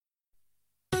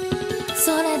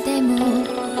それでも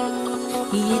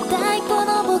言いたいこ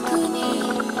の僕に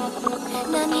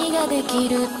何ができ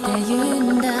るって言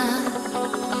うんだ。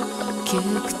窮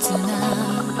屈な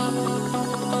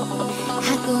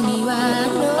箱庭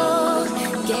の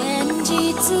現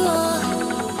実を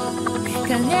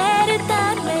変える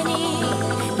ために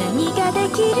何がで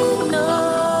きるの。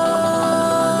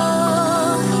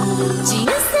人生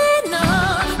の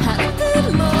半分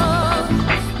も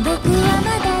僕はま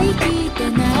だ生きて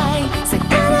ない。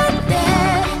逆らって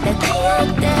抱き合っ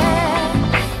て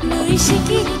無意識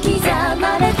に刻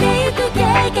まれてゆく経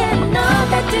験のタ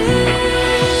トゥー。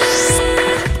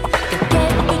崖っ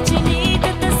ぷちに立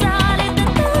たされた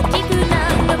時不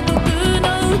安な僕の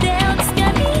腕をつか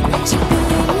み、自分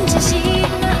自身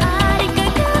のありか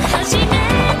が初め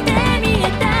て見え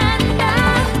たんだ。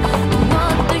もっ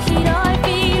と広いフ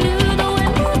ィールドへ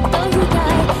もっと深い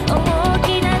大き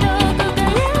などこかへ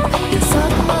予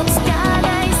測もつか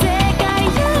ない世界へ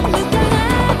向か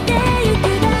ってゆく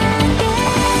だけ。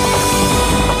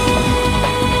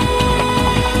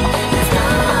That's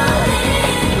all we are.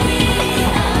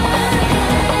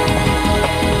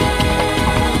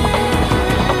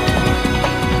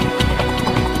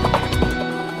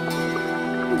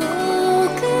 僕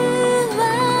は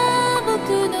僕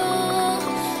の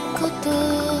こと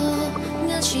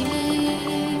が知り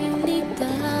たい。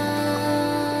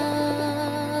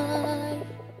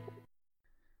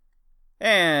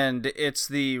 And it's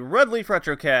the Red Leaf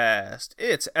Retrocast.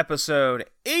 It's episode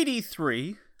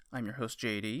 83. I'm your host,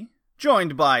 JD,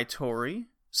 joined by Tori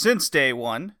since day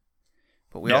one.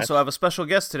 But we Yes. also have a special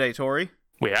guest today, Tori.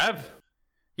 We have?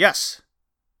 Yes.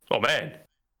 Oh, man.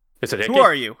 Is it Hickey? Who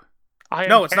are you? I am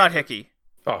No, it's K. not Hickey.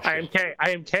 Oh, I am shit. K. I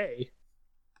am K.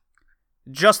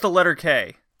 Just the letter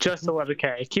K. Just the letter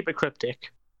K. Keep it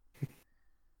cryptic.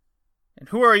 And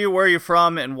who are you, where are you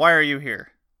from, and why are you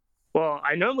here? Well,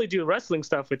 I normally do wrestling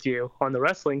stuff with you on the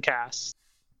Wrestling Cast.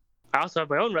 I also have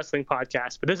my own wrestling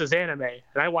podcast, but this is anime,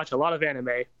 and I watch a lot of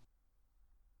anime.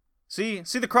 See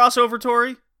the crossover,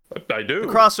 Tori? I do. The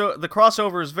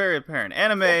crossover is very apparent.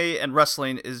 Anime and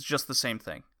wrestling is just the same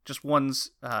thing. Just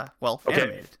one's, Okay,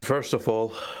 animated. first of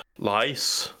all,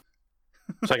 lies.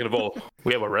 Second of all,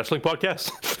 we have a wrestling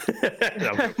podcast.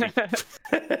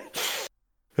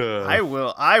 No. I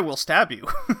will stab you.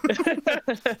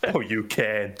 Oh, you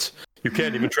can't. You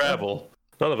can't even travel.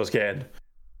 None of us can.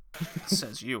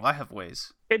 Says you. I have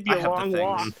ways. It'd be I a have the long things.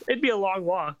 walk. It'd be a long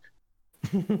walk.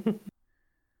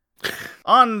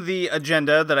 On the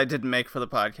agenda that I didn't make for the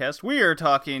podcast, we are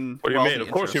talking. What do you well, mean? the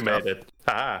Of course you intro made stuff. it.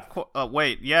 Ah.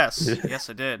 Wait, yes.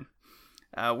 Yes, I did.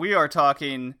 We are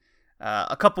talking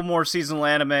a couple more seasonal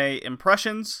anime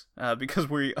impressions because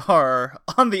we are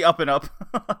on the up and up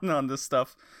on this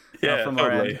stuff. Yeah, from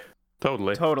our totally. end.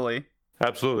 Totally. Totally.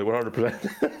 Absolutely,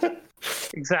 100%.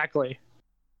 Exactly.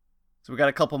 So we got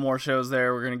a couple more shows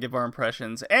there. We're going to give our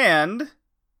impressions and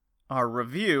our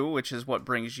review, which is what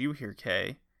brings you here,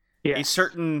 Kay. Yeah. A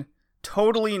certain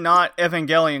totally not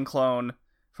Evangelion clone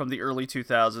from the early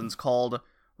 2000s called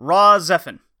Ra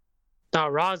Zephin.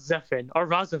 Raz Zephin, or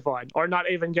Razavon, or not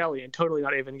Evangelion. Totally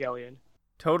not Evangelion.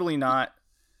 Totally not.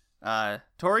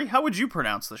 Tori, how would you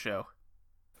pronounce the show?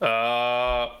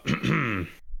 I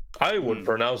would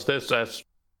pronounce this as...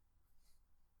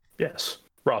 Yes,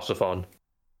 Rosophon.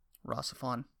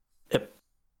 Rosophon. Yep.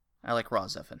 I like Ra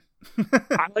Zephin.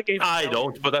 I like Evangelion. I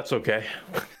don't, but that's okay.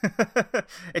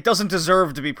 It doesn't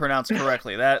deserve to be pronounced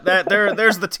correctly.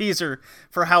 There's the teaser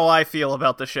for how I feel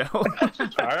about the show. All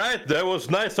right, that was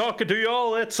nice talking to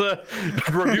y'all. It's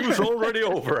review's already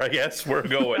over, I guess. We're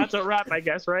going. That's a wrap, I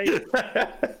guess, right?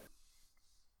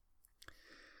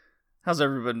 How's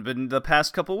everyone been the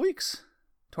past couple weeks?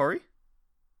 Tori?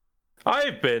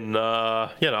 I've been,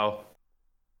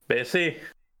 busy.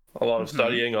 A lot of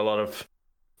studying, a lot of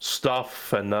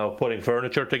stuff, and now putting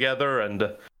furniture together, and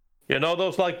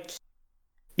those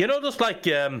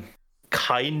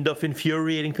kind of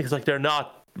infuriating things. Like, they're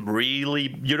not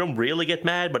really, you don't really get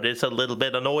mad, but it's a little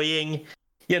bit annoying.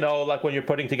 Like when you're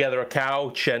putting together a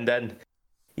couch and then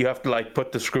you have to like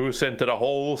put the screws into the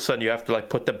holes and you have to like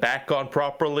put the back on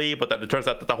properly, but then it turns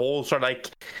out that the holes are like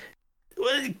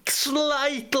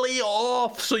slightly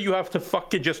off, so you have to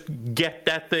fucking just get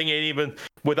that thing in even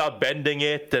without bending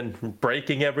it and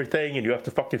breaking everything, and you have to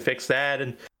fucking fix that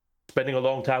and spending a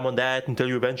long time on that until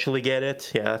you eventually get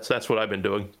it. Yeah, that's what I've been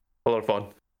doing. A lot of fun.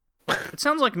 It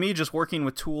sounds like me just working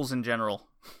with tools in general.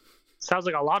 Sounds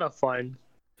like a lot of fun.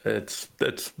 It's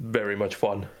very much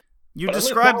fun. You But I live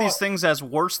describe far these off- things as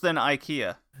worse than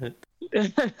IKEA.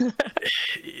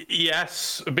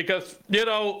 Yes, because,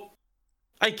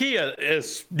 IKEA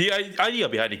is idea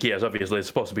behind IKEA is obviously it's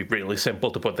supposed to be really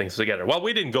simple to put things together. Well,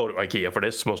 we didn't go to IKEA for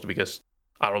this, mostly because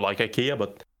I don't like IKEA,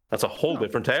 but that's a whole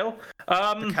different tale.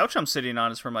 The couch I'm sitting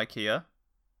on is from IKEA.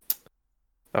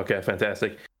 Okay,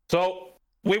 fantastic. So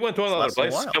we went to another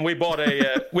place and we bought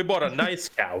a nice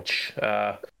couch.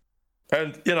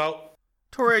 And you know,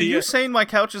 Tori, are you saying my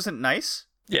couch isn't nice?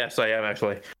 Yes, I am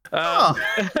actually. Oh.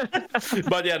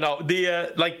 But yeah, no,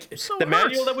 the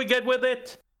manual that we get with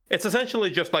it, it's essentially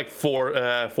just like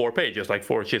four pages, like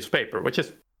 4 sheets of paper, which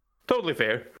is totally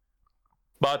fair.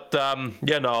 But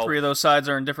you know, 3 of those sides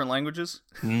are in different languages.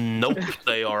 Nope,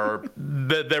 they are.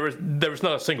 There is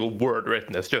not a single word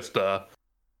written. It's just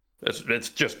it's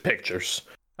just pictures.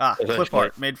 Clip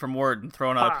art made from Word and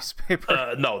thrown on a piece of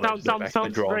paper. No,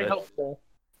 sounds very helpful.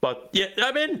 But yeah,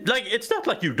 I mean, like, it's not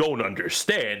like you don't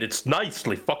understand. It's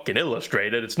nicely fucking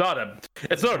illustrated. It's not a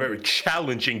very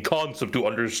challenging concept to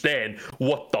understand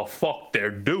what the fuck they're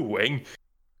doing.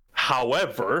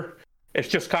 However, it's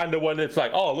just kind of when it's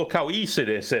like, oh, look how easy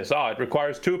this is. Oh, it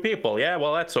requires 2 people. Yeah,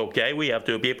 well, that's okay. We have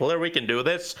 2 people here. We can do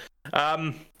this.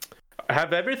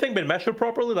 Have everything been measured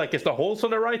properly? Like, is the holes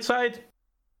on the right side?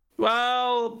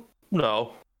 Well,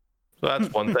 no. So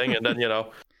that's one thing. And then, you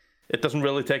know, it doesn't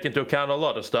really take into account a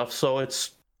lot of stuff. So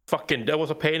it's fucking, that was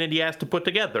a pain in the ass to put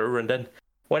together. And then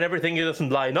when everything doesn't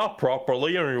line up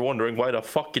properly, and you're wondering why the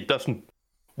fuck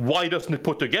why doesn't it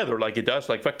put together like it does?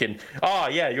 Like fucking,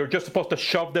 yeah, you're just supposed to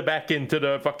shove the back into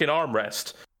the fucking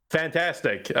armrest.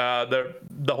 Fantastic. The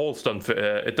holes don't fit,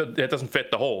 it doesn't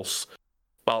fit the holes.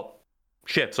 Well,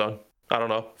 shit, son. I don't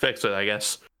know. Fix it, I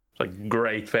guess. It's like,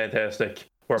 great, fantastic.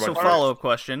 So follow-up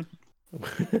question.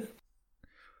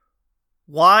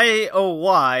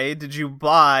 Why did you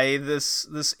buy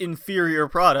this inferior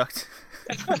product?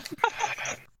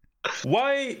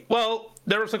 Why? Well,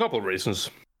 there's a couple of reasons.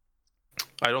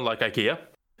 I don't like IKEA.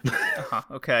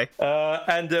 Okay.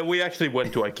 And we actually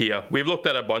went to IKEA. We've looked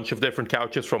at a bunch of different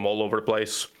couches from all over the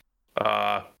place.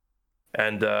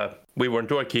 And we went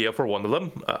to IKEA for one of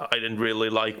them. I didn't really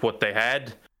like what they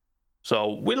had.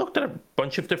 So we looked at a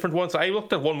bunch of different ones. I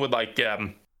looked at one with like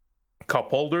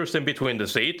cup holders in between the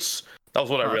seats. That was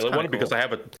what I really wanted because I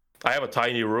have a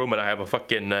tiny room and I have a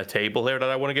fucking table here that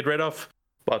I want to get rid of.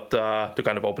 But to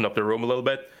kind of open up the room a little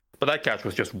bit. But that couch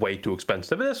was just way too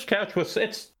expensive. This couch was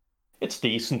it's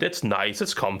decent, it's nice,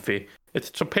 it's comfy.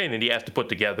 It's a pain in the ass to put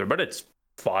together, but it's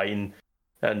fine.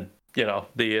 And you know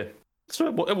so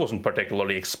it wasn't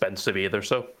particularly expensive either.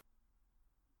 So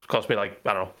it cost me like,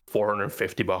 I don't know,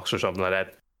 $450 or something like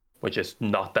that, which is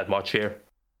not that much here.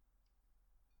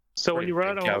 So when you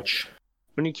run out, couch.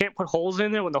 When you can't put holes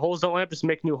in there, when the holes don't line up, just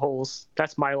make new holes.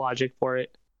 That's my logic for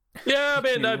it. Yeah, I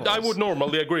mean, I would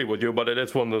normally agree with you, but it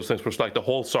is one of those things where it's like the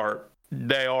holes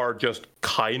they are just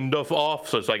kind of off.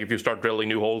 So it's like if you start drilling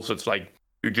new holes, it's like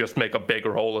you just make a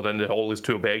bigger hole and then the hole is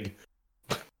too big.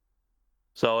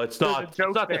 So it's not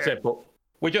that simple.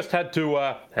 We just had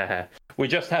to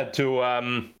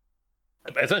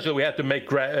essentially we had to make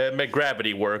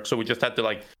gravity work. So we just had to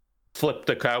like flip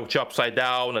the couch upside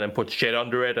down and then put shit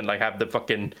under it and like have the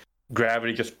fucking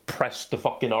gravity just press the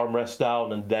fucking armrest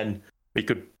down and then we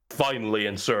could finally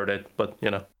insert it. But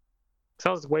you know,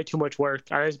 sounds way too much work.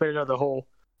 I just made another hole.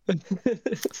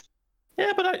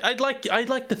 Yeah, but I'd like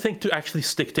the thing to actually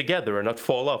stick together and not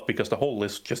fall off because the hole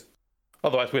is just.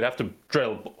 Otherwise, we'd have to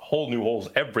drill whole new holes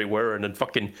everywhere and then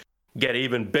fucking get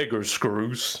even bigger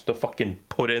screws to fucking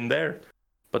put in there.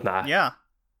 But nah. Yeah.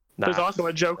 There's also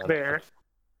a joke there.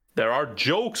 There are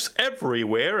jokes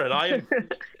everywhere, and I am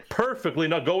perfectly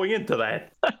not going into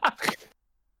that.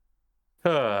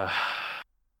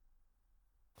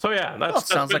 So yeah, that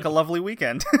sounds like a lovely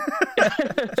weekend.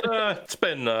 It's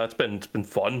been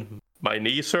fun. My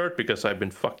knees hurt because I've been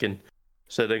fucking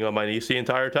sitting on my knees the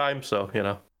entire time. So you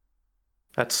know,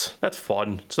 that's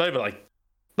fun. It's not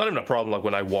even a problem like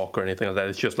when I walk or anything like that.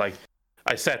 It's just like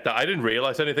I sat down. I didn't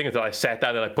realize anything until I sat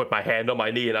down and I put my hand on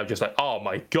my knee and I'm just like, oh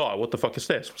my god, what the fuck is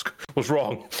this? What's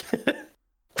wrong?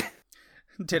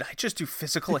 Did I just do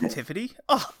physical activity?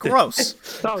 Oh,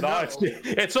 gross. No,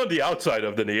 it's on the outside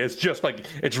of the knee. It's just like,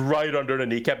 it's right under the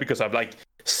kneecap because I've like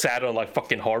sat on like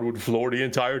fucking hardwood floor the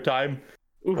entire time.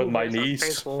 With my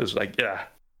knees. It's like, yeah.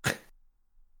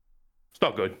 It's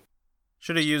not good.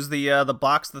 Should have used the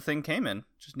box the thing came in.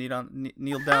 Just kneel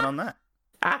down on that.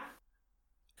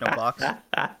 No box?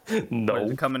 No.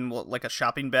 Did it come in like a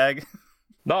shopping bag?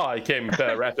 No, it came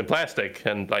wrapped in plastic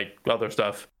and like other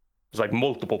stuff. There's like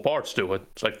multiple parts to it.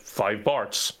 It's like 5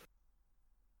 parts.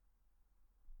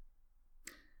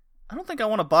 I don't think I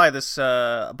want to buy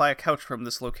a couch from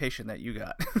this location that you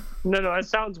got. No, that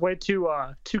sounds way too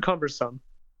cumbersome.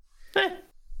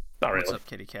 Not What's really. up,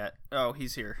 kitty cat? Oh,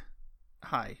 he's here.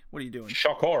 Hi. What are you doing?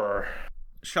 Shock horror.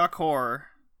 Shock horror.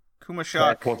 Kuma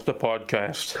shock. That was the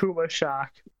podcast, Kuma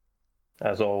shock.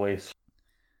 as always.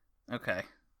 Okay.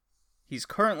 He's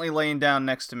currently laying down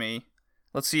next to me.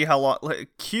 Let's see how long.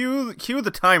 Cue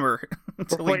the timer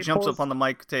until Before he he jumps pulls- up on the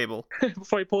mic table.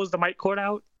 Before he pulls the mic cord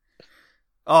out.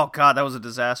 Oh god, that was a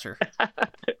disaster. A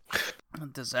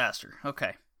disaster.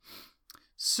 Okay.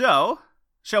 So,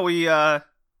 shall we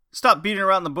stop beating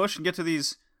around the bush and get to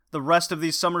the rest of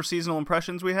these summer seasonal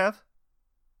impressions we have?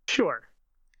 Sure.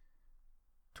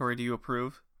 Tori, do you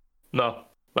approve? No,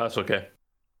 that's okay.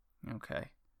 Okay.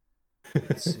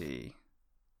 Let's see.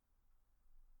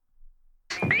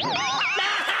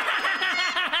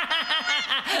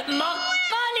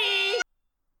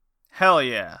 Hell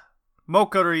yeah.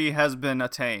 Mokari has been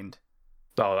attained.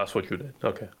 Oh, that's what you did.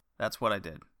 Okay. That's what I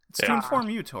did. It's to Yeah. inform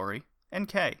you, Tori, and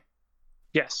Kay.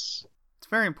 Yes. It's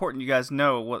very important you guys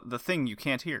know what the thing you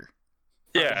can't hear.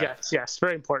 Yeah. Yes.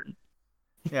 Very important.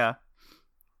 Yeah.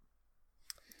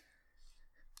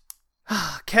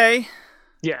 Kay,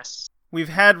 Yes. we've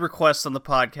had requests on the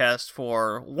podcast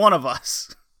for one of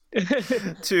us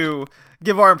to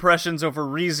give our impressions over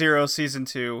ReZero Season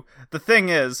 2. The thing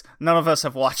is, none of us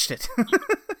have watched it.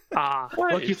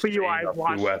 Lucky for you, Straight I've up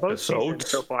watched two both seasons episodes.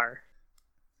 so far.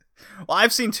 Well,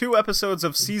 I've seen 2 episodes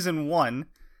of Season 1.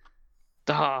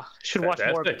 Should watch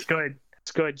more. Fantastic. It's good.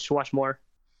 It's good. Should watch more.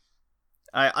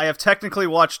 I have technically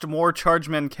watched more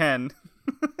Chargeman Ken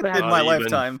in Not my even-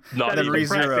 lifetime Not than even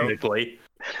ReZero. technically.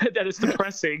 That is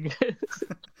depressing.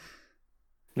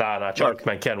 Nah,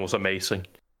 Chargeman Ken was amazing.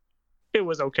 It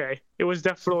was okay. It was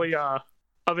definitely of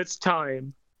its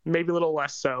time. Maybe a little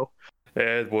less so.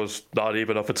 It was not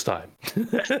even of its time.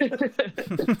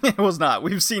 It was not.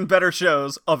 We've seen better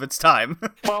shows of its time.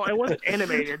 Well, it wasn't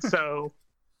animated, so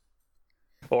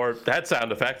Or had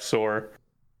sound effects or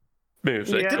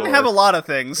music. Yeah. Didn't or have a lot of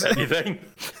things. anything.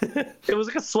 it was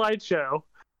like a slideshow.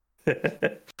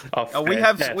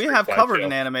 We have covered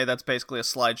an anime that's basically a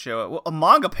slideshow, a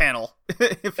manga panel,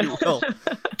 if you will.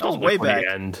 That was way back.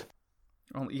 The end.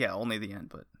 Only the end,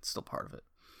 but it's still part of it.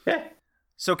 Yeah.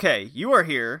 So, Kay, you are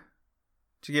here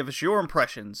to give us your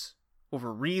impressions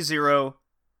over ReZero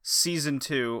Season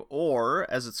 2, or,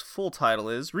 as its full title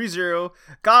is, ReZero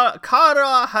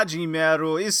Kara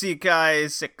Hajimeru Isekai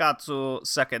Sekatsu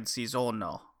Second Season.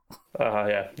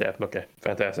 Yeah, okay.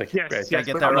 Fantastic. Yes, Great. Did I yes,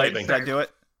 get but that I'm right? not Did I do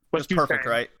it? What It was you perfect,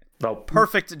 saying? right? No,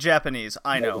 Perfect Japanese.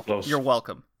 I Not know. even close. You're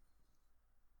welcome.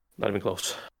 not even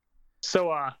close.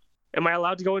 So, am I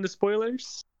allowed to go into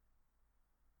spoilers?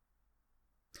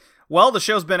 Well, the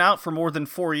show's been out for more than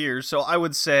 4 years, so I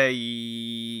would say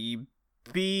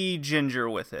be ginger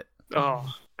with it.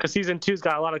 Oh, because season 2's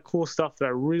got a lot of cool stuff that I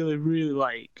really, really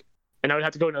like. And I would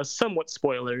have to go into somewhat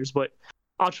spoilers, but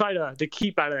I'll try to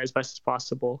keep out of that as best as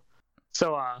possible.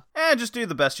 So, Just do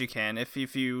the best you can. If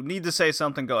you need to say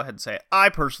something, go ahead and say it. I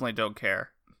personally don't care.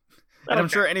 And I'm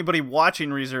Okay. sure anybody watching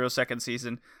ReZero second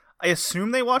season, I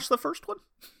assume they watched the first one?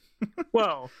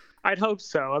 well, I'd hope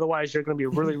so. Otherwise, you're going to be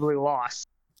really, really lost.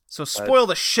 So spoil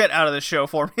the shit out of this show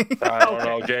for me. I don't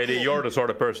know, JD. You're the sort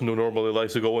of person who normally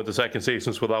likes to go into second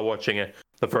seasons without watching it.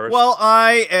 The first. Well,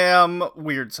 I am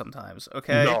weird sometimes,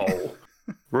 okay? No.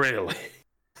 Really?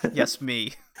 Yes,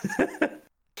 me.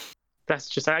 That's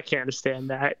just, I can't understand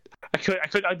that.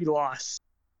 I'd be lost.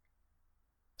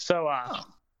 So,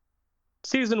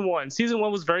 Season 1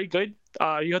 was very good.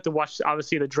 You have to watch,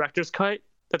 obviously, the director's cut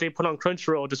that they put on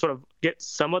Crunchyroll to sort of get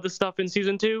some of the stuff in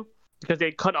Season 2, because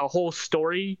they cut a whole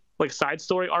story, like side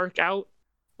story arc out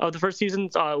of the first season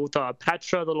with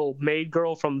Patra, the little maid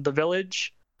girl from the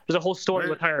village. There's a whole story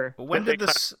with her. When that did they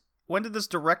cut. when did this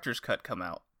director's cut come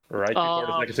out? Right before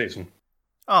the second season.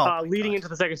 Oh, my Leading God. into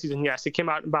the second season, yes. It came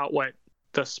out about,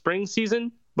 the spring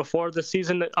season, before the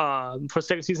season, before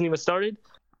second season even started.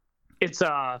 It's,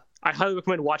 I highly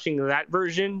recommend watching that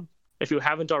version, if you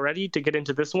haven't already, to get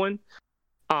into this one.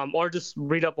 Or just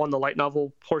read up on the light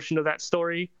novel portion of that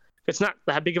story. It's not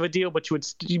that big of a deal, but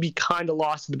you'd be kind of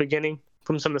lost at the beginning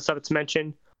from some of the stuff that's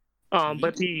mentioned.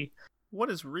 But What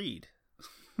is Reed?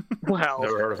 well,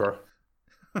 Never heard of her.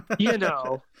 you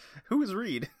know, Who is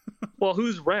Reed? well,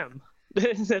 who's Rem?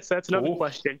 that's another Ooh.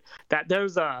 question. That there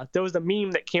was a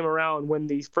meme that came around when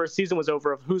the first season was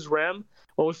over of who's Rem.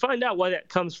 Well, we find out where that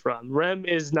comes from. Rem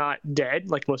is not dead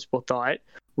like most people thought.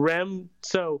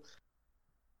 So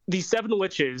the 7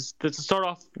 witches. To start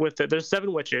off with, there's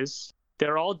 7 witches.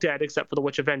 They're all dead except for the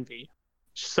Witch of Envy.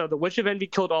 So the Witch of Envy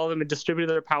killed all of them and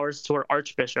distributed their powers to her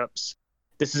archbishops.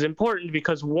 This is important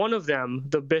because one of them,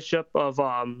 the bishop of,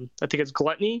 I think it's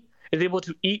Gluttony, is able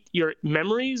to eat your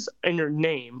memories and your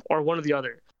name, or one or the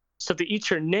other. So if they eat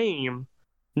your name,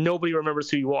 nobody remembers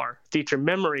who you are. If it's your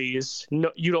memories,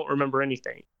 no, you don't remember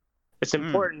anything. It's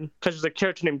important because there's a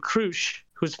character named Krush,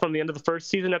 who's from the end of the first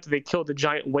season after they killed the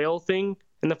giant whale thing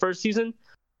in the first season,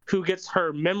 who gets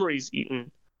her memories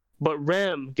eaten. But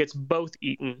Rem gets both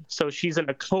eaten, so she's in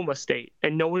a coma state,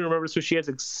 and no one remembers who she is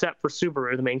except for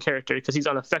Subaru, the main character, because he's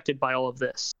unaffected by all of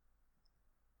this.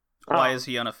 Why is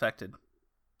he unaffected?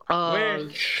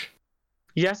 Which?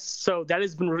 Yes, so that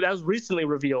was recently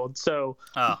revealed. So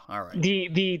Oh, all right.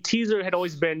 the teaser had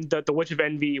always been that the Witch of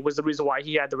Envy was the reason why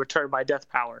he had the return by death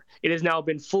power. It has now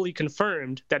been fully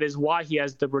confirmed that is why he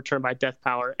has the return by death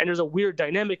power. And there's a weird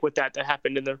dynamic with that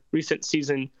happened in the recent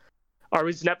season, or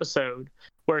recent episode,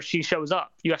 where she shows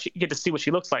up. You actually get to see what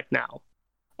she looks like now.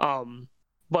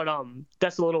 But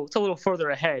that's it's a little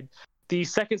further ahead. The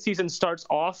second season starts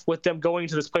off with them going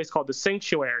to this place called the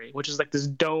Sanctuary, which is like this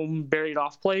dome buried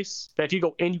off place that if you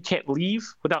go in, you can't leave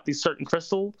without these certain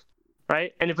crystals,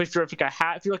 right? And if you're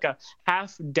like a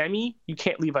half demi, you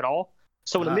can't leave at all.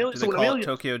 So when Do they call it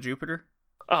Tokyo Jupiter?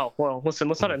 Oh well, listen,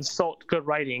 let's not insult good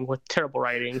writing with terrible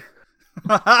writing.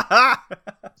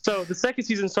 So the second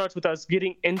season starts with us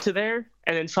getting into there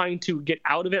and then trying to get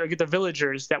out of it, or get the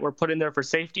villagers that were put in there for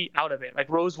safety out of it. Like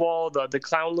Rosewall, the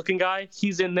clown-looking guy,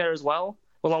 he's in there as well,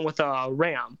 along with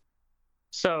Ram.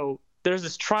 So there's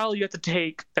this trial you have to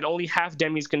take that only half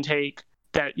demis can take.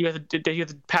 That you have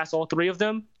to pass all three of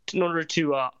them in order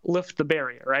to lift the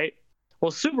barrier, right?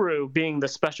 Well, Subaru, being the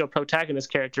special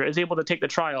protagonist character, is able to take the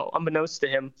trial unbeknownst to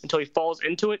him until he falls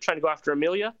into it, trying to go after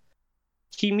Amelia.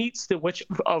 He meets the Witch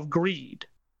of Greed,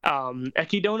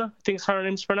 Ekidona, I think is how her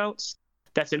name's pronounced.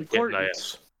 That's important.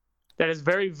 Nice. That is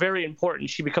very, very important.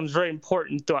 She becomes very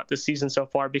important throughout the season so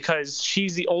far because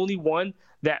she's the only one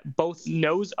that both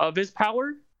knows of his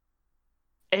power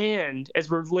and, as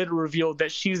we're later revealed,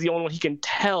 that she's the only one he can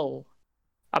tell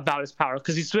about his power,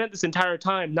 because he spent this entire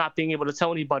time not being able to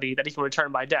tell anybody that he can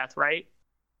return by death, right?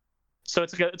 So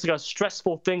it's like a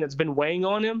stressful thing that's been weighing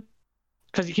on him.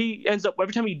 Because he ends up,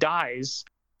 every time he dies,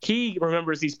 he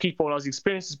remembers these people and all these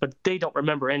experiences, but they don't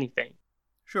remember anything.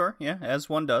 Sure, yeah, as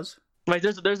one does. Like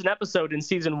there's an episode in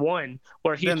season 1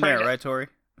 where he's Been there, right, Tori?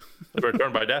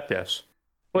 Return by death, yes.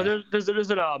 Well,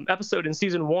 there's an episode in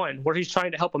season 1 where he's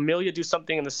trying to help Amelia do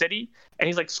something in the city, and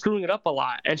he's like screwing it up a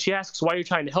lot. And she asks, "Why are you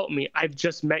trying to help me? I've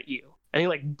just met you." And he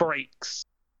like breaks.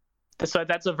 So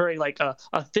that's a very like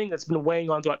a thing that's been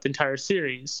weighing on throughout the entire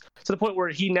series, to the point where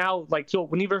he now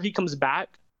whenever he comes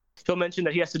back, he'll mention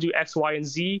that he has to do X, Y, and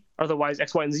Z, otherwise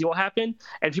X, Y, and Z will happen,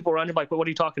 and people around him like, "What are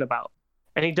you talking about?"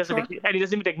 And he doesn't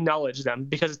even acknowledge them,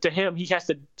 because to him he has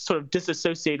to sort of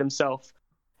disassociate himself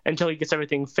until he gets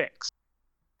everything fixed.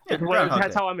 Yeah,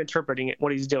 that's how I'm interpreting it,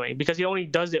 what he's doing, because he only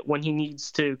does it when he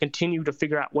needs to continue to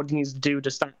figure out what he needs to do to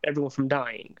stop everyone from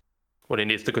dying. When he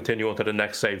needs to continue on to the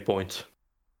next save point.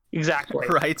 Exactly.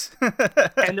 Right.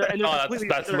 and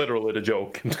that's literally the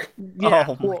joke. Yeah,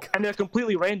 Oh my God. and they're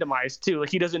completely randomized too. Like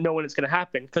he doesn't know when it's going to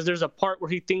happen, because there's a part where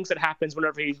he thinks it happens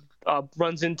whenever he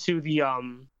runs into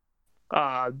the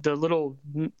little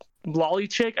lolly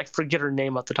chick. I forget her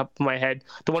name off the top of my head.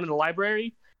 The one in the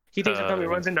library. He thinks every time he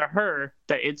runs into her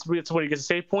that it's when he gets a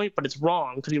save point, but it's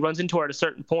wrong, because he runs into her at a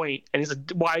certain point and he's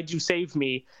like, "Why'd you save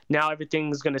me? Now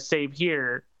everything's going to save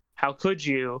here. How could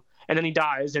you?" And then he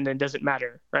dies, and then it doesn't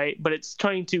matter, right? But it's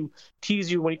trying to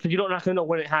tease you because you're not going to know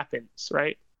when it happens,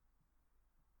 right?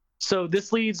 So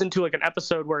this leads into like an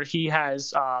episode where he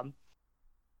has,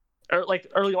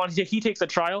 early on, he takes a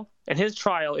trial, and his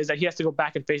trial is that he has to go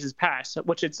back and face his past,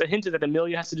 which it's a hint that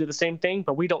Amelia has to do the same thing,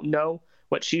 but we don't know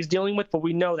what she's dealing with, but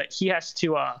we know that he has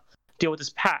to deal with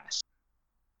his past.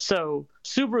 So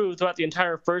Subaru, throughout the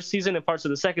entire first season and parts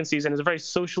of the second season, is a very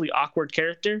socially awkward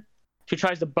character. He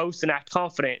tries to boast and act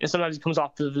confident, and sometimes he comes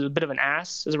off as a bit of an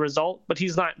ass as a result, but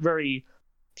he's not very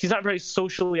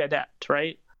socially adept,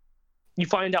 right? You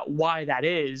find out why that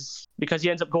is, because he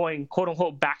ends up going, quote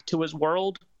unquote, back to his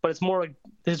world, but it's more like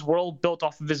his world built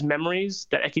off of his memories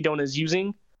that Ekidona is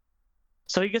using.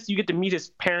 So I guess you get to meet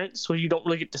his parents, who you don't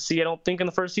really get to see, I don't think, in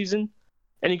the first season,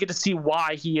 and you get to see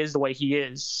why he is the way he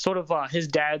is. Sort of his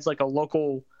dad's like a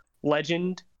local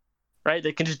legend, right?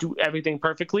 That can just do everything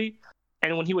perfectly.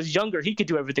 And when he was younger, he could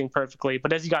do everything perfectly.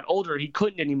 But as he got older, he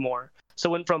couldn't anymore. So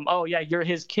it went from, "Oh, yeah, you're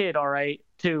his kid, all right,"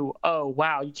 to, "Oh,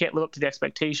 wow, you can't live up to the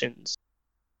expectations."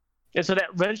 And so that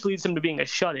eventually leads him to being a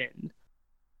shut-in.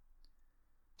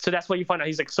 So that's why you find out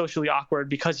he's like socially awkward,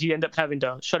 because he ended up having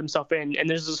to shut himself in. And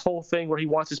there's this whole thing where he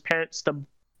wants his parents to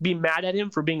be mad at him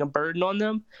for being a burden on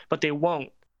them, but they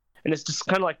won't. And it's just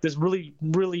kind of like this really,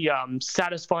 really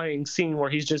satisfying scene where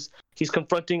he's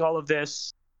confronting all of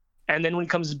this. And then when he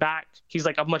comes back, he's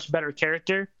like a much better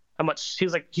character.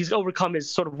 He's overcome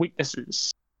his sort of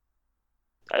weaknesses.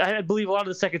 I believe a lot of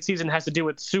the second season has to do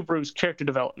with Subaru's character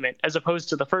development, as opposed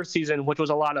to the first season, which was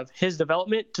a lot of his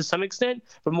development to some extent,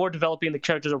 but more developing the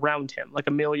characters around him, like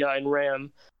Amelia and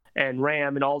Ram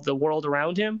and all the world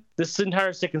around him. This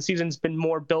entire second season's been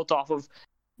more built off of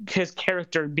his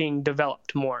character being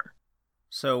developed more.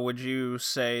 So would you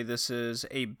say this is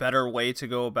a better way to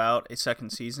go about a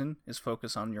second season, is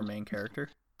focus on your main character?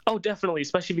 Oh, definitely,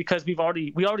 especially because we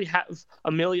already have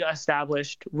Amelia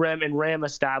established, Rem and Ram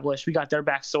established. We got their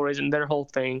backstories and their whole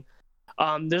thing.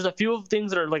 There's a few of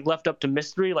things that are like left up to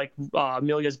mystery, like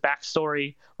Amelia's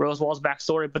backstory, Rosewall's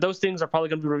backstory, but those things are probably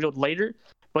going to be revealed later.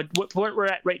 But what we're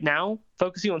at right now,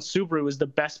 focusing on Subaru is the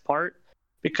best part,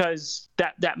 because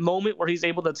that moment where he's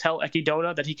able to tell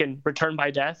Ekidona that he can return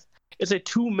by death, it's a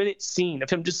 2-minute scene of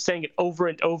him just saying it over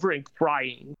and over and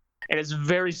crying. And it's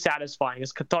very satisfying.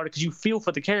 It's cathartic because you feel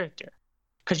for the character,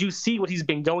 because you see what he's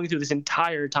been going through this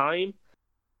entire time.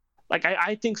 Like,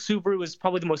 I think Subaru is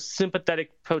probably the most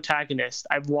sympathetic protagonist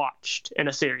I've watched in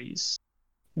a series,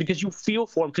 because you feel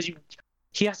for him, because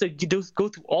he has to go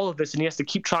through all of this, and he has to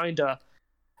keep trying to,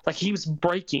 like, he was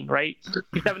breaking, right?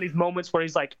 He's having these moments where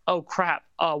he's like, oh crap,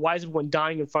 why is everyone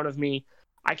dying in front of me?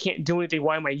 I can't do anything.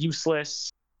 Why am I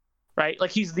useless? Right?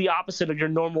 Like, he's the opposite of your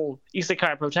normal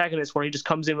isekai protagonist, where he just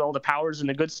comes in with all the powers and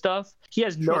the good stuff. He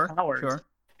has no powers. Sure.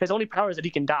 His only power is that he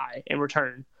can die and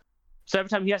return. So every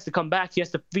time he has to come back, he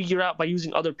has to figure out by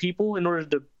using other people in order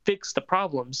to fix the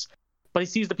problems. But he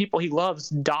sees the people he loves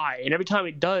die, and every time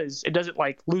it doesn't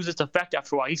like lose its effect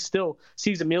after a while. He still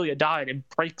sees Amelia die, and it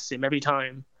breaks him every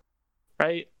time.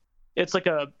 Right? It's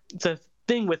a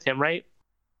thing with him, right?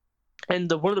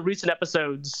 And one of the recent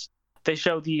episodes, they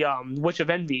show the Witch of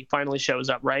Envy finally shows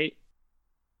up, right?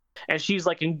 And she's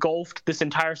like engulfed this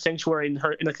entire sanctuary in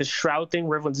like this shroud thing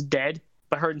where everyone's dead,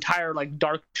 but her entire like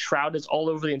dark shroud is all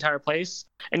over the entire place.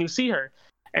 And you see her,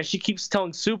 and she keeps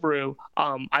telling Subaru,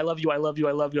 I love you, I love you,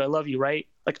 I love you, I love you, right?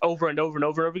 Like over and over and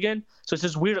over and over again. So it's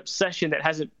this weird obsession that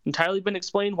hasn't entirely been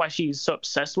explained why she's so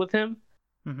obsessed with him.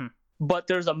 Mm-hmm. But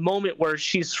there's a moment where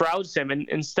she shrouds him, and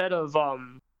instead of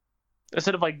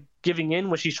like giving in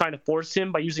when she's trying to force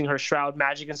him by using her shroud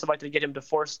magic and stuff like that to get him to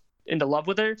force into love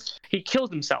with her, he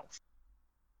kills himself.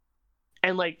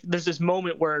 And like there's this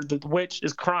moment where the witch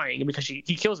is crying because he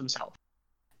kills himself,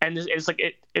 and it's like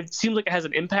it seems like it has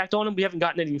an impact on him. We haven't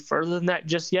gotten any further than that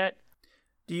just yet.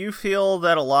 Do you feel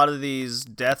that a lot of these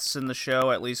deaths in the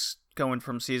show, at least going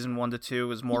from season 1 to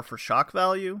 2, is more for shock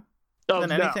value than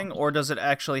anything, no. or does it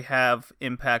actually have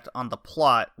impact on the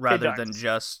plot rather than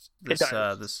just this?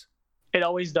 It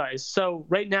always does. So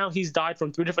right now he's died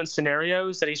from 3 different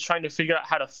scenarios that he's trying to figure out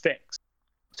how to fix.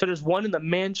 So there's one in the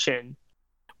mansion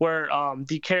where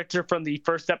the character from the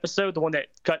first episode, the one that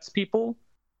guts people,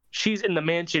 she's in the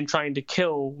mansion trying to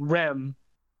kill Rem,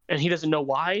 and he doesn't know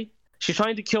why. She's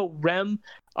trying to kill Rem,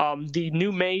 the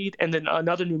new maid, and then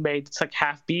another new maid that's like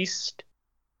half beast.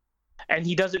 And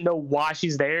he doesn't know why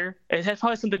she's there. It has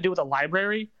probably something to do with the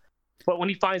library. But when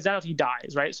he finds out, he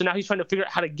dies, right? So now he's trying to figure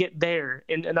out how to get there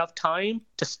in enough time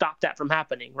to stop that from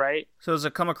happening, right? So does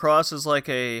it come across as like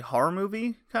a horror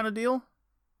movie kind of deal?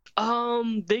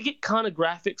 They get kind of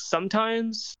graphic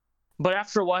sometimes, but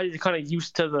after a while, you're kind of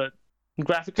used to the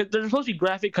graphic. Cause they're supposed to be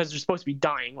graphic because they're supposed to be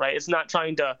dying, right? It's not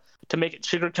trying to make it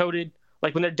sugar-coated.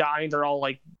 Like when they're dying, they're all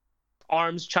like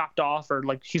arms chopped off, or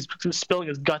like he's spilling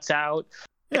his guts out.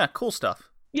 Yeah, cool stuff.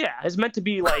 Yeah, it's meant to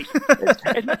be like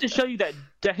it's meant to show you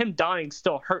that him dying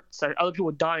still hurts. That other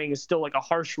people dying is still like a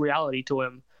harsh reality to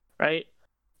him, right?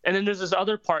 And then there's this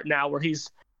other part now where he's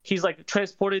like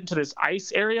transported into this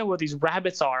ice area where these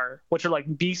rabbits are, which are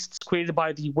like beasts created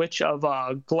by the Witch of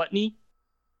Gluttony.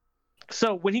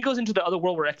 So when he goes into the other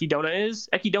world where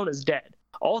Ekidona is dead.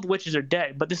 All the witches are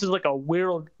dead, but this is like a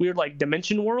weird like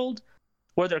dimension world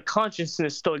where their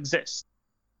consciousness still exists.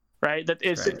 Right,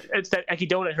 it's that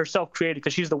Ekidona herself created,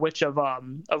 because she's the witch of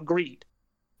greed,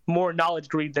 more knowledge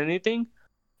greed than anything.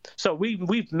 So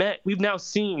we've now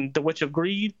seen the witch of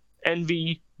greed,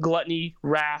 envy, gluttony,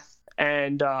 wrath,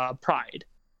 and pride.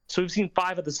 So we've seen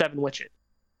 5 of the 7 witches.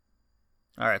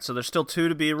 All right, so there's still 2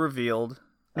 to be revealed.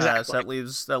 Exactly.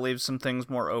 So that leaves some things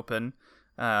more open.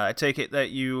 I take it that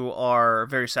you are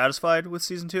very satisfied with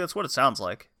season 2. That's what it sounds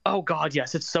like. Oh God,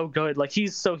 yes, it's so good. Like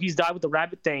he's died with the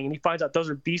rabbit thing, and he finds out those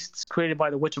are beasts created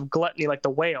by the Witch of Gluttony, like the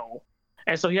whale.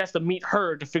 And so he has to meet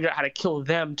her to figure out how to kill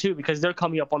them too, because they're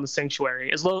coming up on the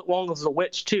sanctuary, as long as the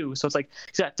witch too. So it's like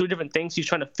he's got 3 different things he's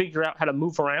trying to figure out how to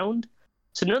move around.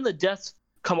 So none of the deaths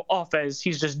come off as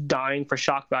he's just dying for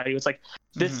shock value. It's like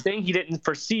this thing he didn't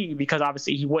foresee, because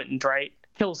obviously he wouldn't, right?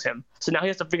 Kills him. So now he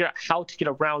has to figure out how to get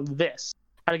around this.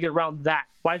 How to get around that.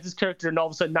 Why does this character all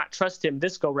of a sudden not trust him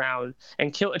this go round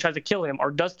and tries to kill him, or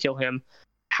does kill him?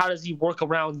 how does he work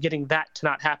around getting that to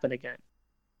not happen again?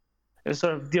 And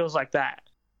sort of deals like that.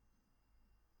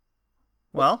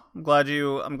 Well, I'm glad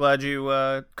you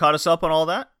caught us up on all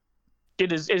that.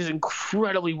 It is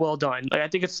incredibly well done. Like, I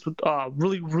think it's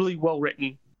really, really well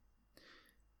written.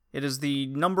 It is the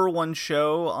 #1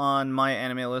 show on my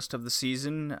anime list of the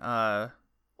season.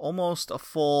 Almost a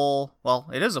full, well,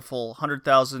 it is a full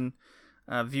 100,000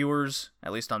 viewers,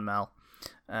 at least on Mal.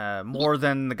 More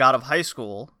than The God of High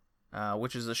School,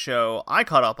 which is a show I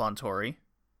caught up on, Tori.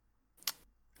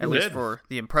 At least for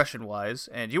the impression-wise.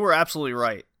 And you were absolutely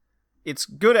right. It's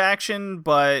good action,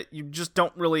 but you just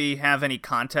don't really have any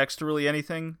context to really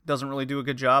anything. Doesn't really do a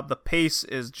good job. The pace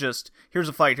is just, here's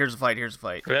a fight, here's a fight, here's a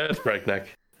fight. Yeah, it's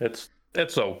breakneck. It's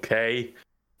okay.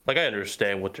 Like, I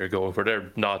understand what they're going for.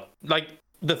 They're not, like,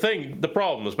 the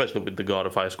problem, especially with The God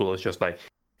of High School, is just, like,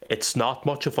 it's not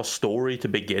much of a story to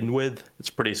begin with.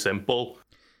 It's pretty simple.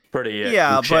 Pretty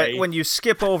yeah, cliche. but when you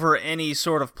skip over any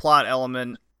sort of plot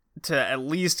element to at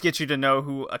least get you to know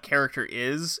who a character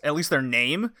is, at least their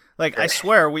name. Like, I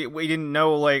swear, we didn't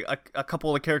know, like, a couple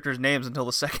of the characters' names until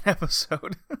the second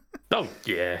episode. Oh,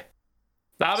 yeah.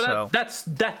 Nah, but So-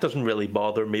 that doesn't really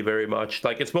bother me very much.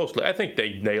 Like, it's mostly, I think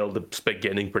they nailed the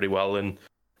beginning pretty well in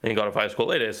God of High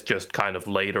School. It is just kind of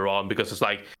later on, because it's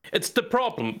like, it's the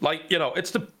problem, like, you know,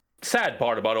 it's the sad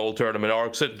part about old tournament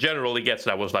arcs. It generally gets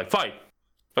that was like, fight.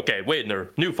 Okay,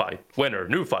 winner, new fight. Winner,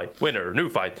 new fight. Winner, new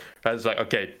fight. And it's like,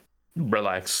 okay,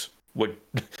 relax.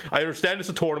 I understand it's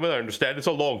a tournament. I understand it's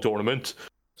a long tournament.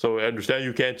 So I understand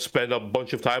you can't spend a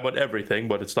bunch of time on everything,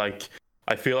 but it's like,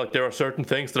 I feel like there are certain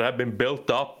things that have been built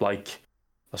up, like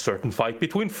a certain fight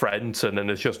between friends, and then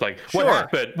it's just like, what Sure.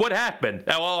 happened? What happened?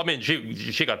 Oh, well, I mean,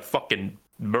 she got fucking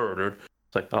murdered.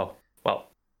 It's like, oh, well,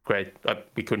 great.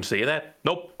 We couldn't see that.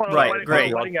 Nope. Or a Right, wedding-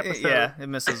 great. or a wedding episode. Yeah, it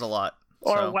misses a lot.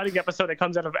 Or So. a wedding episode that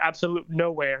comes out of absolute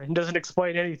nowhere and doesn't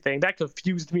explain anything. That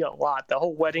confused me a lot. The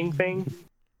whole wedding thing.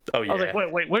 Oh, yeah. I was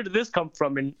like, wait, where did this come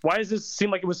from? And why does this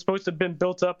seem like it was supposed to have been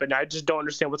built up? And I just don't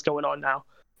understand what's going on now.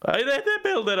 They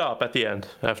build it up at the end,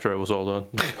 after it was all done.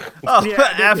 Oh,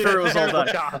 Yeah, they after did it a was all terrible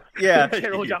done. job. Yeah,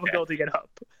 Terrible job of building it up.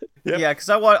 Yep. yeah, because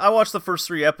I watched the first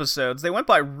 3 episodes. They went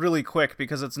by really quick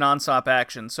because it's nonstop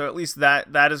action. So at least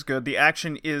that is good. The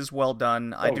action is well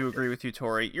done. I do agree with you,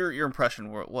 Tori. Your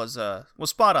impression was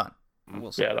spot on.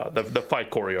 We'll say. Yeah, no, the fight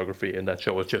choreography in that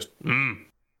show was just, Yeah, Up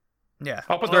it's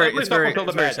until, very, at least it's very, up until the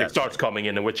it's very magic satisfying. starts coming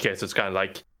in which case it's kind of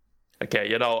like, okay,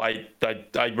 you know, I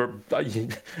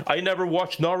never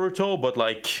watched Naruto, but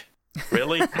like,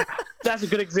 really? That's a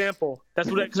good example. That's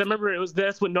what, because I remember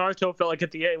that's what Naruto felt like at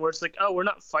the end, where it's like, oh, we're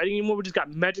not fighting anymore. We just got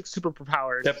magic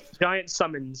superpowers, Yep. giant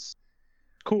summons.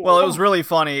 Cool. Well, it was really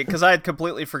funny because I had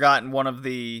completely forgotten one of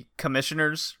the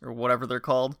commissioners or whatever they're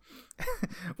called.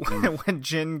 when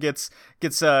Jin gets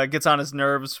on his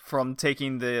nerves from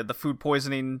taking the food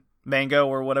poisoning mango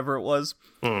or whatever it was,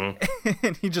 and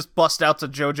he just busts out to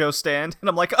JoJo stand, and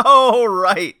I'm like, oh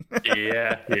right.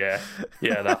 yeah.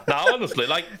 No, honestly,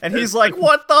 like, And he's like,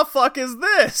 what the fuck is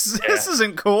this? This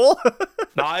isn't cool.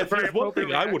 nah, if Very there's one thing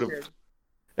appropriate I would have, reaction.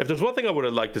 if there's one thing I would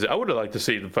have liked to see, I would have liked to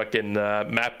see the fucking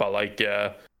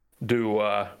Mappa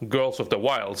do Girls of the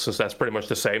Wild, since that's pretty much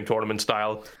the same tournament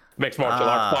style. Mixed martial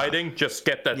art fighting, just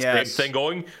get that same Yes. thing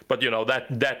going. But you know that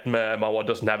Mawa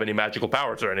doesn't have any magical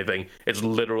powers or anything. It's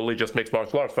literally just mixed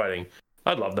martial arts fighting.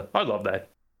 I'd love that.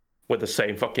 With the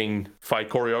same fucking fight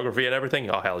choreography and everything.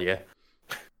 Oh hell yeah.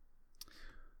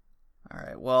 All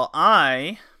right. Well,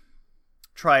 I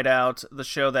tried out the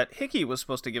show that Hickey was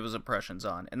supposed to give his impressions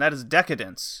on, and that is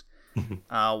Decadence.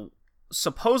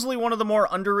 Supposedly one of the more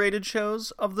underrated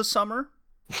shows of the summer.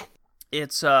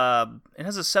 It has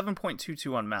a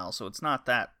 7.22 on Mal, so it's not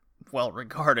that well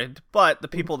regarded, but the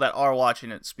people that are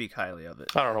watching it speak highly of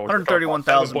it. I don't know.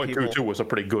 131,000 people. 7.22 was a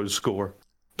pretty good score.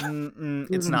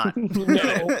 It's not. No,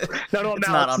 It's now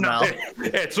not on Mal.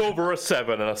 It's over a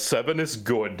 7, and a 7 is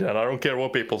good, and I don't care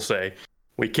what people say.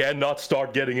 We cannot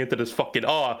start getting into this fucking,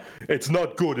 it's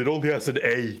not good, it only has an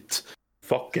 8.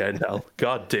 Fucking hell.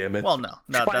 God damn it. Well, no,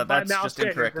 By that's Mal just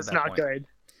standards, incorrect at it's that not point. good.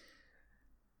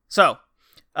 So,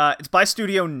 it's by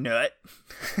Studio Nut.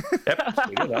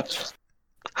 That's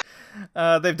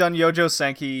They've done Yojo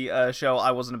Senki show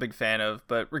I wasn't a big fan of,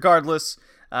 but regardless,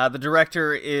 the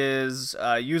director is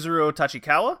Yuzuru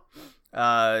Tachikawa.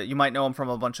 You might know him from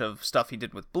a bunch of stuff he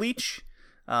did with Bleach,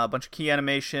 a bunch of key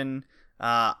animation.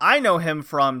 I know him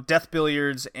from Death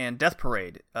Billiards and Death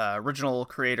Parade, original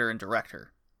creator and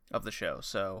director of the show.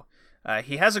 So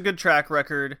he has a good track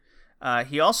record.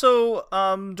 He also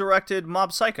directed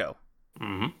Mob Psycho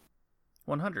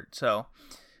 100. So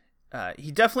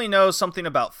he definitely knows something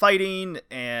about fighting,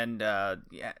 and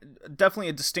yeah, definitely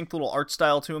a distinct little art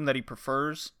style to him that he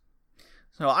prefers.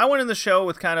 So I went in the show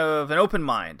with kind of an open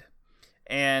mind,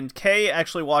 and Kay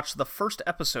actually watched the first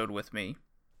episode with me.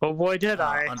 Oh boy, did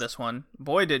I. On this one.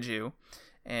 Boy, did you.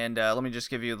 And let me just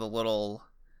give you the little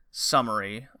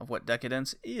summary of what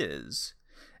Decadence is.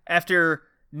 After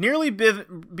nearly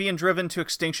being driven to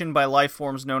extinction by life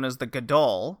forms known as the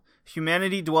Gadol,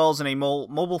 humanity dwells in a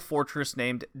mobile fortress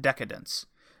named Decadence.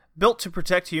 Built to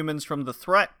protect humans from the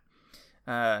threat,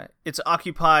 it's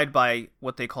occupied by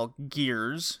what they call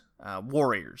gears,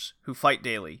 warriors, who fight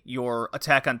daily. Your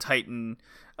Attack on Titan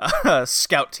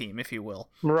scout team, if you will.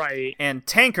 Right. And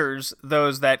tankers,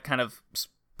 those that kind of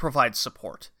provide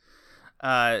support.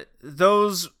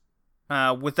 Those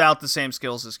without the same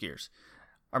skills as gears.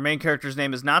 Our main character's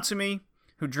name is Natsumi,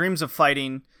 who dreams of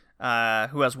fighting,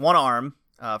 who has one arm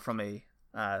from a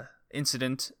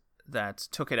incident that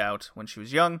took it out when she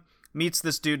was young, meets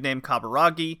this dude named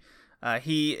Kaburagi.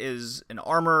 He is an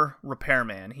armor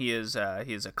repairman. He is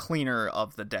a cleaner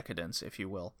of the Decadence, if you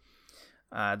will.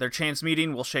 Their chance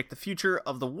meeting will shake the future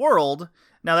of the world.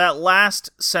 Now, that last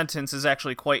sentence is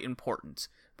actually quite important,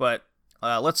 but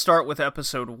let's start with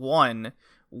episode 1,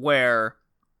 where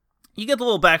you get the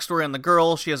little backstory on the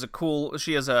girl. She has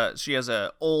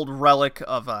a old relic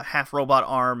of a half robot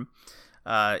arm.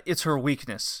 It's her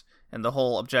weakness, and the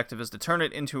whole objective is to turn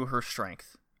it into her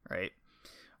strength, right?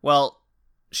 Well,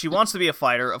 she wants to be a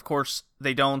fighter. Of course,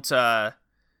 they don't.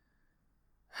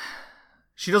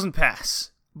 She doesn't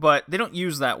pass, but they don't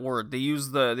use that word. They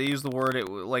use the word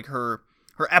like her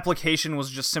application was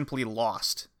just simply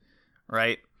lost,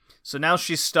 right? So now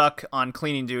she's stuck on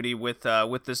cleaning duty with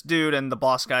this dude, and the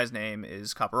boss guy's name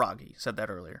is Kaburagi. Said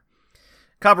that earlier.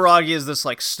 Kaburagi is this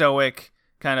like stoic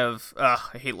kind of I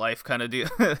hate life kind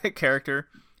of character,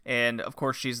 and of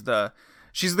course she's the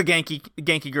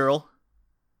Genki girl.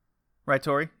 Right,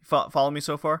 Tori? Follow me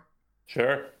so far?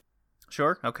 Sure.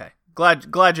 Sure? Okay.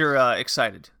 Glad you're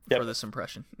excited Yep. for this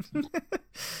impression.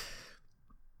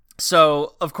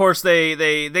 So, of course,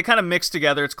 they kind of mix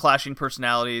together. It's clashing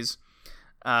personalities.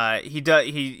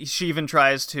 She even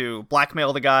tries to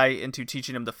blackmail the guy into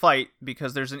teaching him to fight,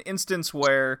 because there's an instance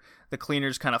where the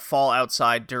cleaners kind of fall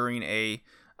outside during a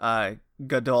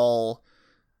Gadol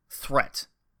threat.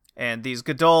 And these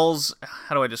Gadols,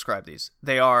 how do I describe these?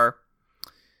 They are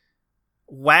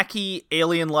wacky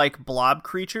alien-like blob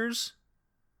creatures,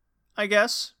 I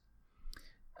guess.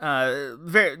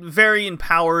 Vary in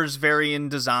powers, vary in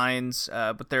designs,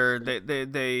 but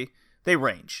they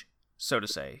range, so to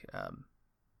say.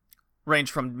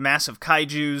 Range from massive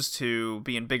kaijus to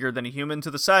being bigger than a human to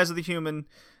the size of the human,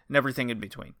 and everything in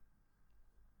between.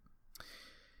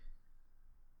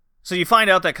 So you find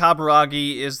out that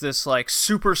Kaburagi is this like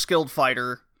super skilled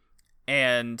fighter,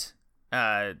 and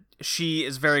she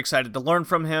is very excited to learn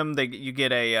from him.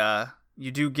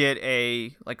 You do get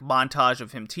a like montage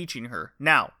of him teaching her.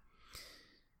 Now,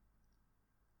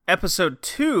 episode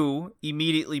 2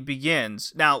 immediately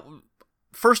begins. Now,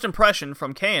 first impression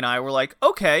from Kay and I were like,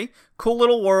 okay, cool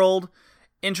little world,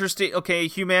 interesting. Okay,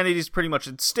 humanity's pretty much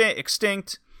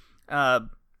extinct, all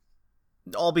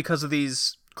because of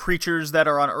these creatures that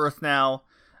are on Earth now.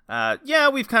 Yeah,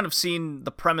 we've kind of seen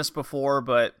the premise before,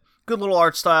 but good little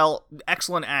art style,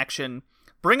 excellent action.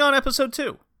 Bring on episode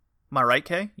 2. Am I right,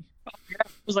 Kay? I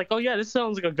was like, oh yeah, this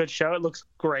sounds like a good show. It looks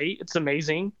great. It's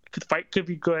amazing. The fight could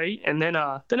be great. And then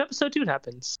episode 2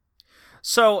 happens.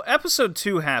 So episode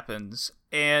 2 happens,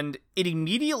 and it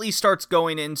immediately starts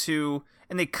going into,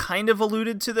 and they kind of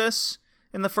alluded to this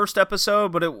in the first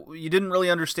episode, but you didn't really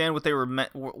understand what they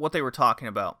were talking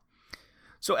about.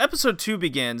 So episode 2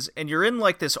 begins, and you're in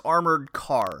like this armored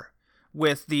car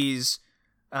with these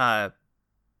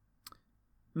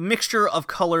mixture of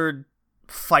colored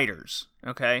fighters,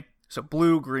 okay? So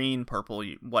blue, green, purple,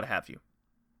 what have you.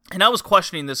 And I was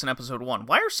questioning this in episode 1.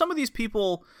 Why are some of these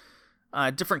people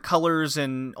different colors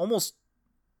and almost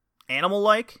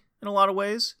animal-like in a lot of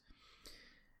ways?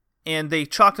 And they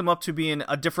chalked them up to being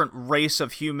a different race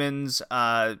of humans.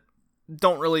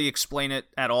 Don't really explain it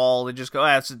at all. They just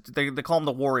go, they call them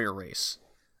the warrior race.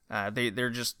 They're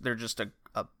just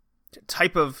a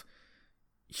type of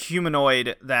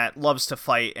humanoid that loves to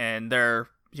fight, and they're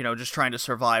just trying to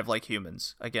survive like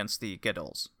humans against the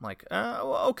Gadols. Like,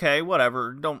 okay,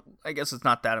 whatever. I guess it's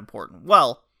not that important.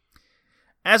 Well,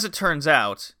 as it turns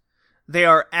out, they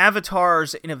are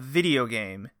avatars in a video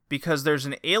game, because there's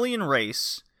an alien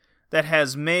race that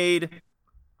has made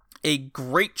a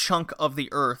great chunk of the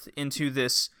Earth into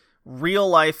this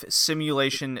real-life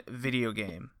simulation video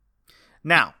game.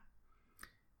 Now,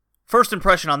 first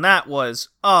impression on that was,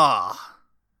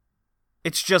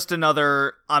 It's just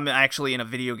another, I'm actually in a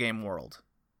video game world.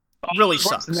 Really It was worse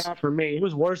sucks. than that for me. It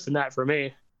was worse than that for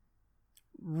me.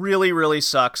 Really, really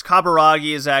sucks.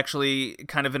 Kaburagi is actually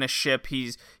kind of in a ship.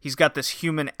 He's got this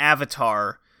human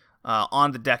avatar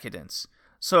on the Decadence.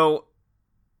 So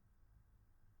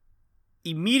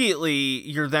immediately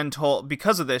you're then told,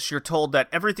 because of this, you're told that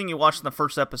everything you watched in the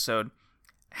first episode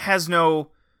has no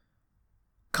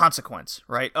consequence,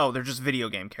 right? Oh, they're just video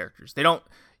game characters. They don't,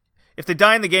 if they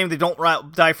die in the game, they don't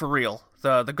die for real.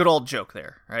 The good old joke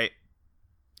there, right?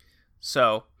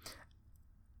 So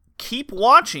keep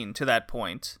watching to that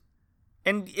point,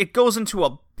 and it goes into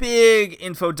a big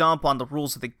info dump on the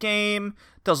rules of the game,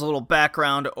 does a little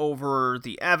background over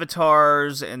the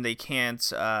avatars, and they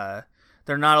can't,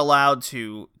 they're not allowed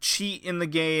to cheat in the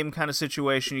game kind of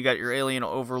situation. You got your alien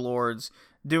overlords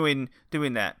doing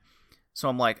that. So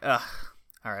I'm like, ugh,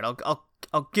 all right,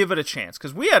 I'll give it a chance,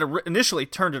 because we had initially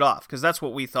turned it off, because that's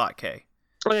what we thought, Kay.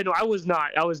 Oh, yeah, no, I was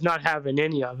not having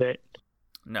any of it.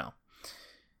 No.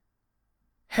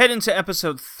 Head into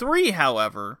episode 3,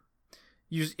 however,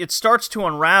 it starts to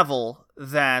unravel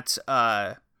that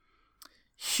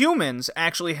humans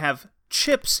actually have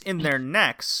chips in their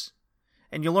necks,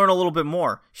 and you learn a little bit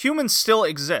more. Humans still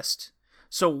exist.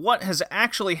 So what has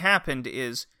actually happened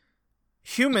is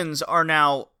humans are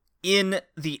now in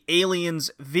the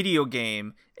Aliens video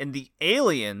game, and the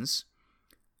aliens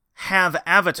have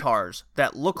avatars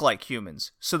that look like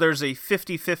humans. So there's a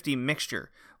 50-50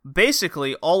 mixture.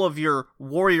 Basically, all of your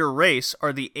warrior race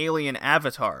are the alien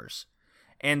avatars,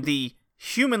 and the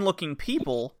human-looking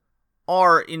people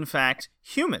are, in fact,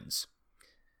 humans.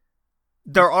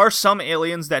 There are some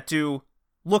aliens that do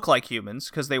look like humans,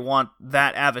 because they want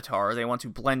that avatar, they want to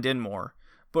blend in more,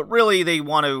 but really they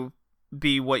want to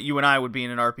be what you and I would be in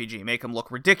an RPG, make them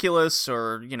look ridiculous,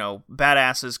 or, you know,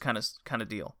 badasses kind of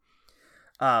deal.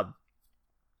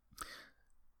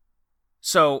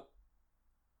 So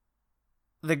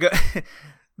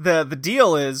the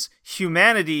deal is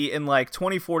humanity in like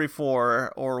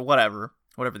 2044 or whatever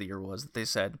the year was that they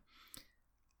said.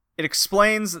 It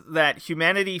explains that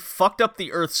humanity fucked up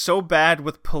the Earth so bad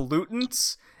with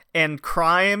pollutants and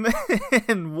crime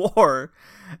and war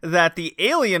that the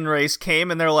alien race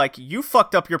came and they're like, you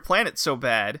fucked up your planet so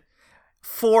bad.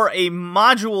 For a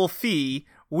module fee,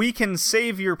 we can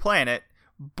save your planet,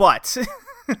 but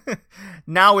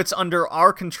now it's under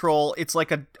our control. It's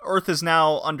like Earth is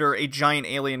now under a giant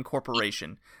alien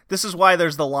corporation. This is why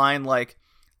there's the line like,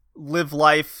 live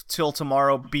life till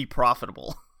tomorrow, be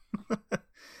profitable.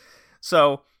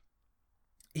 So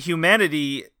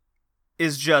humanity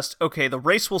is just, okay, the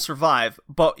race will survive,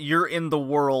 but you're in the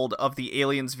world of the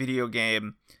Aliens video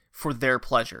game for their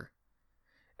pleasure.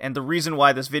 And the reason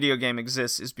why this video game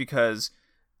exists is because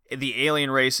the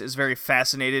alien race is very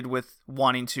fascinated with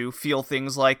wanting to feel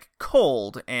things like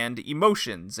cold and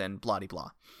emotions and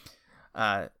blah-de-blah.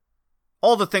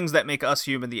 All the things that make us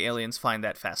human, the aliens find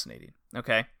that fascinating,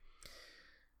 okay?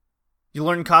 You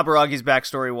learn Kaburagi's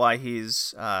backstory, why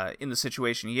he's in the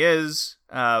situation he is.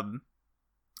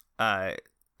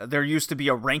 There used to be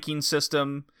a ranking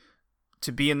system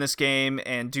to be in this game,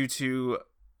 and due to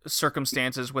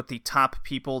circumstances with the top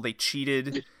people, they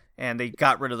cheated and they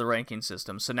got rid of the ranking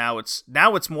system. So now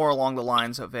it's more along the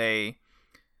lines of I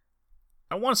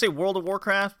don't want to say World of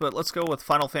Warcraft, but let's go with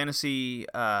Final Fantasy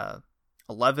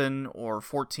 11 or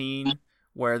 14,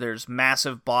 where there's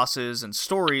massive bosses and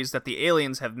stories that the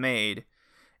aliens have made,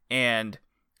 and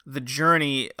the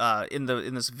journey in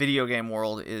this video game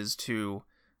world is to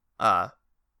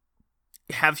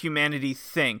have humanity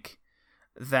think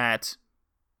that,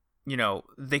 you know,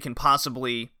 they can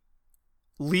possibly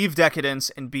leave Decadence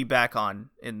and be back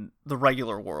in the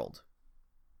regular world.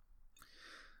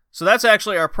 So that's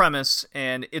actually our premise,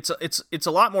 and it's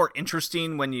a lot more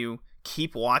interesting when you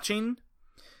keep watching.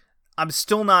 I'm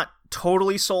still not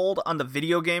totally sold on the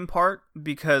video game part,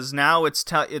 because now it's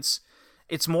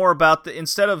more about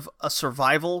instead of a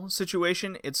survival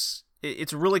situation, it's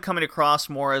really coming across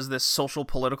more as this social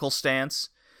political stance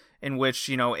in which,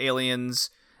 you know,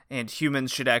 aliens and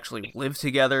humans should actually live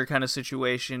together kind of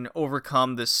situation,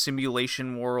 overcome this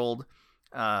simulation world.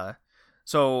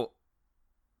 So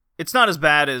it's not as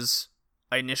bad as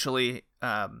I initially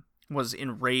was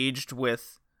enraged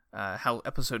with how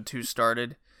episode 2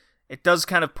 started. It does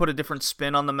kind of put a different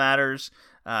spin on the matters.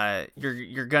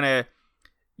 You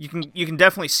can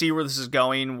definitely see where this is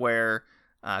going, where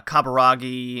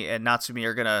Kaburagi and Natsumi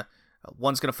are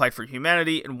one's gonna fight for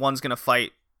humanity and one's gonna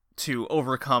fight to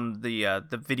overcome the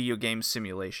video game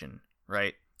simulation,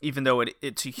 right? Even though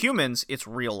it to humans it's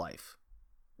real life,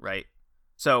 right?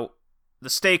 So the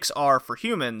stakes are for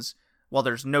humans while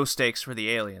there's no stakes for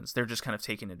the aliens. They're just kind of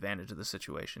taking advantage of the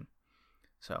situation.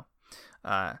 So,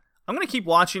 I'm going to keep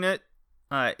watching it.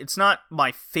 It's not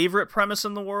my favorite premise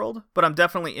in the world, but I'm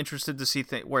definitely interested to see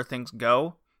where things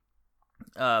go.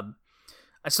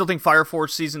 I still think Fire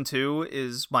Force Season 2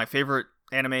 is my favorite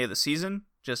anime of the season.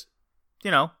 Just,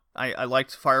 I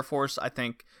liked Fire Force. I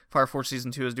think Fire Force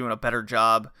Season 2 is doing a better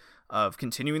job of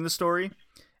continuing the story.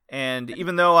 And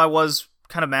even though I was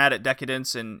kind of mad at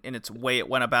Decadence and in its way it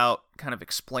went about kind of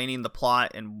explaining the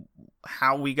plot and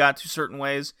how we got to certain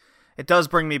ways, it does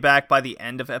bring me back by the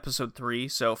end of episode 3.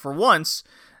 So for once,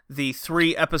 the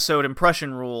 3-episode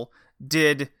impression rule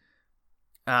did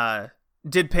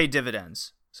pay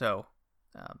dividends. So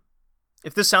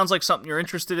if this sounds like something you're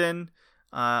interested in,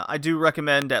 I do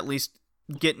recommend at least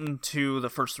getting to the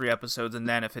first 3 episodes, and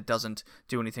then if it doesn't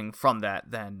do anything from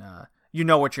that, then you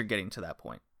know what you're getting to that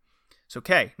point. So,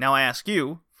 okay, now I ask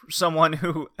you, for someone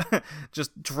who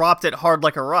just dropped it hard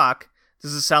like a rock,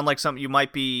 does this sound like something you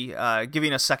might be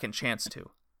giving a second chance to?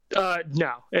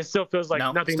 No. It still feels like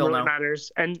nothing really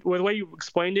matters. And with the way you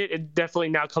explained it, it definitely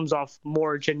now comes off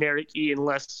more generic-y and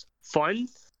less fun.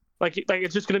 Like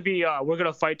it's just going to be, we're going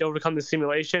to fight to overcome the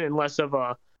simulation and less of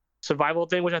a survival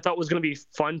thing, which I thought was going to be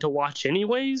fun to watch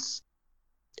anyways.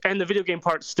 And the video game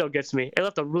part still gets me. It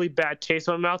left a really bad taste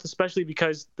in my mouth, especially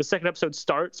because the second episode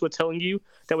starts with telling you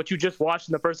that what you just watched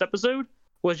in the first episode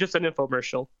was just an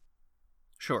infomercial.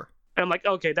 Sure. And I'm like,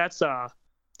 okay, that's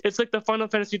it's like the Final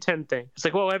Fantasy X thing. It's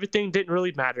like, well, everything didn't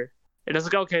really matter. And it's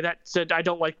like, okay, I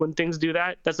don't like when things do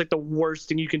that. That's like the worst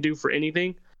thing you can do for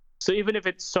anything. So even if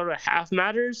it sort of half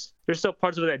matters, there's still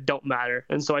parts of it that don't matter,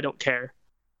 and so I don't care.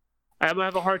 I'm gonna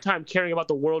have a hard time caring about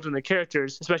the world and the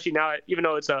characters, especially now, even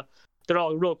though they're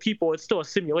all real people, it's still a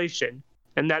simulation,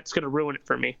 and that's gonna ruin it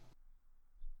for me.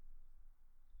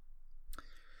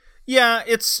 Yeah,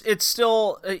 it's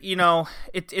still,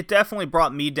 it definitely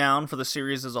brought me down for the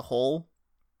series as a whole.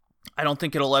 I don't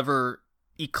think it'll ever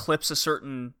eclipse a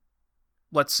certain,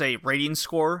 let's say, rating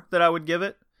score that I would give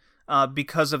it,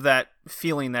 because of that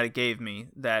feeling that it gave me,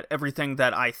 that everything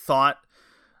that I thought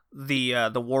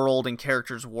the world and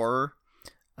characters were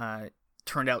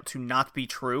turned out to not be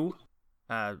true,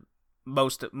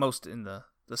 most in the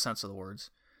sense of the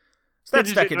words. So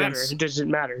that's Decadence. It doesn't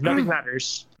matter. Nothing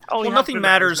matters. Nothing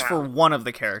matters for one of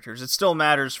the characters. It still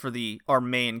matters for our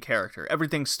main character.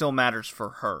 Everything still matters for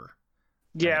her.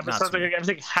 Yeah, but something like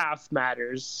everything half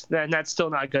matters, and that's still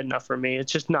not good enough for me.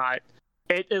 It's just not.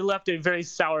 It left a very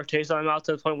sour taste in my mouth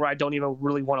to the point where I don't even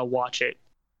really want to watch it.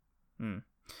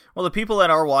 Well, the people that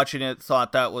are watching it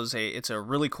thought that it's a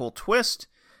really cool twist.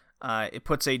 It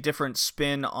puts a different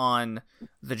spin on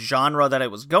the genre that it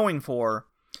was going for.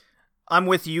 I'm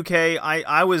with UK.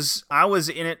 I was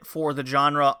in it for the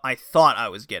genre I thought I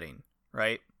was getting,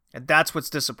 right? And that's what's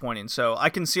disappointing. So I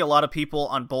can see a lot of people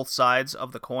on both sides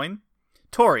of the coin.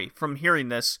 Tori, from hearing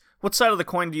this, what side of the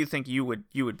coin do you think you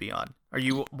would be on? Are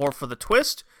you more for the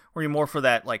twist, or are you more for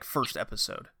that first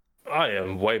episode? I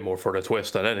am way more for the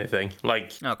twist than anything.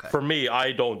 Okay. For me,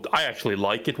 I actually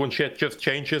like it when shit just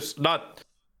changes. Not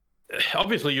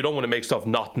obviously you don't want to make stuff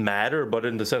not matter, but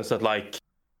in the sense that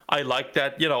I like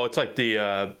that, it's like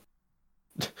they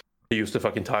use the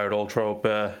fucking tired old trope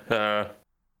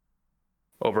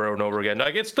over and over again.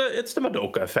 It's the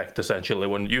Madoka effect, essentially,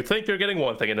 when you think you're getting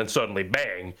one thing and then suddenly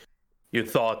bang, you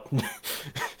thought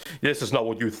this is not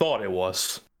what you thought it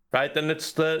was, right? And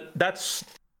it's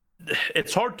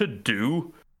hard to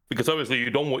do because obviously you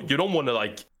don't want to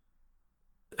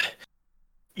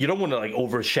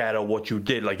overshadow what you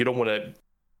did. You don't want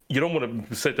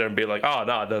to sit there and be like, oh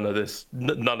no, none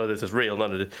of this is real,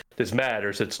 none of this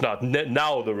matters. It's not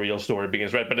now the real story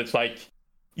begins, right? But it's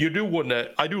you do want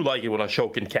to. I do like it when a show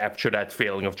can capture that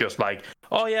feeling of just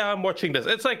oh yeah, I'm watching this.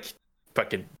 It's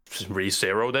fucking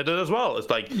Re:Zero did it as well. It's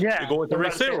you go into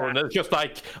Re:Zero and it's just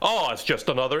oh, it's just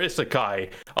another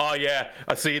isekai. Oh yeah,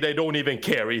 I see, they don't even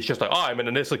care. He's just oh, I'm in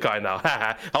an isekai now.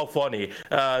 Haha, how funny.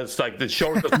 It's the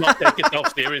show does not take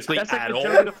itself seriously at all.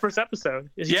 The first episode.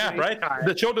 Yeah, right?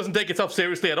 The show doesn't take itself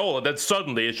seriously at all, and then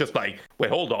suddenly it's just wait,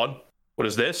 hold on. What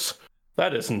is this?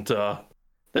 That isn't,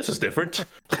 this is different.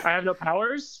 I have no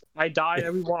powers. I die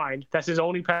and rewind. That's his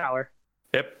only power.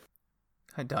 Yep.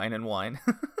 I dine and wine.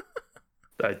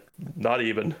 Not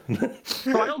even.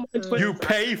 You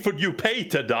pay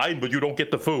to dine, but you don't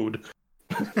get the food.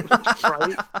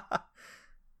 Right?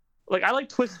 I like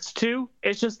twists too.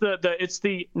 It's just it's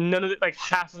the none of it,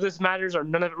 half of this matters or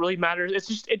none of it really matters. It's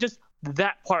just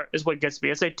that part is what gets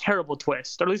me. It's a terrible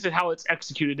twist, or at least how it's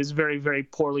executed is very, very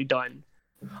poorly done.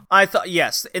 I thought,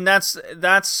 yes, and that's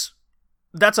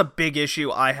a big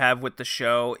issue I have with the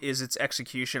show, is its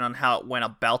execution on how it went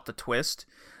about the twist.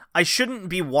 I shouldn't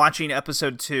be watching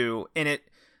episode 2 and it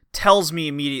tells me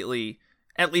immediately,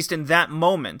 at least in that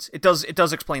moment, it does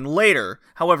explain later.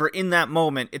 However, in that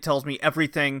moment, it tells me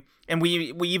everything, and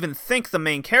we even think the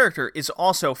main character is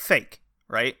also fake,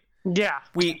 right? Yeah.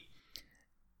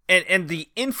 And the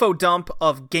info dump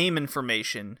of game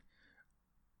information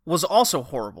was also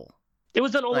horrible. It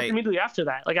was done almost immediately after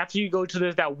that. Like, after you go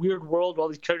to that weird world where all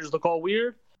these characters look all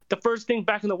weird, the first thing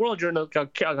back in the world, you're in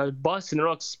a bus and they're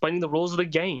all explaining the rules of the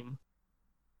game.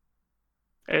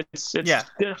 It's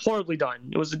horribly done.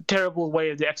 It was a terrible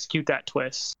way to execute that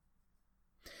twist.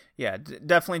 Yeah,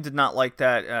 definitely did not like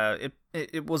that.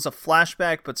 It was a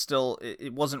flashback, but still,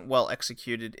 it wasn't well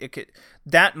executed.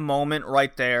 That moment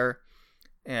right there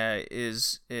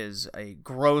is a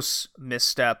gross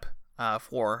misstep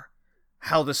for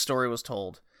how this story was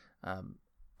told.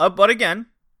 But again,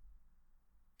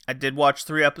 I did watch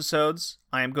 3 episodes.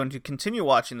 I am going to continue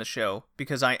watching the show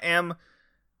because I am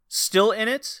still in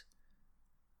it.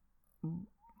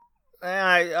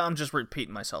 I'm just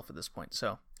repeating myself at this point.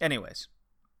 So, anyways,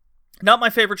 not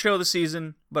my favorite show of the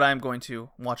season, but I'm going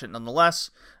to watch it nonetheless.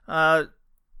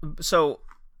 So,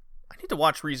 I need to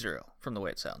watch ReZero from the way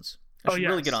it sounds. I should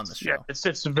really get on this show. Yeah,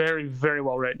 it's very, very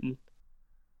well written.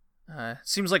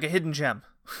 Seems like a hidden gem.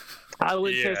 I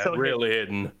would say so. Really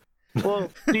hidden.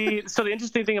 Well, the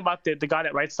interesting thing about the guy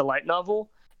that writes the light novel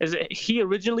is that he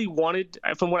originally wanted,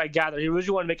 from what I gather, he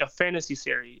originally wanted to make a fantasy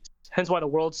series. Hence why the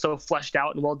world's so fleshed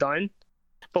out and well done.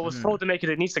 But was told to make it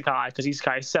an isekai because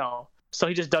isekai sell. So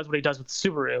he just does what he does with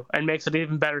Subaru and makes it an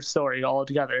even better story all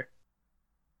together.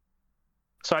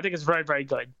 So I think it's very, very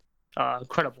good.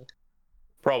 Credible.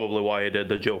 Probably why I did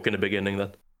the joke in the beginning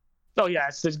then. Oh yeah,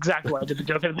 it's exactly why I did the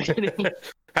joke in the beginning.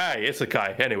 Hey,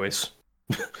 isekai. Anyways.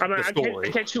 I mean, I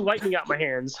can't shoot lightning out my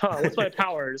hands. What's my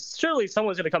powers? Surely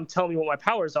someone's going to come tell me what my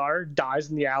powers are. Dies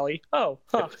in the alley. Got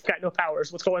no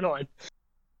powers. What's going on?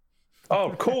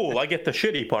 Oh, cool. I get the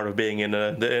shitty part of being in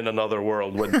another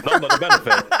world with none of the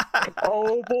benefit.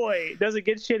 Oh, boy. Does it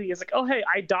get shitty? It's like, oh, hey,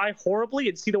 I die horribly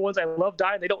and see the ones I love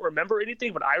die and they don't remember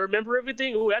anything, but I remember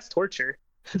everything? Ooh, that's torture.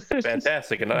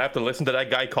 Fantastic. And I have to listen to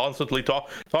that guy constantly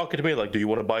talking to me like, do you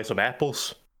want to buy some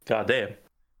apples? God damn.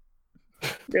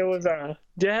 It was, that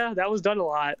was done a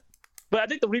lot. But I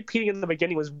think the repeating in the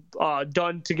beginning was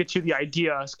done to get you the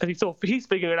idea, because he's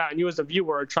figuring it out, and you as a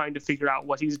viewer are trying to figure out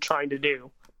what he's trying to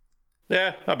do.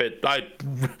 Yeah, I mean,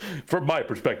 from my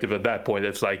perspective at that point,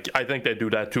 it's like, I think they do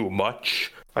that too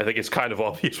much. I think it's kind of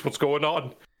obvious what's going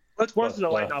on. It's worse than a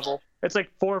light novel. It's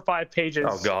like 4 or 5 pages.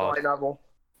 Oh, God. Light novel.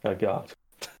 Oh, God.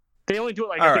 They only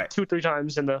do it I think 2 or 3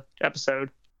 times in the episode.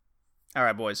 All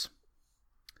right, boys.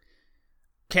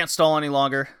 Can't stall any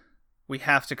longer. We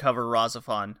have to cover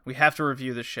Razafon. We have to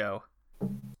review the show.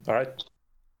 All right.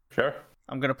 Sure.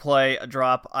 I'm going to play a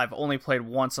drop I've only played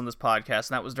once on this podcast,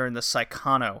 and that was during the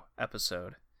Saikano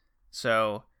episode.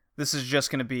 So this is just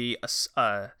going to be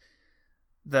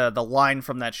the line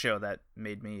from that show that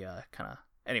made me kind of...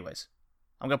 Anyways,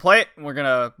 I'm going to play it, and we're going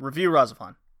to review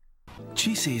Razafon.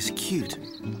 Chise is cute,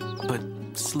 but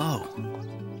slow.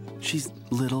 She's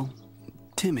little,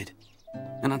 timid,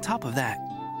 and on top of that,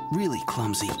 really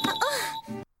clumsy.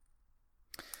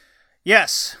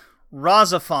 Yes,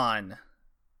 Razafon.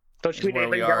 Don't you mean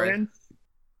Evangelion?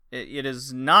 It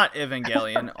is not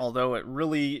Evangelion, although it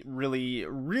really, really,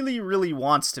 really, really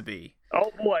wants to be.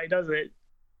 Oh boy, does it.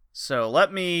 So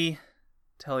let me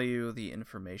tell you the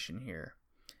information here.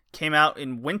 Came out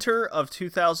in winter of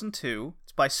 2002.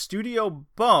 It's by Studio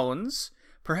Bones.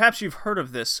 Perhaps you've heard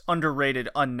of this underrated,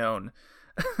 unknown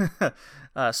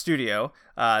studio.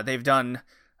 They've done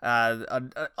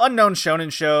unknown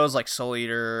shonen shows like Soul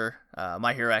Eater,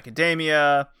 My Hero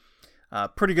Academia,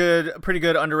 pretty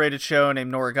good underrated show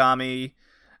named Noragami,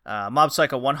 Mob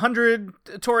Psycho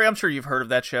 100. Tori, I'm sure you've heard of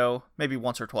that show, maybe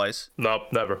once or twice. Nope,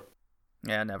 never.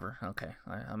 Yeah, never. Okay,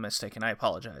 I'm mistaken. I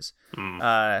apologize.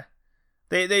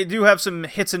 They do have some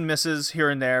hits and misses here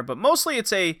and there, but mostly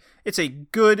it's a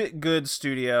good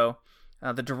studio.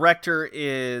 The director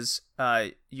is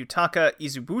Yutaka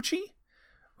Izubuchi,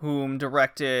 whom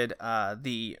directed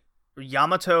the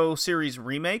Yamato series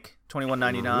remake,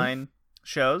 2199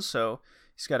 shows, so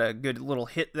he's got a good little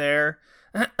hit there.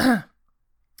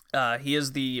 He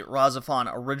is the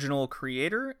Razafon original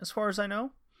creator, as far as I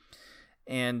know,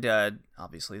 and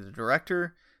obviously the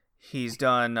director. He's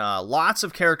done lots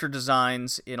of character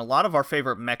designs in a lot of our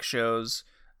favorite mech shows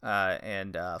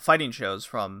and fighting shows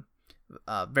from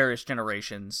various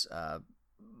generations.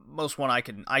 Most one I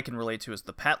can relate to is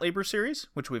the Patlabor series,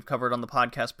 which we've covered on the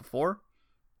podcast before.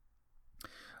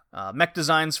 Mech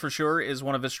designs, for sure, is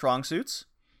one of his strong suits.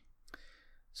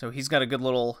 So he's got a good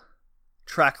little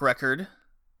track record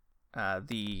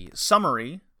the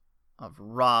summary of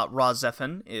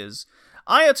Ra-Zephan is,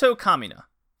 Ayato Kamina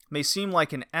may seem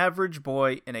like an average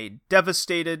boy in a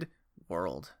devastated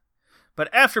world.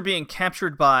 But after being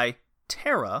captured by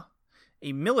Terra,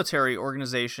 a military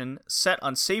organization set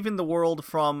on saving the world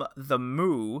from the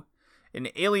Mu, an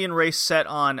alien race set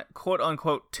on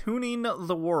quote-unquote tuning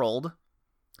the world,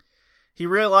 he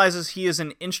realizes he is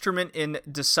an instrument in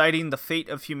deciding the fate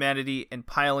of humanity and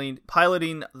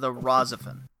piloting the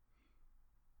Ra-Zephan.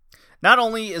 Not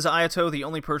only is Ayato the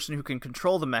only person who can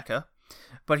control the mecha,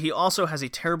 but he also has a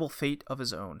terrible fate of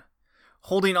his own.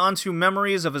 Holding on to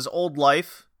memories of his old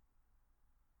life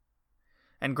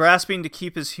and grasping to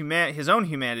keep his own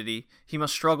humanity, he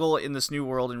must struggle in this new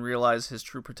world and realize his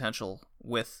true potential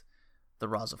with the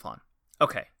Ra-Zephan.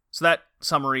 Okay, so that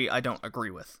summary I don't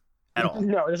agree with at all.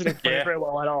 No, it doesn't explain it very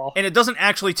well at all. And it doesn't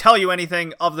actually tell you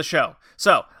anything of the show.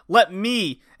 So, let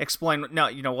me explain. No,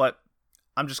 you know what?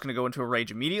 I'm just going to go into a rage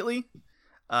immediately.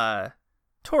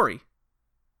 Tori,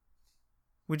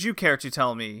 would you care to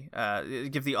tell me,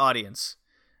 give the audience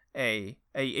a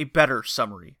better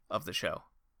summary of the show?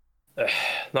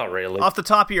 Not really. Off the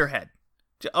top of your head.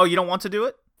 Oh, you don't want to do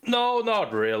it? No,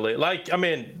 not really. Like, I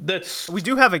mean, that's... We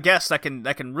do have a guest that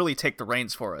can really take the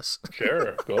reins for us.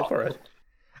 Sure, go for it.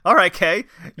 All right, Kay,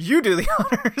 you do the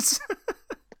honors.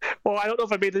 Well, I don't know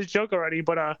if I made this joke already,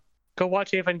 but go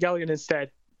watch Evangelion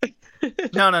instead.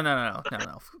 No.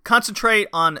 Concentrate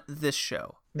on this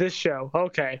show. This show.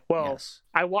 Okay. Well, Yes.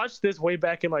 I watched this way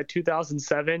back in like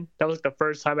 2007. That was like the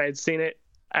first time I had seen it.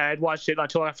 I had watched it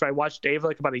not too long after I watched Ava,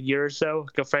 like about a year or so.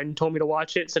 Like a friend told me to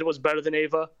watch it, said it was better than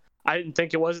Ava. I didn't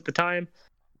think it was at the time.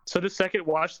 So the second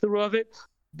watch through of it,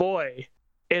 boy,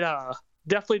 it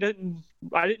definitely didn't.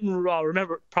 I didn't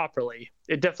remember it properly.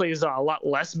 It definitely is a lot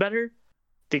less better.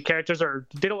 The characters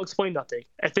they don't explain nothing.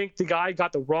 I think the guy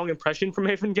got the wrong impression from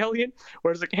Evangelion,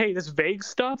 where it's like, hey, this vague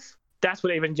stuff, that's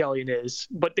what Evangelion is.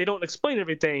 But they don't explain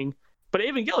everything. But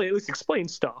Evangelion at least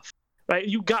explains stuff, right?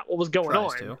 You got what was going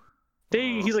Tries on. to.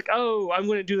 He's like, oh, I'm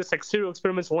going to do this like serial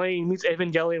experiments Lane meets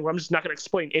Evangelion, where I'm just not going to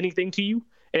explain anything to you,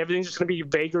 and everything's just going to be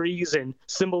vagaries and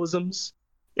symbolisms.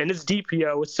 And it's deep,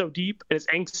 yo. It's so deep, and it's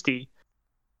angsty.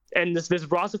 And this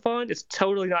Ra-Zephan is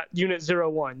totally not Unit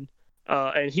 01.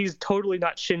 And he's totally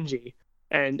not Shinji,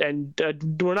 and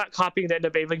we're not copying the end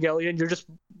of Evangelion. You're just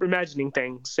imagining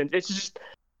things, and it's just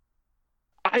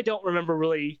I don't remember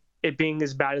really it being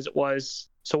as bad as it was.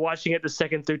 So watching it the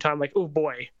second through time, like, oh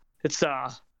boy, it's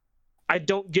I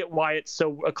don't get why it's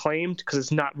so acclaimed, because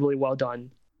it's not really well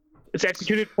done. It's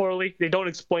executed poorly. They don't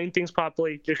explain things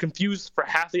properly. You're confused for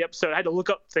half the episode. I had to look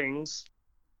up things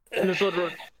and sort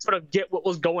of get what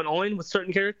was going on with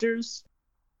certain characters.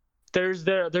 There's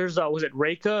was it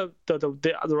Reika, the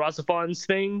Ra-Zephan's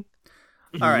thing?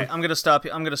 All right, I'm gonna stop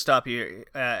you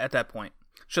at that point.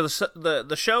 So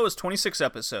the show is 26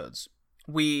 episodes.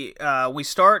 We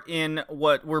start in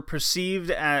what's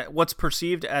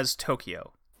perceived as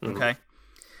Tokyo. Okay,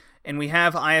 and we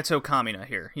have Ayato Kamina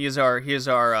here. He is our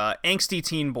angsty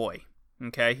teen boy.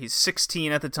 Okay, he's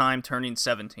 16 at the time, turning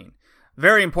 17.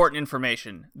 Very important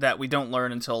information that we don't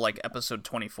learn until like episode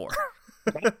 24.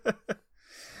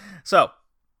 So,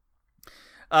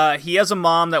 he has a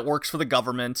mom that works for the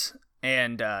government,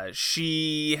 and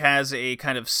she has a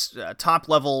kind of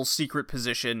top-level secret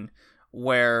position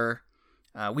where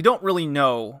we don't really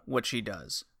know what she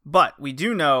does. But we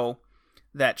do know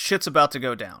that shit's about to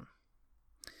go down.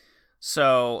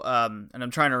 So, and I'm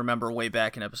trying to remember way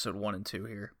back in episode 1 and 2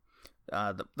 here.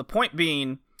 The point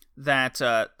being that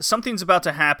something's about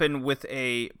to happen with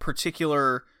a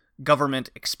particular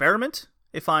government experiment,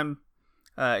 if I'm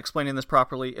explaining this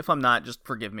properly. If I'm not, just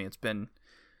forgive me. It's been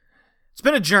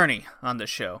a journey on this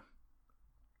show.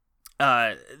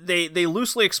 They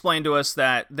loosely explain to us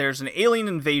that there's an alien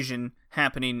invasion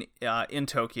happening in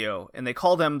Tokyo, and they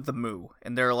call them the Mu,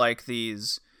 and they're like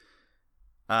these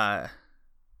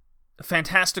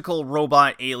fantastical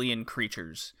robot alien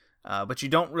creatures. But you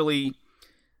don't really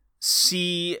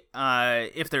see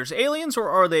if there's aliens or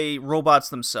are they robots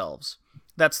themselves.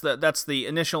 That's the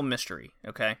initial mystery.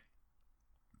 Okay.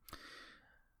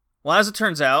 Well, as it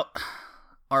turns out,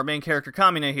 our main character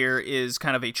Kamina here is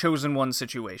kind of a chosen one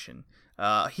situation.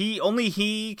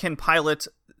 He can pilot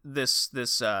this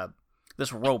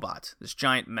robot, this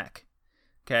giant mech.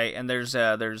 Okay, and there's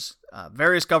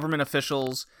various government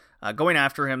officials going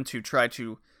after him to try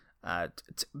to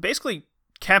basically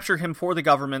capture him for the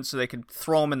government so they can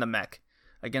throw him in the mech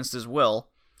against his will.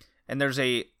 And there's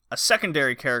a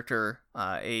secondary character,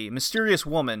 a mysterious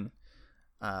woman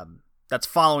that's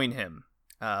following him.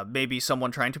 Maybe someone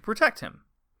trying to protect him.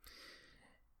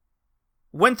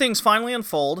 When things finally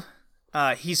unfold,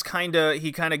 he kind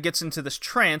of gets into this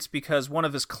trance because one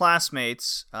of his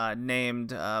classmates, named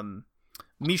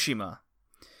Mishima,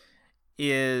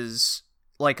 is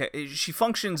she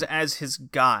functions as his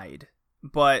guide,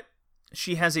 but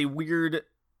she has a weird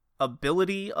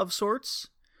ability of sorts.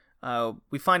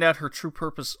 We find out her true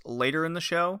purpose later in the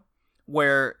show,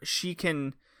 where she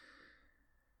can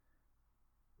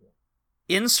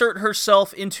insert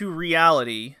herself into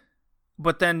reality,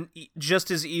 but then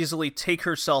just as easily take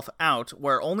herself out,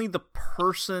 where only the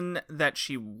person that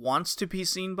she wants to be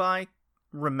seen by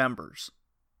remembers.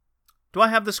 Do I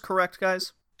have this correct,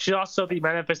 guys? She's also the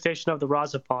manifestation of the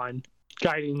Razafon,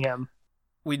 guiding him.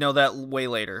 We know that way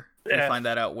later. Yeah. We find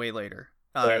that out way later.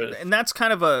 Right. And that's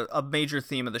kind of a major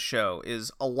theme of the show,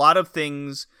 is a lot of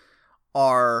things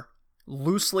are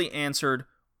loosely answered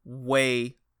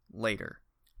way later.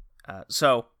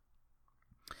 So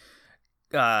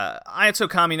Ayato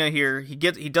Kamina here, he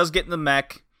does get in the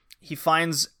mech. He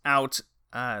finds out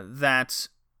that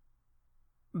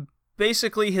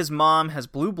basically his mom has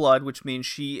blue blood, which means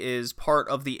she is part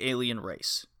of the alien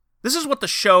race. This is what the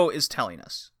show is telling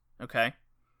us, okay?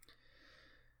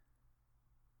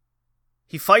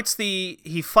 He fights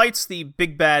the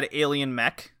big bad alien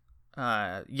mech.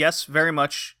 Yes, very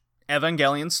much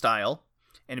Evangelion style,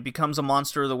 and it becomes a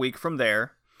monster of the week from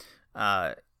there.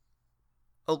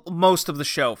 Most of the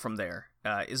show from there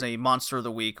is a monster of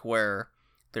the week, where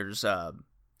there's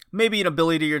maybe an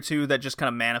ability or two that just kind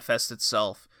of manifests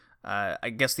itself. I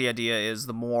guess the idea is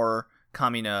the more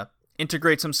Kamina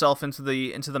integrates himself into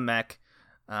the mech,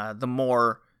 the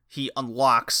more he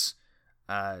unlocks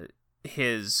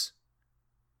his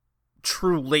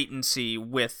true latency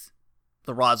with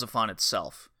the Razafon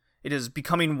itself. It is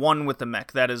becoming one with the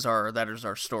mech. That is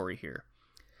our story here.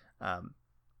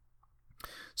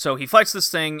 So he fights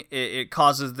this thing. It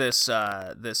causes this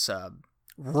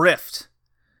rift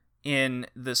in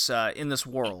this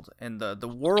world, and the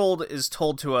world is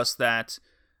told to us that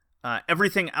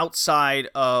everything outside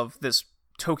of this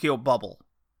Tokyo bubble,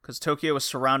 because Tokyo is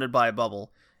surrounded by a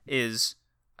bubble, is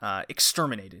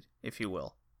exterminated, if you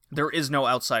will. There is no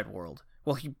outside world.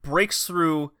 Well, he breaks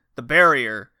through the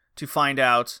barrier to find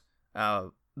out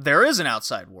there is an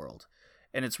outside world,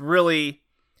 and it's really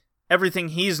everything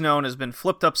he's known has been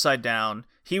flipped upside down.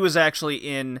 He was actually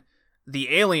in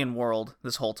the alien world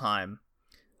this whole time.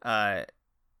 And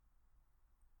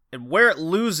where it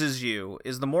loses you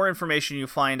is the more information you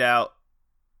find out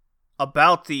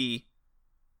about the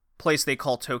place they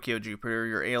call Tokyo Jupiter,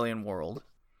 your alien world,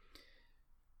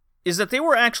 is that they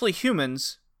were actually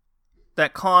humans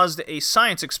that caused a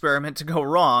science experiment to go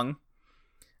wrong,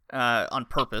 on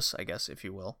purpose, I guess, if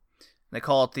you will. They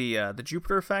call it the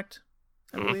Jupiter effect,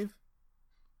 I believe.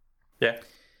 Yeah.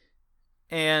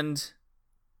 And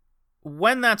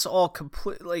when that's all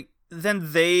complete,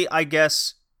 then they, I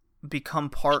guess, become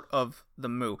part of the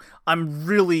Mu. I'm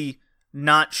really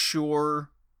not sure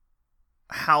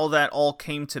how that all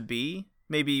came to be.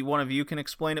 Maybe one of you can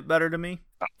explain it better to me?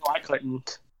 I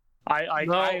couldn't.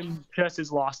 I'm just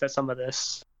as lost as some of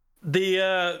this.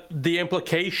 The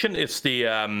implication is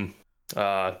the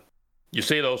you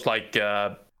see those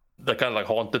the kind of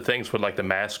haunted things with the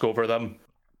mask over them.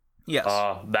 Yes.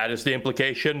 That is the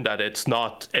implication, that it's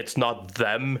not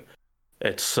them.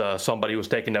 It's somebody who's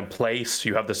taking them place.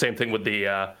 You have the same thing with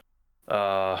the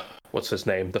what's his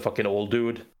name? The fucking old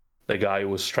dude, the guy who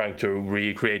was trying to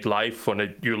recreate life.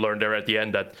 When you learn there at the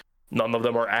end that none of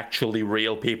them are actually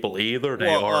real people either.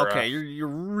 They are. Okay, you're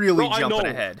really jumping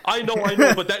ahead. I know,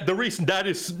 but the reason that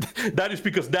is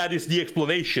because that is the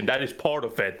explanation. That is part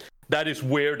of it. That is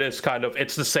where this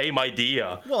it's the same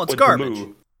idea. Well, it's with garbage. The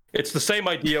Mu. It's the same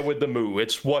idea with the Mu.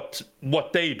 It's what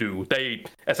they do. They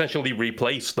essentially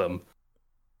replace them.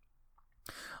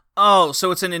 Oh,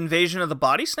 so it's an invasion of the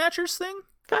body snatchers thing?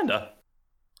 Kinda.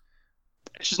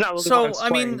 It's just not really. So I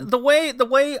mean, the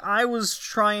way I was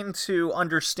trying to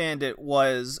understand it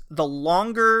was, the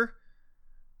longer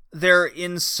they're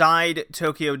inside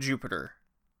Tokyo Jupiter,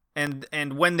 and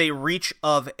when they reach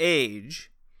of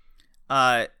age,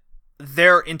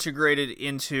 they're integrated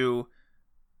into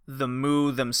the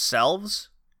Mu themselves.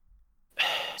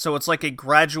 So it's like a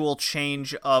gradual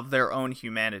change of their own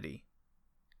humanity.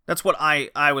 That's what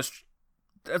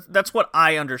that's what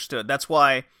I understood. That's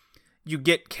why you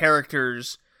get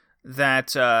characters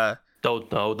that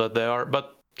don't know that they are,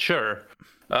 but sure.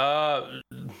 Well,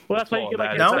 that's why you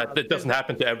get it doesn't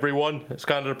happen to everyone. It's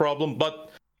kind of the problem.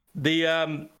 But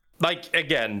the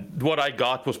again, what I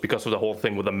got was because of the whole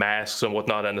thing with the masks and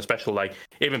whatnot, and especially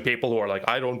even people who are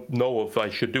I don't know if I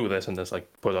should do this, and just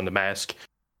put on the mask.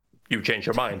 you change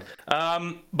your mind.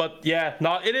 But yeah,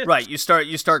 no, it is Right, you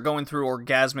start going through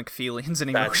orgasmic feelings and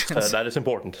emotions. that is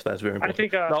important. That's very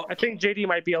important. I think JD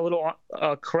might be a little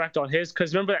correct on his,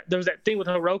 because remember there was that thing with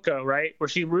Hiroko, right, where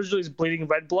she originally is bleeding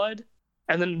red blood,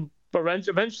 and then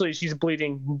eventually she's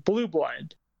bleeding blue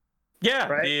blood. Yeah,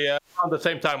 right? Around the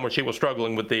same time when she was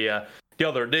struggling with the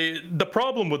other. The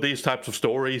problem with these types of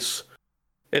stories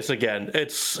is, again,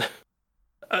 it's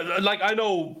like, I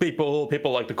know people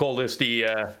like to call this the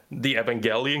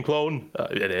Evangelion clone.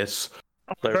 It is.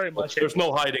 Very much. There's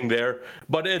no hiding there,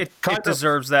 but it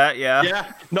deserves that. Yeah.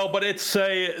 Yeah. No, but it's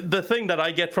the thing that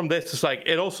I get from this is, like,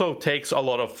 it also takes a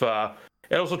lot of.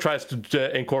 It also tries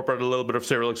to incorporate a little bit of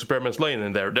Serial Experiments Lane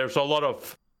in there. There's a lot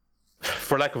of,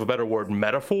 for lack of a better word,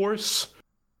 metaphors,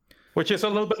 which is a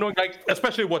little bit annoying, like,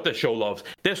 especially what this show loves.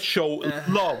 This show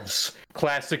loves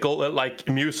classical, like,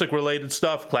 music-related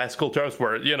stuff, classical terms,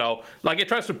 where, you know, like, it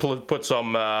tries to put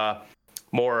some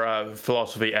more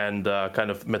philosophy and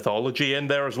kind of mythology in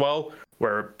there as well,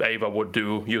 where Ava would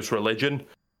use religion.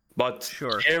 But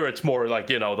here it's more like,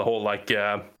 you know, the whole, like,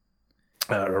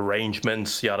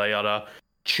 arrangements, yada yada,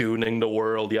 tuning the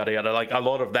world, yada yada, like a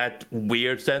lot of that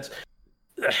weird sense.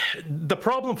 The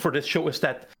problem for this show is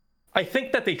that I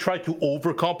think that they try to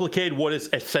overcomplicate what is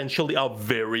essentially a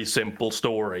very simple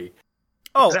story.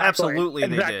 Oh, exactly. Absolutely,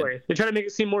 exactly. They try to make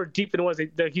it seem more deep than it was.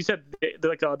 Like you said,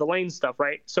 the Lane stuff,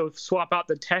 right? So swap out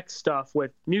the text stuff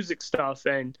with music stuff,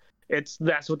 and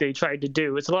that's what they tried to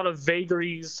do. It's a lot of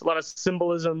vagaries, a lot of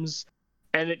symbolisms,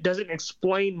 and it doesn't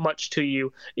explain much to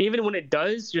you. Even when it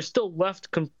does, you're still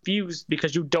left confused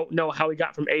because you don't know how he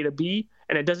got from A to B,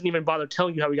 and it doesn't even bother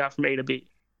telling you how he got from A to B.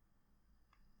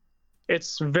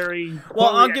 It's very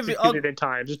I'll give you at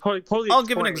times. It's poorly I'll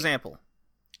give an example.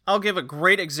 I'll give a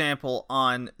great example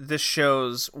on this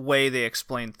show's way they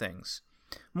explain things.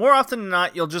 More often than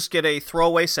not, you'll just get a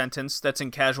throwaway sentence that's in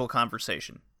casual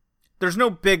conversation. There's no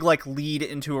big, like, lead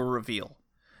into a reveal.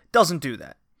 Doesn't do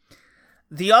that.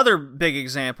 The other big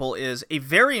example is a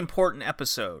very important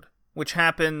episode, which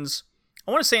happens,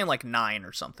 I want to say in like 9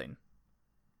 or something.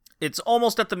 It's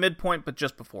almost at the midpoint, but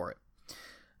just before it.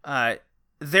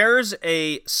 There's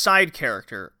a side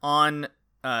character on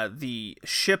the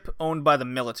ship owned by the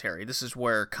military. This is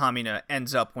where Kamina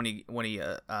ends up when he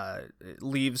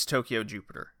leaves Tokyo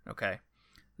Jupiter. Okay,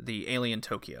 the alien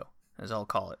Tokyo, as I'll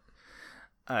call it.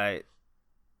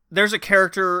 There's a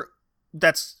character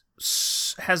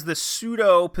has this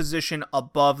pseudo position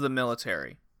above the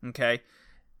military. Okay,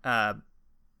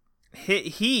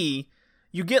 you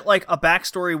get like a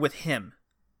backstory with him.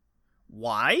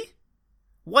 Why?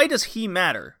 Why does he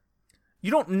matter?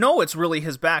 You don't know it's really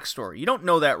his backstory. You don't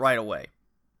know that right away.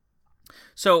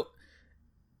 So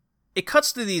it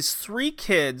cuts to these 3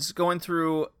 kids going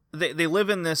through. They live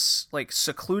in this like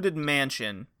secluded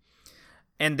mansion,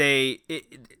 and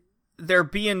they're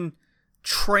being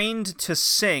trained to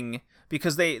sing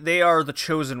because they are the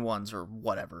chosen ones or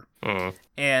whatever. Mm-hmm.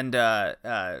 And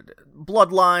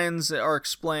bloodlines are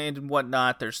explained and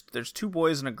whatnot. There's 2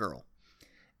 boys and a girl,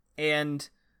 and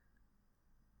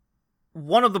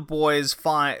one of the boys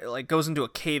goes into a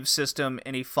cave system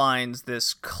and he finds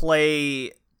this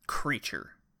clay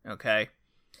creature. Okay,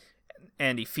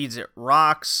 and he feeds it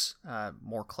rocks,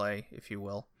 more clay, if you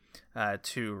will,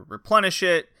 to replenish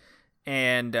it.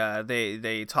 And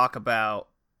they talk about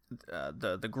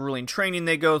the grueling training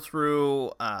they go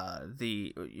through,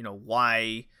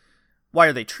 why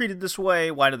are they treated this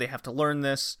way? Why do they have to learn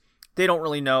this? They don't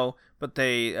really know, but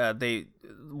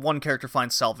one character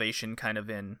finds salvation kind of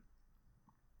in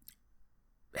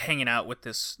hanging out with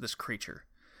this creature.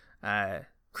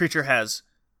 Creature has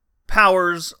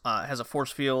powers, has a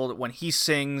force field. When he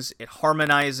sings, it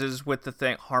harmonizes with the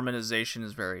thing. Harmonization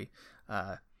is very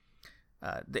the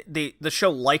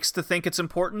show likes to think it's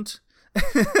important.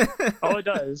 Oh, it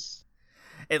does.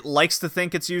 It likes to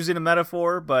think it's using a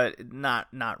metaphor, but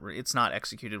it's not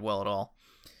executed well at all.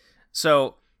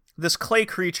 So this clay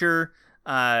creature,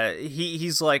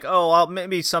 he's like, oh,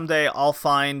 maybe someday I'll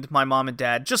find my mom and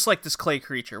dad just like this clay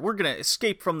creature. We're gonna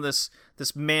escape from this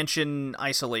mansion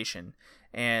isolation,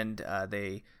 and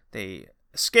they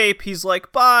escape. He's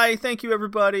like, bye, thank you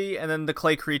everybody, and then the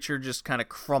clay creature just kind of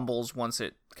crumbles once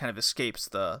it kind of escapes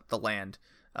the land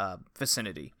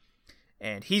vicinity,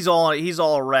 and he's all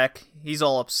a wreck. He's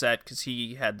all upset because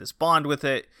he had this bond with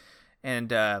it, and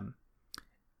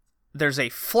there's a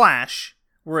flash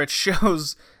where it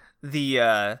shows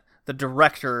the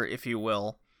director, if you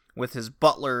will, with his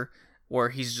butler, where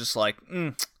he's just like,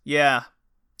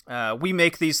 we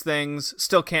make these things,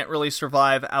 still can't really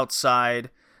survive outside.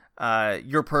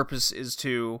 Your purpose is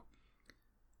to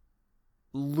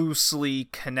loosely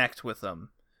connect with them.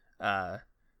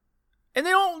 And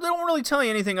they don't really tell you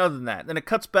anything other than that. Then it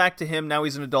cuts back to him. Now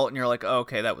he's an adult, and you're like, oh,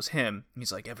 okay, that was him. And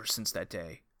he's like, ever since that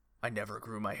day, I never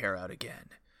grew my hair out again.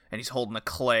 And he's holding a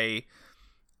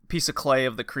piece of clay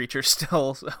of the creature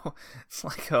still. So it's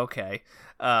like, okay.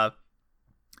 And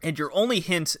your only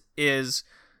hint is,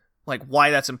 like,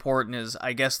 why that's important is,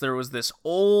 I guess there was this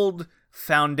old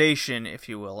foundation, if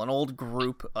you will, an old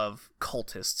group of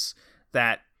cultists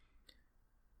that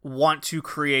want to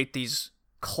create these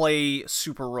clay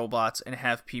super robots and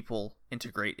have people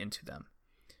integrate into them.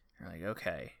 You're like,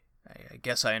 okay, I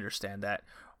guess I understand that.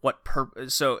 What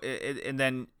purpose? So, and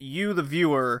then you, the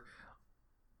viewer,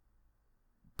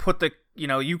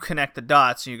 you connect the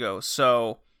dots and you go,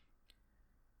 so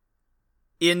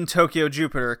in Tokyo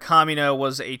Jupiter, Kamina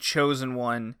was a chosen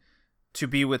one to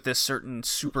be with this certain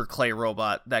super clay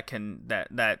robot that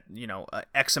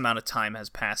X amount of time has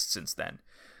passed since then.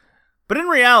 But in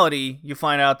reality, you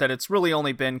find out that it's really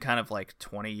only been kind of like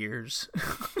 20 years.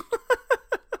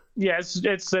 Yeah, it's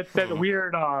that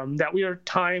weird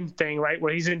time thing, right?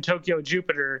 Where he's in Tokyo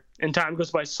Jupiter and time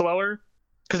goes by slower.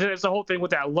 Because it's the whole thing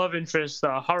with that love interest,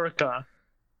 Haruka.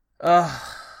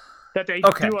 That they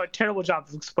do a terrible job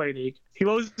of explaining. He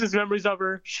loses his memories of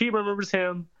her. She remembers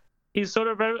him. He's sort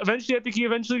of eventually. I think he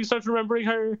eventually starts remembering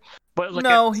her, but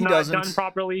no, he not doesn't. Done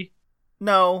properly.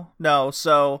 No.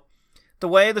 So the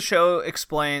way the show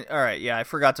explains. All right, yeah, I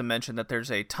forgot to mention that there's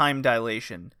a time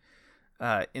dilation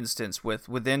instance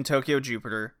within Tokyo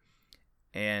Jupiter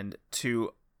and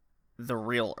to the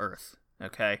real Earth.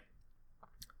 Okay.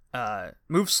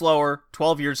 Move slower.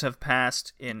 12 years have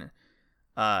passed in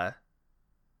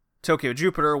Tokyo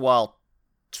Jupiter, while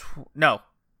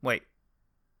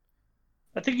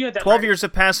I think you had that 12 right. years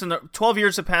have passed in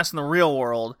the real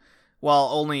world, while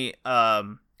only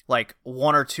 1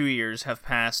 or 2 years have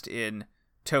passed in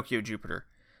Tokyo Jupiter.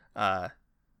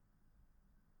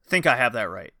 Think I have that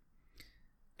right.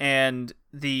 And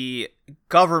the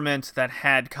government that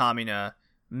had Kamina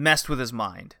messed with his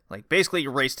mind, like basically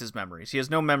erased his memories. He has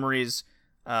no memories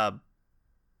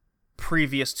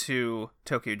previous to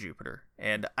Tokyo Jupiter,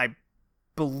 and I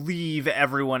believe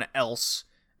everyone else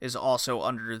is also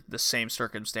under the same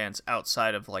circumstance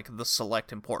outside of like the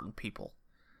select important people,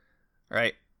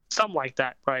 right? Something like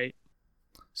that, right?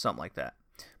 Something like that.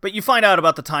 But you find out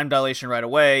about the time dilation right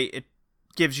away. It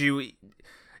gives you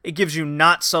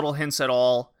not subtle hints at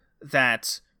all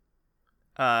that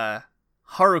Haruka,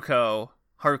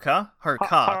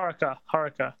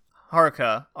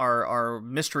 our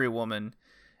mystery woman,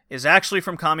 is actually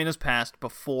from Kamina's past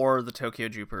before the Tokyo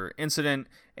Jupiter incident,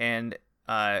 and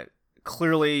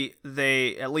clearly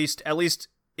they, at least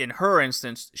in her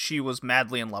instance, she was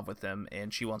madly in love with him,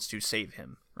 and she wants to save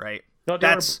him, right? No, they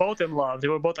were both in love. They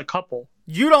were both a couple.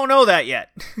 You don't know that yet.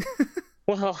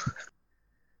 Well,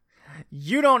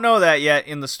 you don't know that yet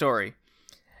in the story.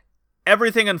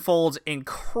 Everything unfolds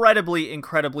incredibly,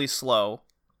 incredibly slow.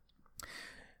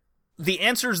 The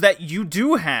answers that you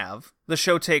do have, the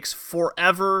show takes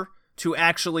forever to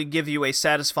actually give you a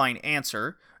satisfying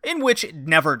answer, in which it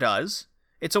never does.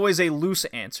 It's always a loose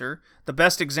answer. The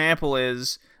best example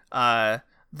is the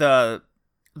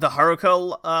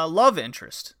Haruka love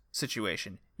interest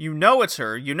situation. You know it's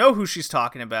her. You know who she's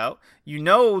talking about. You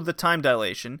know the time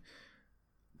dilation.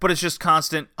 But it's just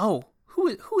constant, oh,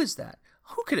 who is that?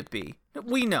 Who could it be?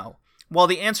 We know. While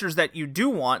the answers that you do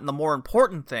want, and the more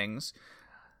important things,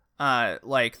 I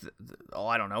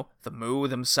don't know, the Mu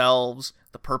themselves,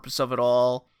 the purpose of it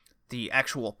all, the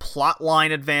actual plot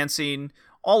line advancing,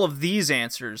 all of these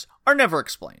answers are never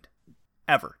explained.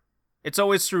 Ever. It's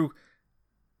always through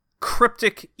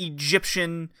cryptic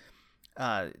Egyptian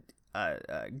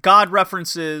god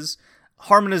references,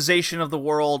 harmonization of the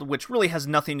world, which really has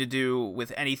nothing to do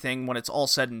with anything when it's all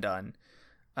said and done.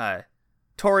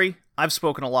 Tori, I've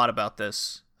spoken a lot about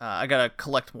this. I gotta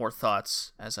collect more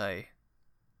thoughts as I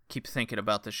keep thinking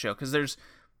about this show, because there's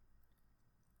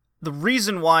the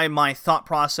reason why my thought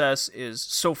process is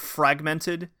so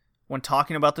fragmented when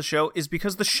talking about the show is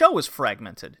because the show is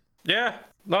fragmented. Yeah.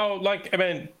 No,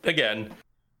 again,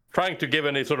 trying to give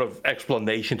any sort of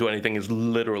explanation to anything is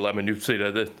literal. I mean, you've seen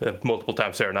it multiple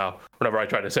times here now. Whenever I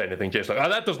try to say anything, Jason's like, oh,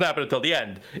 that doesn't happen until the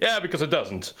end. Yeah, because it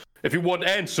doesn't. If you want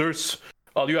answers,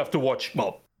 well, you have to watch,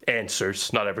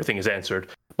 answers. Not everything is answered.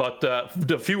 But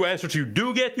the few answers you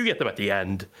do get, you get them at the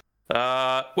end.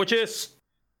 Which is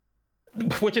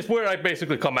where I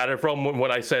basically come at it from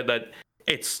when I said that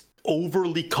it's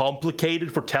overly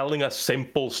complicated for telling a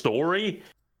simple story,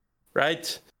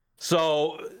 right?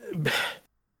 So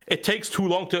it takes too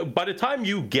long by the time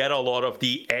you get a lot of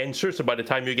the answers, and by the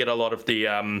time you get a lot of the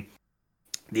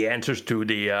answers to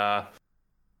the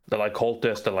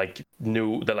cultists,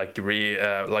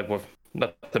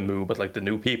 not the Mu, but like the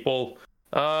new people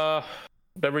that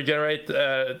regenerate,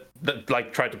 that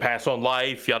like try to pass on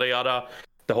life, yada yada.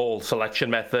 The whole selection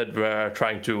method,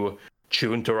 trying to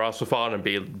tune to Rasufan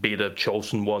and be the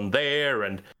chosen one there,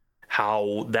 and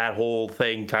how that whole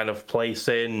thing kind of plays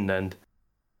in, and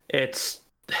it's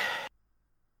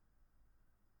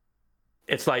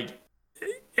like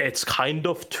it's kind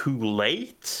of too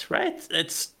late, right?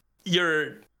 It's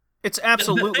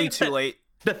absolutely too late.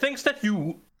 The things that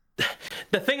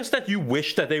you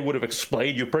wish that they would have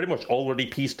explained, you pretty much already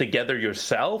pieced together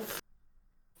yourself,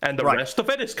 and the rest of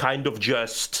it is kind of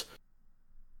just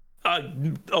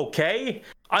okay.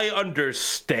 I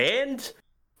understand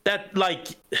that, like,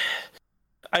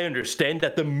 I understand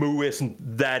that the Mu isn't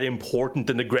that important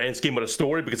in the grand scheme of the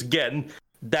story, because again,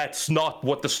 that's not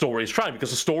what the story is trying,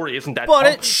 because the story isn't that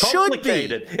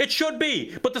complicated. It should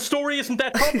be, but the story isn't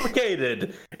that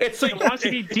complicated. It's like,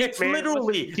 it's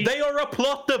literally, they are a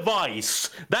plot device.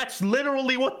 That's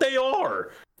literally what they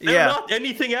are. They're not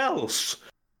anything else.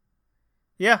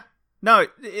 Yeah. No,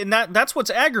 and that's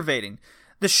what's aggravating.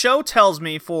 The show tells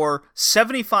me for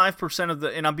 75% of the,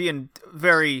 and I'm being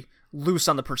very loose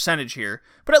on the percentage here,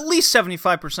 but at least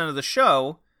 75% of the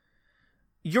show,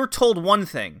 you're told one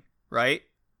thing, right?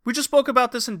 We just spoke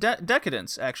about this in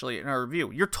Decadence, actually, in our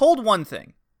review. You're told one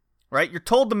thing, right? You're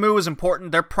told the Mu is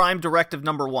important. They're prime directive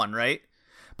number one, right?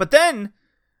 But then,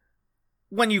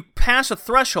 when you pass a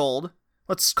threshold,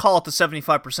 let's call it the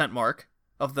 75% mark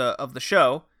of the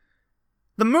show,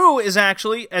 the Mu is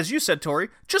actually, as you said, Tori,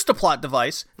 just a plot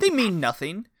device. They mean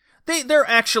nothing. They're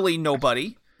actually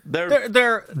nobody.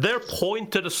 Their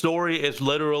point to the story is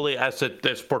literally as it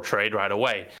is portrayed right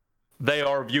away. They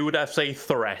are viewed as a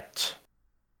threat.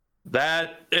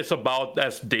 That is about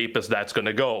as deep as that's going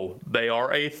to go. They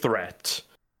are a threat.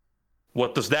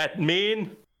 What does that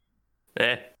mean?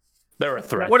 They're a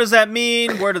threat. What does that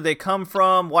mean? Where do they come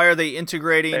from? Why are they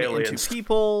integrating into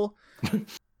people?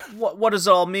 What does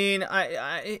it all mean?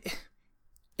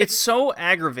 It's so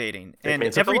aggravating, and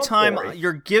every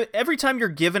time you're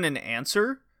given an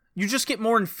answer, you just get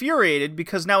more infuriated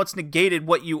because now it's negated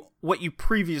what you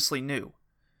previously knew.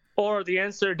 Or the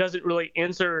answer doesn't really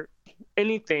answer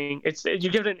anything. You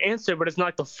give it an answer, but it's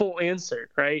not the full answer,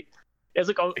 right? It's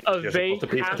like a vague. To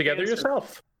piece it together answer.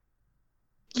 Yourself.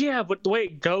 Yeah, but the way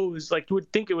it goes, like, you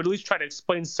would think it would at least try to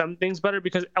explain some things better,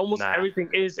 because almost everything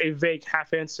is a vague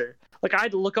half answer. Like, I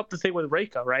had to look up the thing with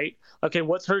Reika, right? Okay,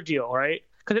 what's her deal, right?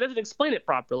 Because it doesn't explain it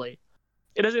properly.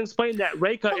 It doesn't explain that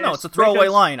Reika. No, it's a throwaway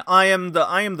line. I am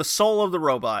the soul of the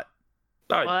robot.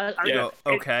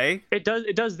 Okay. It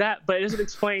does that, but it doesn't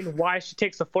explain why she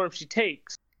takes the form she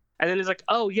takes. And then it's like,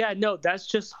 oh yeah, no, that's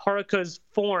just Haruka's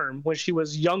form when she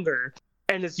was younger,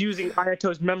 and is using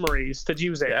Ayato's memories to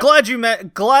use it. Glad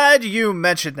you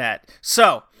mentioned that.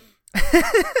 So,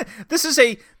 this is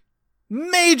a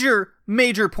major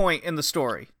point in the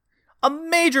story. A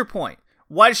major point.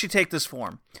 Why does she take this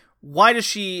form? Why does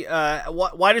she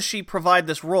provide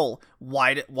this role?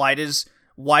 Why does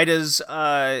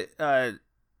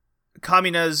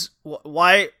Kamina's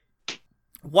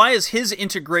why is his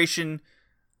integration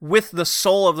with the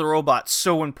soul of the robot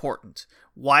so important?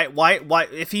 Why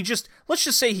if he just, let's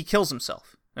just say he kills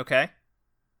himself, okay?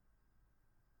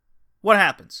 What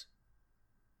happens?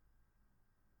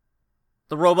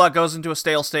 The robot goes into a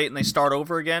stale state and they start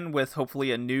over again with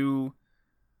hopefully a new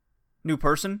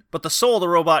person, but the soul of the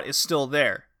robot is still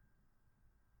there.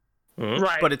 Mm-hmm.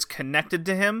 Right. But it's connected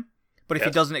to him. But if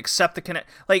he doesn't accept the connect,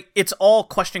 like, it's all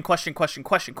question.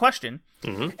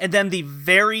 Mm-hmm. And then the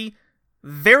very,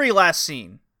 very last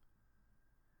scene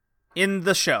in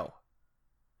the show,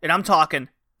 and I'm talking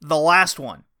the last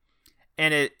one,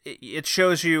 and it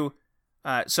shows you,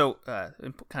 kind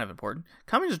of important,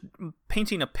 Kami's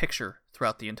painting a picture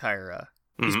throughout the entire,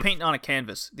 he's painting on a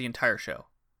canvas the entire show.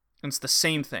 And it's the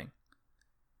same thing.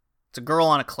 It's a girl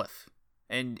on a cliff.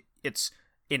 And it's,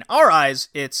 in our eyes,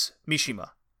 it's Mishima.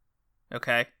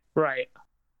 Okay? Right.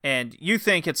 And you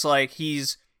think it's like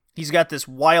he's got this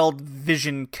wild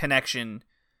vision connection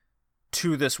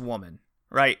to this woman,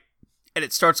 right? And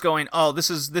it starts going, oh, this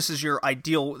is your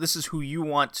ideal, this is who you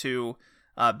want to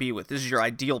be with. This is your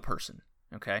ideal person,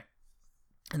 okay?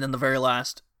 And then the very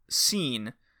last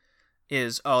scene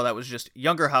is, oh, that was just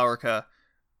younger Haruka,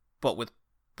 but with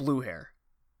blue hair.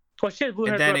 Well, she had blue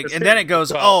hair. And then it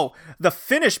goes, oh, the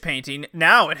finished painting,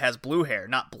 now it has blue hair,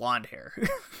 not blonde hair.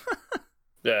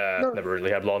 Never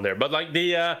really had blonde hair, but like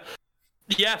the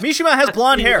Mishima has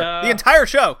blonde hair the entire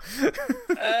show.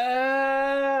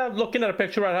 Looking at a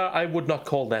picture right now, I would not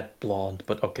call that blonde,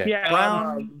 but okay. Yeah,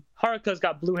 brown. Haruka's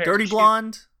got blue hair. Dirty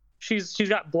blonde. She's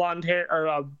got blonde hair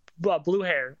or blue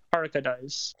hair. Haruka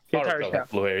does. The entire show.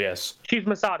 Blue hair, yes. She's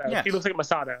Masato. Yes. She looks like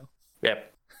Masato.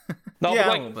 Yep. No, Yeah,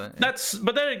 but a little bit, yeah.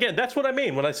 but then again, that's what I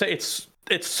mean when I say it's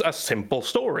a simple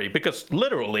story, because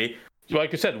literally,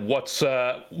 like you said, what's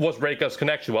Reika's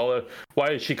connection? Well,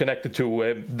 why is she connected to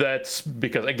him? That's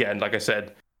because, again, like I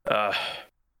said,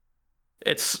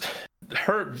 it's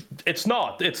her. It's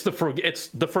not. It's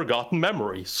the forgotten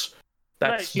memories.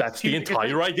 That's the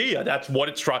entire idea. That's what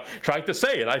it's trying to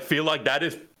say, and I feel like that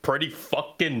is pretty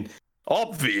fucking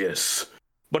obvious,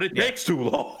 but it takes too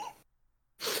long.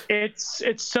 It's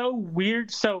so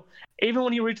weird. So even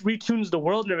when he retunes the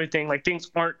world and everything, like, things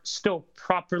aren't still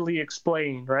properly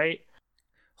explained, right?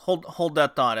 Hold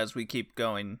that thought as we keep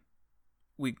going.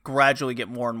 We gradually get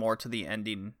more and more to the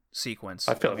ending sequence.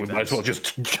 I feel like we might as well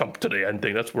just jump to the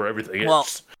ending. That's where everything Well,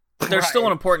 is. there's still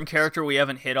an important character we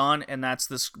haven't hit on, and that's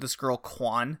this girl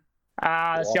Kwan. See,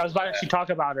 I was about to actually talk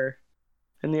about her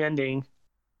in the ending.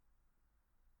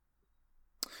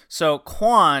 So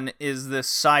Kwan is this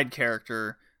side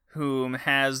character whom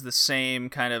has the same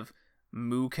kind of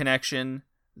Mu connection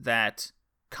that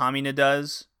Kamina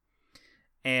does.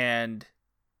 And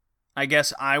I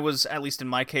guess I was, at least in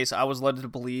my case, I was led to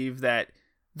believe that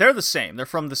they're the same. They're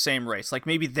from the same race. Like,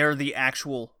 maybe they're the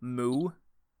actual Mu,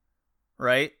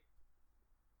 right?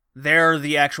 They're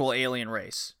the actual alien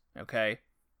race, okay?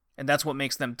 And that's what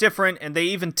makes them different. And they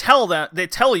even tell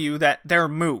you that they're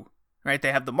Mu. Right,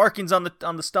 they have the markings on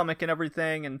the stomach and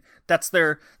everything, and that's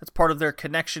part of their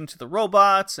connection to the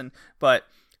robots. But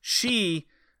she's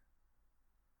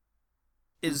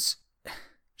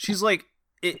like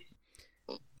it.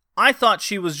 I thought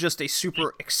she was just a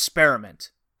super experiment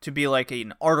to be like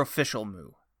an artificial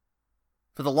Mu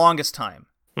for the longest time.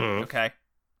 Okay,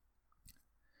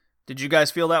 did you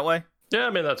guys feel that way? Yeah, I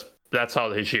mean that's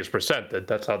how she is presented.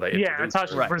 That's how they. Yeah, that's how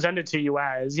she's presented to you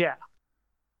as. Yeah.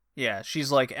 Yeah,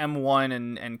 she's like M1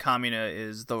 and Kamina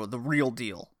is the real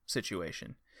deal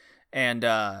situation. And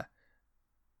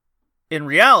in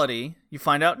reality, you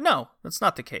find out, no, that's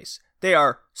not the case. They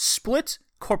are split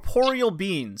corporeal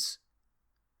beings.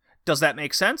 Does that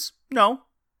make sense? No,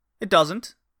 it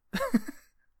doesn't.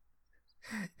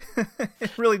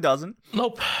 It really doesn't.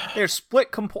 Nope. They're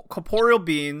split corporeal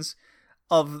beings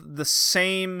of the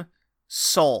same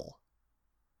soul.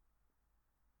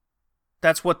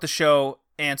 That's what the show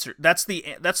answer. That's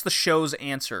the show's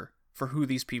answer for who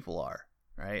these people are,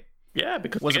 right? Yeah,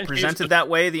 because was it presented that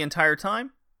way the entire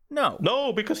time?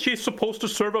 No, because she's supposed to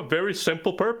serve a very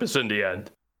simple purpose in the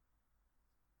end.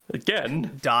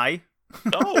 Again, die.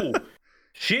 No,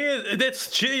 she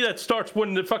that starts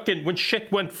when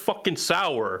shit went fucking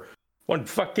sour. When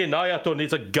fucking Ayato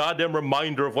needs a goddamn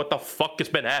reminder of what the fuck has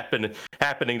been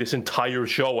happening this entire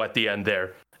show at the end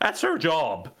there. That's her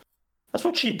job. That's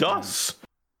what she does.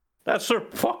 That's her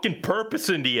fucking purpose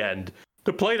in the end.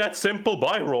 To play that simple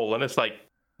buy roll. And it's like,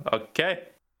 okay,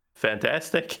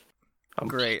 fantastic. I'm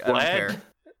great. glad. I don't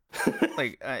care.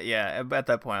 Like, yeah, at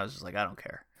that point I was just like, I don't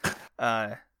care.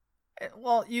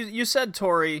 Well, you said,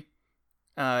 Tori,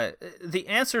 the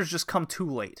answers just come too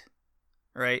late,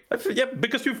 right? Yeah,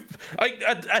 because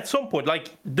at some point,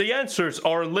 like, the answers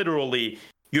are literally,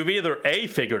 you've either A,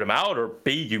 figured them out, or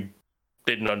B, you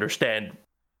didn't understand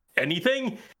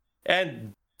anything,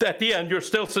 and at the end, you're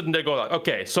still sitting there going, like,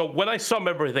 okay, so when I sum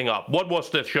everything up, what was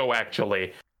this show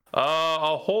actually?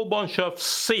 A whole bunch of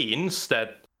scenes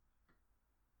that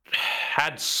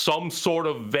had some sort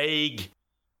of vague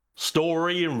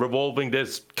story revolving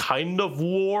this kind of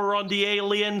war on the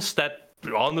aliens that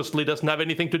honestly doesn't have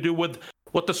anything to do with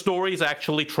what the story is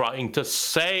actually trying to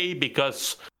say,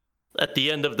 because at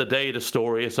the end of the day, the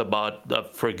story is about a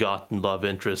forgotten love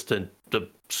interest in the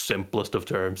simplest of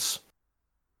terms.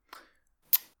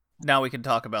 Now we can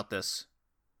talk about this.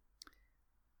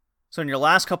 So in your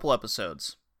last couple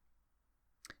episodes,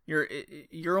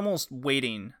 you're almost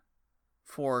waiting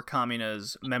for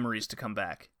Kamina's memories to come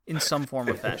back in some form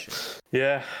or fashion.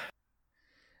 Yeah.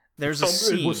 There's a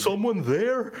scene. Was someone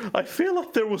there? I feel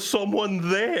like there was someone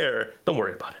there. Don't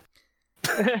worry about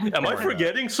it. Am I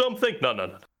forgetting something?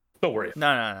 No. Don't worry.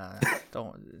 No.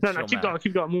 Don't. No.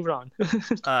 Keep going. Move on.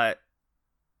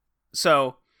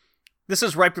 So this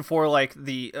is right before, like,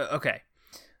 the okay.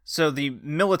 So the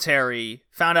military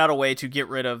found out a way to get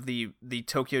rid of the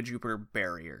Tokyo Jupiter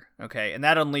barrier. Okay, and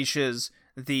that unleashes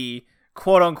the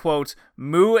quote unquote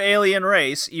Mu alien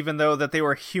race, even though that they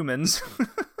were humans.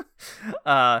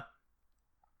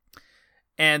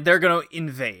 And they're gonna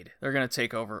invade. They're gonna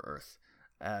take over Earth.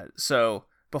 So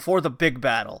before the big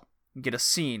battle, you get a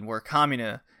scene where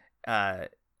Kamina and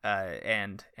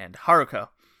Haruko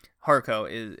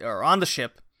are on the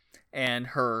ship, and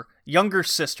her younger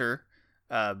sister,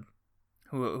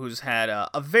 who's had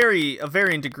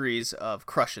varying degrees of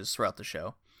crushes throughout the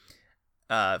show,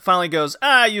 finally goes,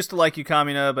 I used to like you,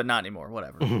 Kamina, but not anymore,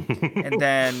 whatever. And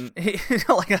then,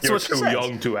 like, that's You're what she too says.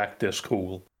 young to act this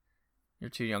cool. You're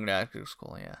too young to act this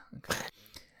cool, yeah. Okay.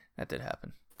 That did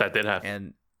happen. That did happen.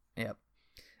 And, yep.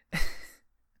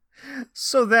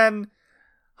 So then,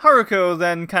 Haruko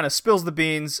then kind of spills the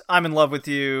beans. I'm in love with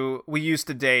you. We used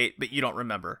to date, but you don't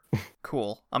remember.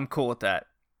 Cool. I'm cool with that.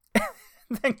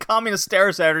 Then Kamina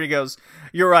stares at her and he goes,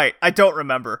 you're right, I don't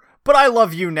remember. But I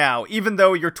love you now, even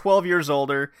though you're 12 years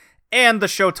older, and the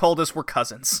show told us we're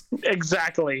cousins.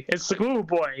 Exactly. It's like, ooh,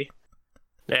 boy.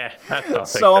 Yeah, that's nothing.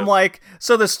 So I'm like,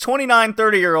 so this 29,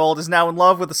 30-year-old is now in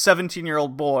love with a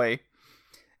 17-year-old boy,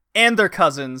 and they're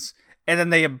cousins, and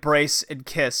then they embrace and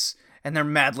kiss, and they're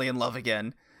madly in love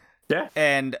again. Yeah.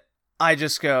 And I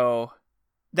just go,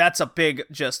 that's a big,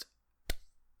 just,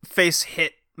 face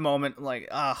hit moment, like,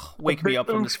 wake me up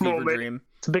from this fever dream.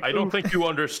 I don't think you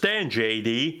understand,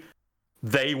 JD.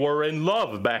 They were in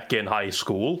love back in high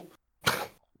school.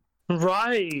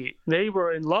 Right. They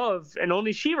were in love, and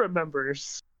only she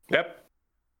remembers. Yep.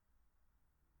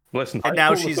 Listen, And high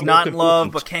now school is she's the not most in love,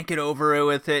 important. but can't get over it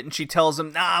with it, and she tells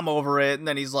him, nah, I'm over it, and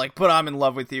then he's like, but I'm in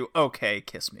love with you. Okay,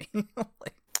 kiss me.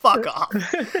 Like, fuck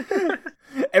off.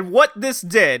 And what this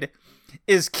did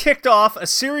is kicked off a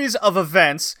series of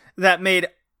events that made,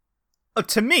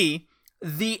 to me,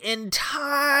 the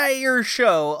entire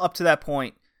show up to that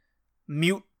point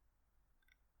mute,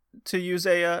 to use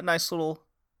a nice little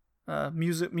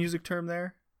music term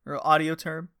there, or audio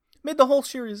term. Made the whole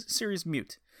series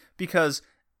mute, because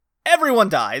everyone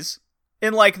dies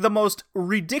in, like, the most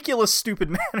ridiculous, stupid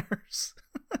manners.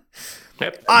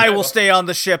 Yep. I will stay on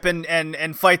the ship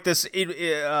and fight this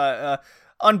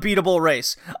unbeatable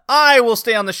race. I will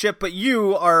stay on the ship, but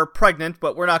you are pregnant,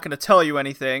 but we're not going to tell you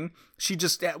anything. She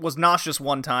just was nauseous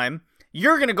one time.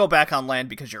 You're going to go back on land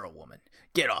because you're a woman.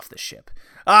 Get off the ship.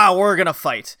 We're going to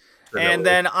fight. And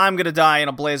then I'm going to die in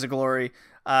a blaze of glory.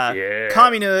 Yeah.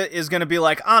 Kamina is going to be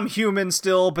like, I'm human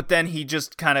still, but then he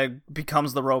just kind of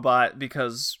becomes the robot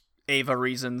because Ava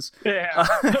reasons. Yeah.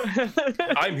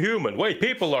 I'm human. Wait,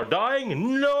 people are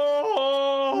dying?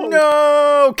 No!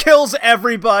 No! Kills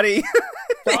everybody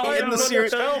I in am the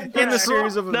series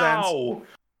of events. now.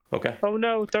 Okay. Oh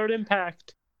no, third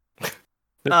impact. It's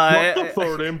not the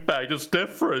third impact. It's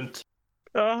different.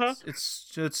 Uh-huh.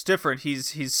 It's different.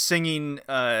 He's singing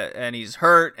and he's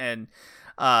hurt, and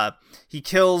he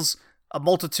kills a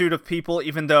multitude of people,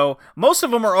 even though most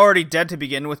of them are already dead to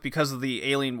begin with because of the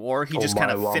alien war. He just kind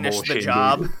of finished the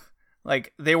job.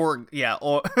 Like, they were, yeah,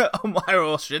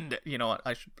 Omairo Shinde. You know what?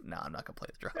 I'm not gonna play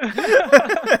the drum.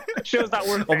 Show's not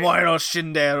worth it. Omairo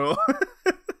Shindero.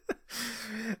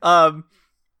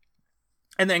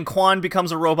 And then Quan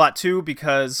becomes a robot too,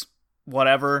 because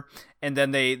whatever. And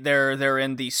then they're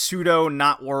in the pseudo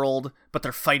not world, but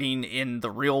they're fighting in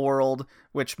the real world,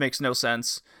 which makes no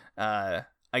sense. I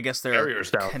guess they're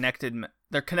Barriers down. connected.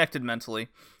 They're connected mentally.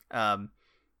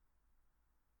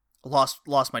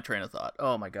 Lost my train of thought.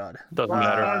 Oh my god. Doesn't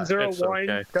matter. 101 It's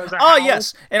okay. does a Oh howl.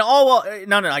 yes, and all while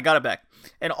I got it back.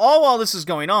 And all while this is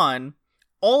going on,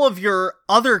 all of your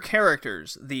other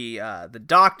characters, the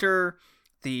doctor,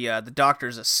 the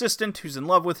doctor's assistant who's in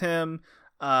love with him,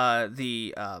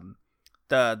 the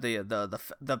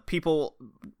people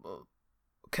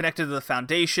connected to the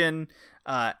Foundation.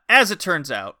 As it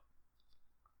turns out,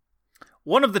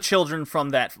 one of the children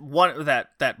from that one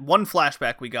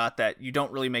flashback we got that you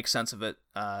don't really make sense of it,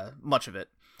 much of it.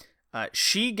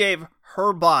 She gave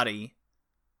her body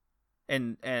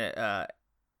and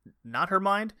not her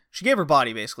mind. She gave her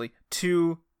body basically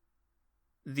to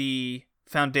the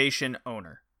Foundation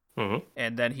owner. Mhm.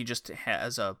 And then he just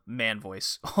has a man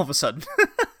voice all of a sudden.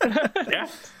 Yeah.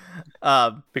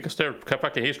 Because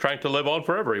he's trying to live on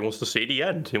forever. He wants to see the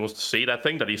end. He wants to see that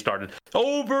thing that he started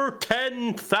over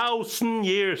 10,000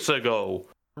 years ago.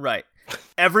 Right.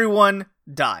 Everyone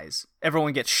dies.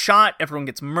 Everyone gets shot. Everyone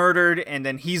gets murdered. And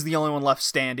then he's the only one left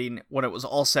standing when it was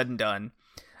all said and done.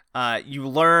 You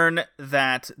learn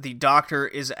that the doctor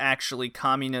is actually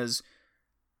Kamina's...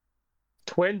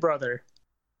 Twin brother.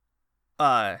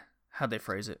 How'd they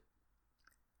phrase it?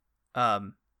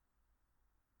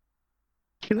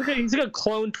 He's like a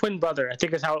clone twin brother, I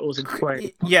think is how it was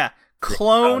explained. Yeah.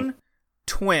 Clone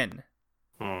twin.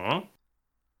 Mhm.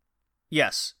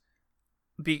 Yes.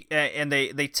 And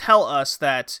they tell us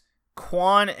that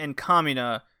Quan and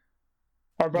Kamina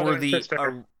Our brother were and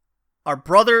sister. our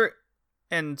brother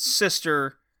and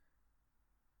sister,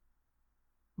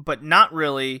 but not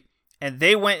really. And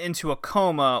they went into a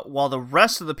coma while the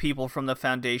rest of the people from the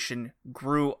Foundation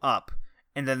grew up.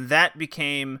 And then that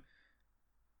became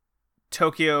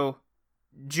Tokyo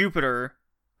Jupiter,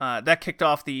 that kicked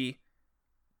off the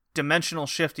dimensional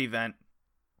shift event.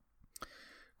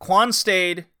 Quan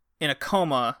stayed in a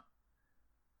coma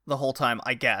the whole time,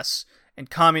 I guess, and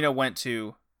Kamina went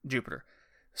to Jupiter.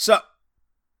 So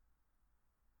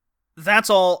that's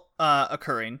all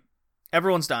occurring.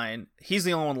 Everyone's dying. He's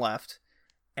the only one left,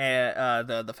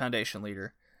 the Foundation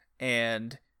leader.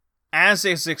 And as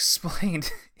is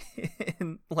explained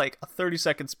in like a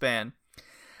 30-second span,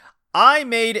 I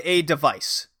made a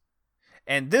device.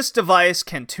 And this device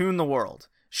can tune the world.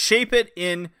 Shape it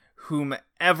in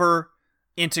whomever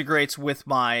integrates with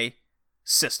my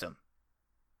system.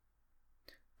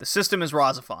 The system is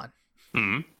Razafon.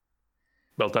 Mm-hmm.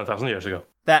 Built 10,000 years ago.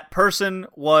 That person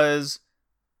was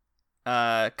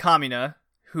Kamina,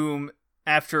 whom,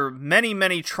 after many,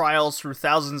 many trials through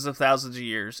thousands of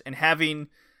years, and having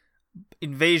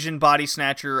invasion body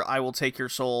snatcher, I will take your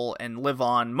soul and live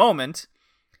on moment,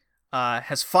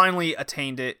 has finally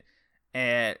attained it.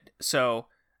 And so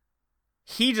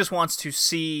he just wants to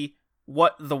see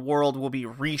what the world will be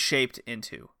reshaped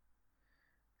into.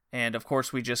 And of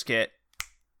course we just get,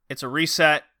 it's a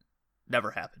reset,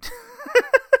 never happened.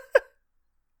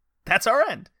 That's our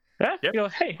end. Yeah, Yep. you know,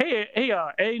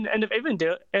 end of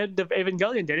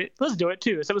Evangelion did it. Let's do it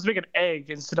too. So let's make an egg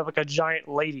instead of like a giant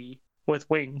lady with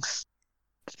wings.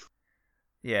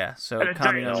 Yeah, so And a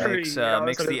giant Kamina tree, makes, you know,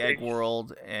 makes sort of the egg thing.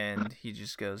 world, and he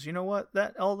just goes, you know what?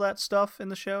 All that stuff in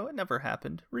the show, it never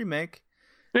happened. Remake.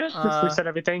 Yeah, let's reset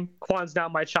everything. Quan's now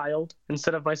my child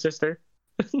instead of my sister.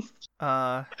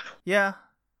 Yeah.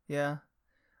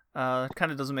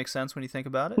 Kind of doesn't make sense when you think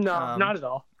about it. No, not at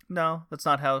all. No, that's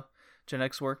not how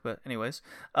genetics work, but anyways.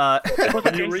 But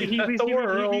You reset the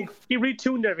world. he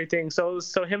retuned everything, so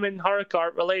him and Haruka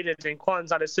aren't related, and Quan's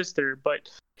not his sister. But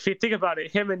if you think about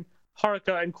it, him and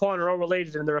Haruka and Quan are all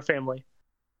related, and they're a family.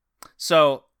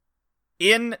 So,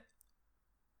 in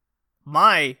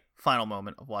my final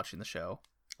moment of watching the show,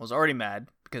 I was already mad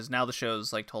because now the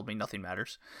show's like told me nothing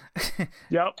matters.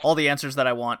 Yep. All the answers that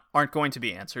I want aren't going to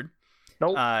be answered.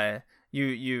 Nope.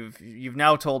 You've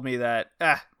now told me that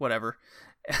whatever.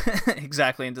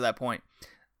 Exactly into that point.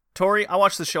 Tori, I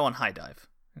watched the show on High Dive.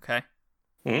 Okay,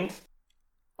 Mm-hmm.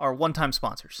 our one-time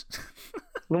sponsors.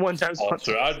 One time.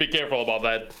 Also, I'd be careful about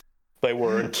that. They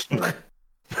weren't.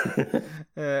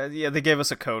 Yeah, they gave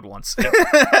us a code once.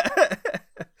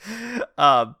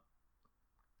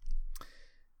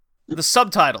 The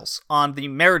subtitles on the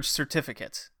marriage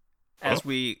certificate, as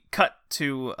we cut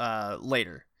to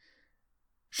later,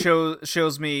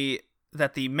 shows me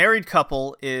that the married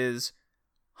couple is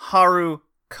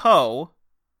Haruko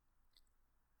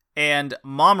and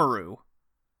Mamoru.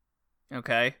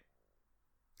 Okay?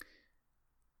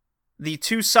 The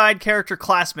two side character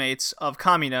classmates of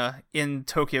Kamina in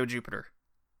Tokyo Jupiter.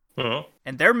 Uh-huh.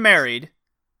 And they're married,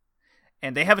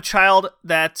 and they have a child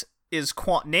that is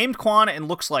named Quan and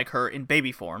looks like her in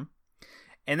baby form.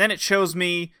 And then it shows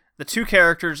me the two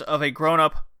characters of a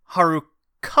grown-up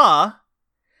Haruka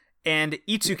and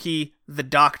Itsuki the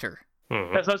doctor.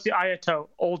 Mhm. That's mostly Ayato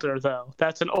older though.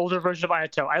 That's an older version of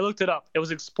Ayato. I looked it up. It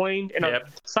was explained in Yep.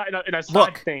 a side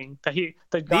Look, thing that the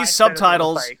guy These said it was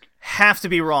subtitles like, have to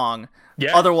be wrong.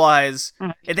 Yeah. Otherwise,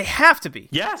 they have to be.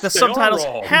 Yes, the they are subtitles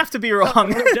wrong. have to be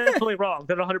wrong. they're definitely wrong.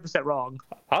 They're 100% wrong.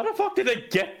 How the fuck did they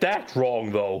get that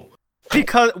wrong, though?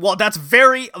 Because, well, that's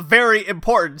very, very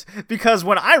important. Because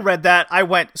when I read that, I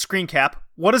went, screen cap,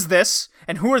 what is this?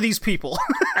 And who are these people?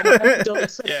 And I had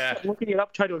to Yeah. looking it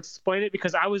up, try to explain it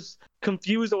because I was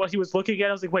confused at what he was looking at.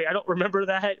 I was like, wait, I don't remember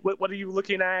that. What are you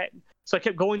looking at? So I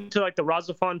kept going to like the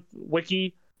Razafon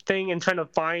wiki thing and trying to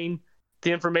find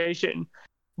the information.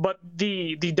 But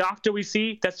the doctor we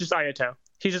see, that's just Ayato.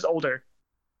 He's just older.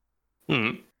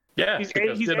 Hmm. Yeah, He's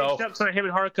because, aged up, so him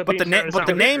and Haruka. But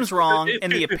the name's wrong,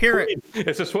 and the appearance.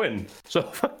 It's a twin. So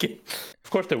fucking. Of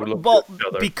course they would look Well, at each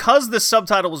other. because the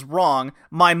subtitle was wrong,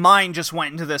 my mind just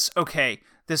went into this. Okay,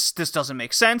 this doesn't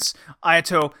make sense.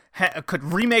 Ayato could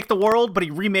remake the world, but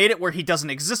he remade it where he doesn't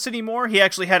exist anymore. He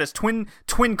actually had his twin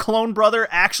clone brother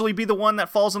actually be the one that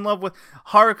falls in love with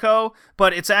Haruko,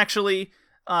 but it's actually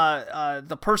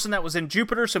the person that was in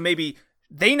Jupiter. So maybe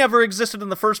they never existed in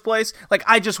the first place. Like,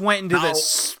 I just went into this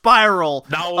spiral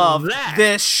of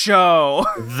this show.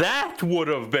 That would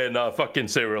have been a fucking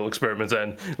serial experiment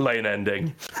and lane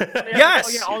ending.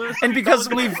 Yes, and because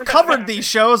we've covered these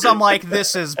shows, I'm like,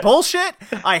 this is bullshit.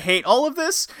 I hate all of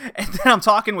this. And then I'm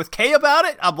talking with Kay about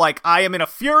it. I'm like, I am in a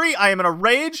fury. I am in a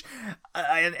rage.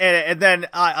 And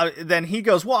then he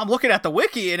goes, well, I'm looking at the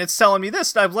wiki and it's telling me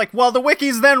this. And I'm like, well, the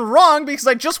wiki's then wrong because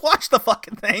I just watched the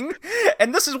fucking thing,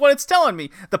 and this is what it's telling me.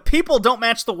 me. The people don't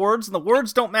match the words, and the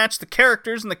words don't match the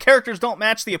characters, and the characters don't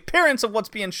match the appearance of what's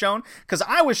being shown, because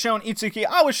I was shown Itsuki,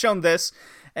 I was shown this,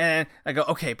 and I go,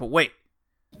 okay, but wait.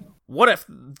 What if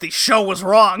the show was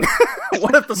wrong?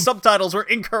 What if the subtitles were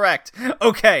incorrect?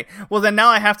 Okay, well then now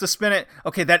I have to spin it.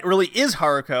 Okay, that really is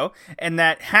Haruko, and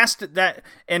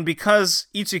and because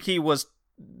Itsuki was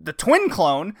the twin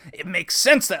clone, it makes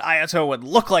sense that Ayato would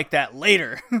look like that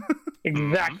later.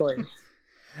 Exactly.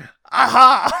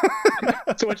 Aha!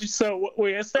 So what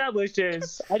we established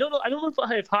is I don't know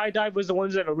if High Dive was the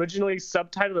ones that originally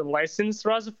subtitled and licensed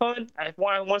Razafon.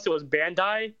 Once it was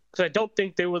Bandai, because I don't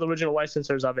think they were the original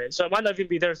licensors of it. So it might not even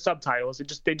be their subtitles.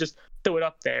 They just threw it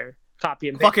up there, copy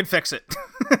and paste. Fucking fix it.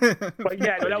 But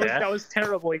yeah, that was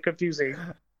terribly confusing.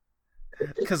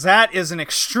 Because that is an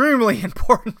extremely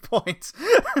important point.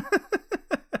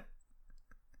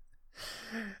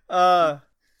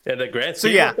 In the grand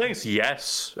scheme of things,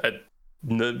 yes.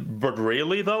 But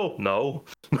really, though, no.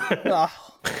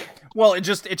 Well, it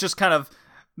just kind of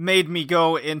made me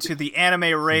go into the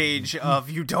anime rage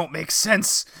of you don't make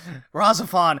sense,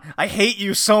 Razafon. I hate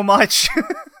you so much.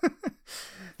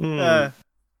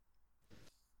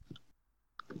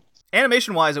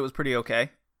 Animation-wise, it was pretty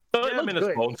okay. I mean,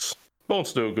 it's Bones.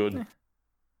 Bones do good.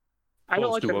 I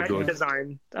don't like the mech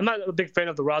design. I'm not a big fan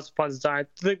of the Razafon design. I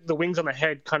think the wings on the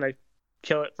head kind of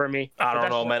kill it for me. I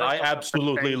don't know, man. I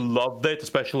absolutely loved it,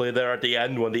 especially there at the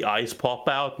end when the eyes pop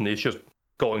out and he's just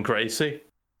going crazy.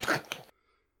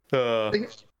 I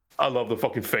love the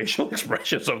fucking facial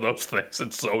expressions of those things.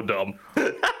 It's so dumb.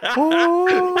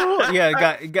 Oh, yeah,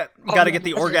 got to get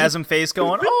the orgasm face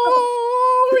going.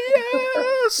 Oh,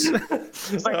 yes.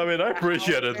 I mean, I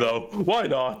appreciate it though. Why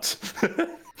not?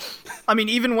 I mean,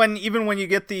 even when you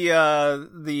get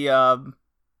the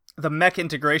mech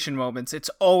integration moments, it's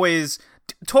always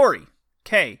Tori,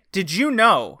 Kay, did you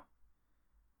know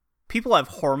people have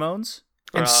hormones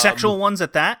and sexual ones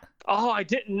at that? Oh, I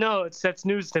didn't know. That's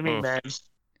news to me, man.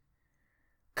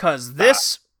 Cause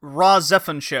this Raw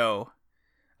Zephon show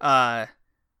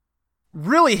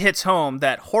really hits home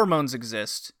that hormones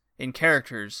exist in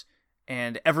characters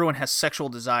and everyone has sexual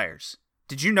desires.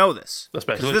 Did you know this?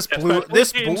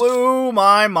 This blew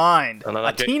my mind.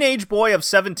 A teenage boy of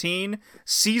 17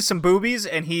 sees some boobies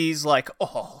and he's like,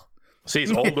 "Oh,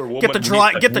 sees older woman. Get the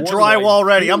drywall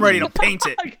ready. I'm ready to paint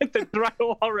it. Get the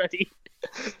drywall ready.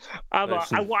 I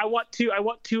want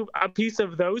a piece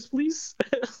of those, please."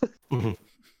 No,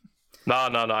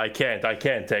 I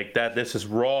can't take that. This is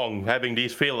wrong. Having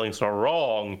these feelings are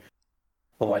wrong.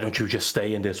 Well, why don't you just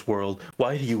stay in this world?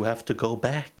 Why do you have to go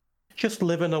back? Just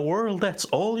live in a world that's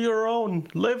all your own.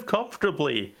 Live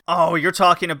comfortably. Oh, you're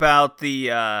talking about the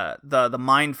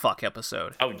mindfuck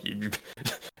episode. Oh,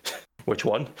 which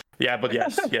one? Yeah, but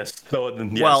yes. No, yes,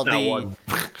 well, that one.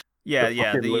 Yeah,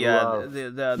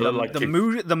 the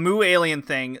Moo alien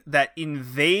thing that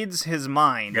invades his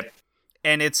mind. Yep.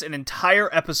 And it's an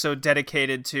entire episode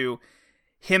dedicated to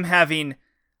him having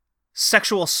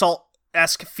sexual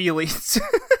assault-esque feelings.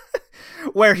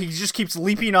 Where he just keeps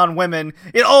leaping on women.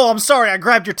 Oh, I'm sorry, I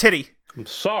grabbed your titty. I'm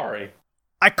sorry.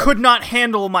 I could not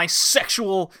handle my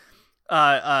sexual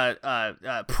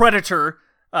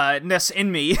predator-ness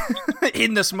in me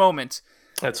in this moment.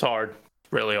 It's hard.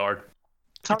 Really hard.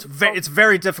 It's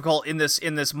very difficult in this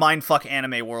mindfuck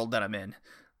anime world that I'm in.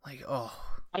 Like, oh.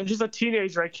 I'm just a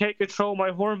teenager. I can't control my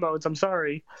hormones. I'm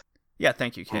sorry. Yeah,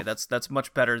 thank you, Kay. That's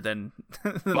much better than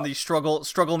the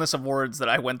struggleness of words that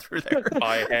I went through there.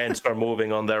 My hands are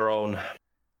moving on their own.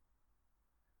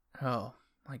 Oh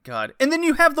my god! And then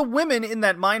you have the women in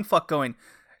that mindfuck going,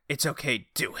 "It's okay,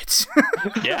 do it."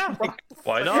 Yeah,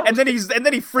 why not? And then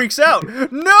he freaks out.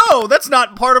 No, that's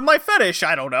not part of my fetish.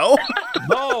 I don't know.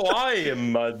 No, I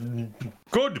am a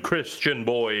good Christian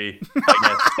boy,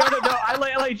 I guess. No. I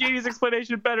like JD's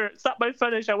explanation better. It's not my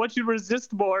fetish. I want you to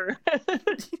resist more.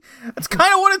 That's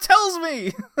kind of what it tells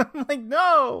me. I'm like,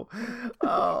 no.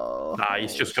 Oh. Nah,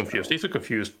 he's just confused. He's a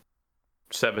confused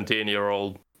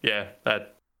 17-year-old. Yeah,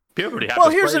 that puberty happens.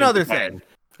 Well, here's another thing.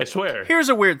 I swear. Here's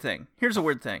a weird thing.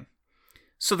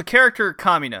 So the character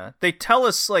Kamina, they tell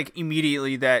us like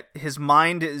immediately that his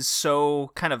mind is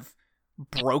so kind of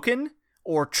broken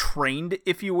or trained,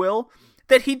 if you will,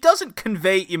 that he doesn't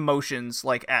convey emotions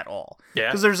like at all.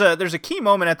 Yeah. Because there's a key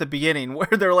moment at the beginning where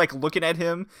they're like looking at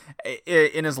him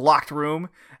in his locked room,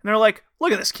 and they're like,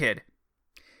 "Look at this kid.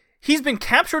 He's been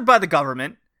captured by the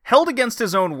government, held against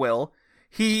his own will.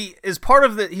 He's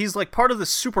like part of the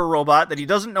super robot that he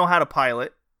doesn't know how to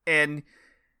pilot, and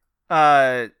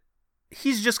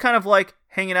he's just kind of like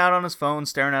hanging out on his phone,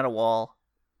 staring at a wall,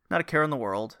 not a care in the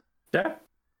world." Yeah.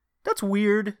 That's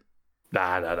weird.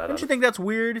 Nah. Don't you think that's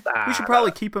weird? We should Nah,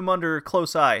 probably keep him under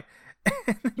close eye.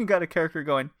 And then you got a character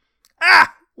going,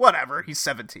 whatever, he's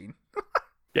 17.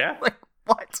 Yeah, Like,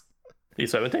 what?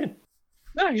 he's 17.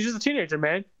 No, he's just a teenager,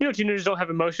 man. You know, teenagers don't have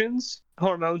emotions,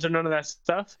 hormones, or none of that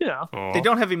stuff. You know. Oh. They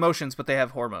don't have emotions, but they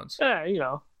have hormones. Yeah, you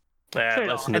know. Yeah, Fair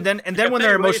listen, And then when if their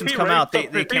they- emotions if he come out,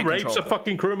 rapes they if he can't rapes control a it.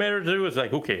 fucking crewmate or two, it's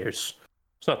like, who cares?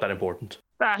 It's not that important.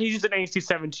 He's just an angsty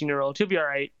 17-year-old. He'll be all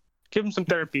right. Give him some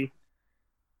therapy.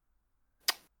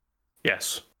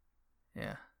 Yes,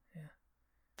 Yeah.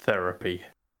 therapy.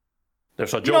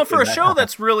 There's a joke. You know, for in a that. show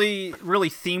that's really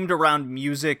themed around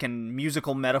music and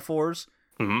musical metaphors,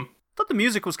 Mhm. I thought the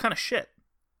music was kind of shit.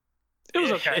 It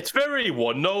was okay. It's very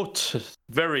one note,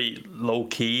 very low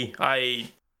key.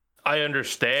 I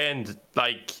understand,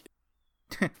 like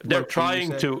they're Low-key, you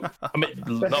trying say? to. I mean,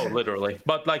 no, literally,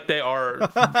 but like they're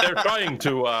trying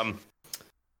to.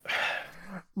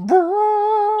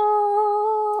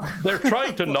 They're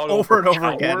trying to not Over and over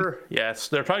overpower. again. Yes,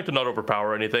 they're trying to not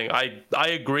overpower anything. I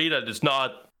agree that it's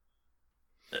not.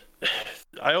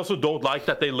 I also don't like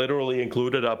that they literally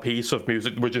included a piece of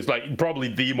music, which is like probably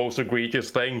the most egregious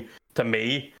thing to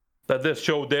me that this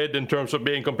show did in terms of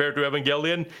being compared to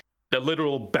Evangelion. The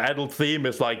literal battle theme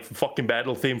is like fucking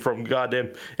battle theme from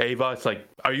goddamn Ava. It's like,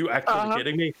 are you actually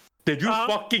kidding me? Did you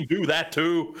fucking do that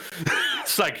too? I'm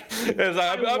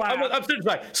sitting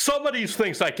like, some of these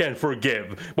things I can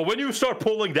forgive, but when you start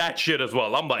pulling that shit as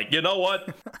well, I'm like, you know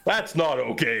what? That's not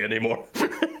okay anymore.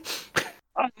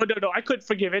 Oh, no, I couldn't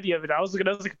forgive any of it. I was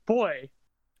like, boy,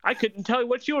 I couldn't tell you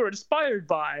what you were inspired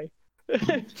by.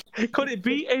 Could it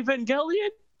be Evangelion?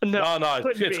 No,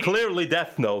 It's clearly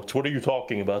Death Note. What are you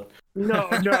talking about? No,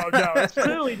 it's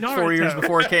clearly Naruto. 4 years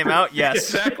before it came out, yes.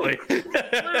 Exactly.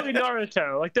 Clearly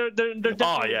Naruto. Like they're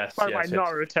definitely yes, inspired by yes.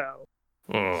 Naruto.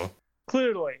 Mm.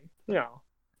 Clearly, you know,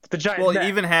 the giant. Well, neck. he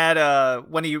even had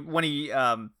when he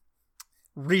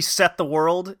reset the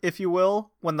world, if you will,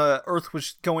 when the Earth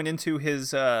was going into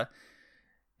his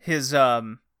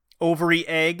ovary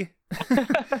egg.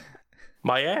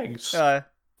 My eggs.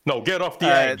 No, get off the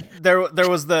egg. There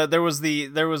was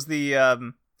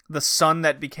the sun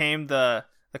that became the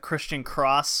Christian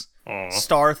cross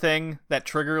star thing that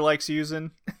Trigger likes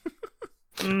using.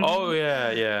 Oh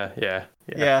yeah.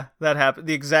 Yeah, that happened.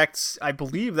 I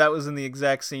believe that was in the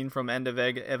exact scene from End of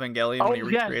Evangelion when he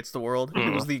recreates the world.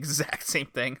 It was the exact same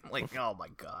thing. Like, oh my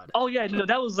god. Oh yeah, no,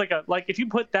 that was like if you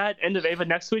put that End of Ava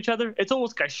next to each other, it's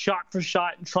almost like a shot for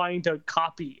shot trying to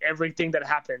copy everything that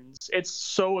happens. It's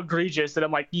so egregious that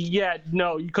I'm like, yeah,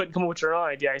 no, you couldn't come up with your own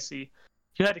idea. I see.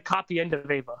 You had to copy End of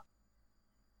Ava.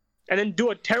 And then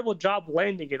do a terrible job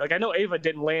landing it. Like, I know Ava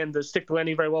didn't land the stick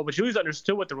landing very well, but you always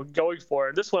understood what they were going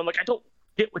for. This one, I'm like, I don't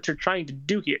get what you're trying to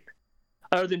do here,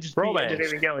 other than just being End of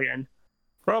Evangelion.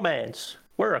 Romance.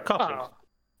 We're a couple.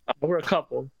 Oh, we're a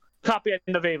couple. Copy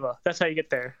End of Ava. That's how you get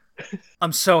there.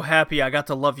 I'm so happy I got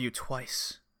to love you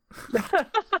twice.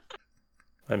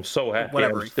 I'm so happy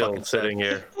Whatever I'm he still fucking sitting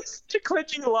here. Just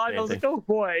clenching a lot. I was like, oh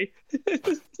boy.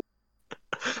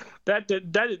 That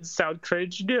didn't sound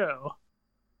cringe, no.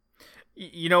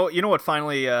 You know what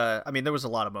finally, I mean, there was a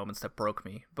lot of moments that broke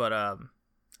me, but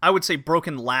I would say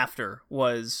broken laughter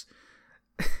was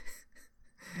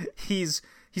he's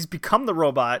become the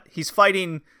robot. He's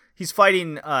fighting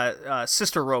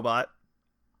Sister Robot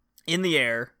in the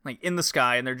air, like in the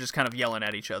sky, and they're just kind of yelling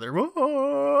at each other.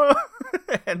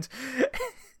 And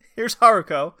here's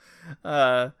Haruka.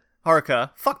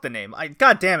 Fuck the name.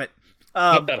 God damn it.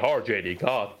 Not that hard, JD.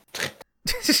 God.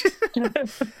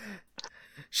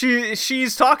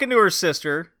 She's talking to her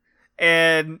sister,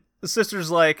 and the sister's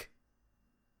like,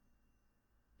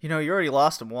 you know, you already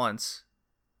lost him once.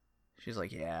 She's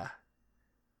like, yeah.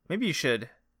 Maybe you should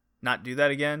not do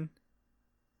that again.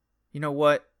 You know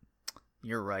what?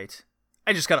 You're right.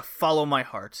 I just gotta follow my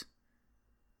heart.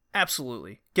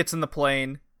 Absolutely. Gets in the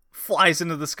plane, flies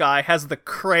into the sky, has the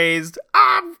crazed,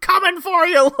 I'm coming for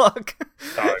you look.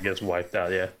 Oh, it gets wiped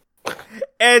out, yeah.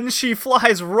 And she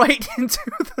flies right into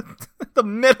the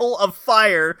middle of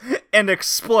fire and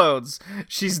explodes.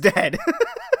 She's dead.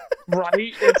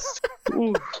 Right? It's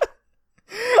ooh.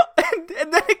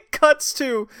 And then it cuts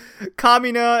to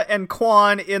Kamina and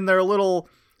Quan in their little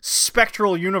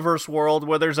spectral universe world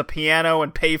where there's a piano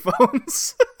and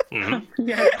payphones. Mm-hmm.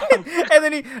 Yeah. And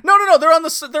then no, they're on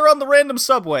the random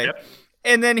subway. Yep.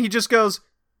 And then he just goes,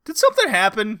 "Did something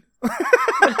happen?"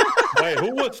 Wait,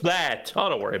 who was that? Oh,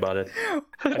 don't worry about it.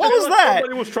 What was that?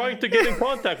 Somebody was trying to get in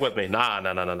contact with me. Nah.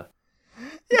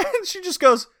 Yeah, and she just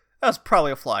goes, "That's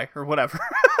probably a fly or whatever."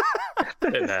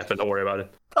 Didn't happen. Don't worry about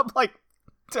it. I'm like,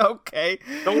 Okay.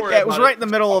 Don't worry Yeah, it was about right in the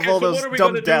middle of Okay, all so those what are we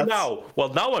dumb gonna deaths. do now?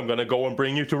 Well, now I'm gonna go and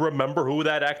bring you to remember who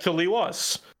that actually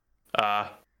was.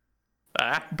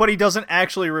 But he doesn't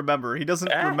actually remember. He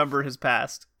doesn't remember his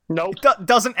past. Nope.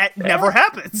 Never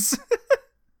happens.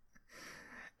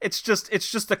 It's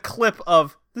just a clip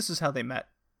of this is how they met.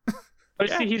 But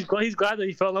see, he's glad that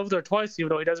he fell in love with her twice, even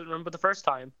though he doesn't remember the first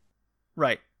time.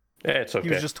 Right. Yeah, it's okay.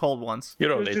 He was just told once. You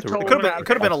don't He was need just to. told- It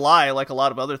could have been a lie, like a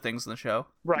lot of other things in the show.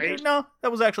 Right. No,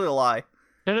 that was actually a lie.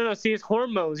 No. See, his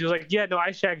hormones. He was like, yeah, no,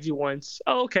 I shagged you once.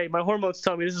 Oh, okay. My hormones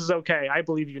tell me this is okay. I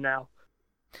believe you now.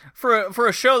 For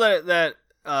a show that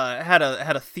had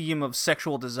a theme of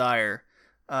sexual desire,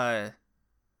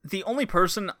 the only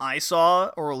person I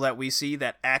saw or that we see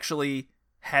that actually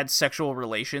had sexual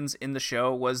relations in the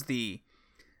show was the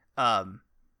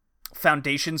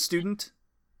foundation student,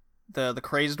 the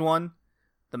crazed one,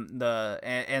 the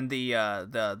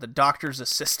doctor's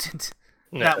assistant.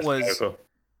 That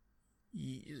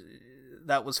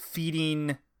was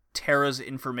feeding Tara's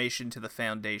information to the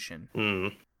foundation.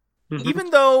 Mm. Even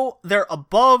though they're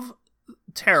above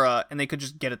Tara and they could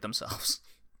just get it themselves.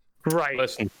 Right.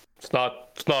 Listen, it's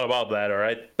not about that, all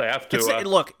right? They have to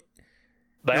Look,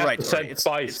 they you're have right, to Tori. send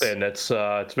spice in. It's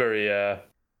very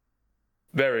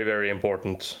very, very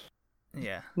important.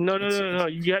 yeah. No.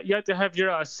 You have to have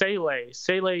your Sele,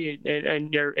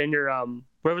 and your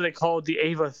whatever they call the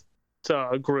Ava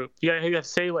group. You gotta have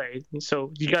Sele.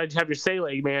 So you gotta have your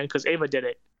Sele, man, because Ava did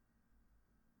it.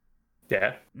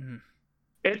 Yeah. Mhm.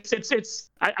 I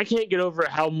can't get over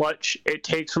how much it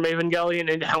takes from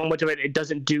Evangelion and how much of it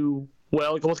doesn't do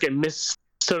well. Like almost get missed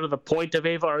sort of the point of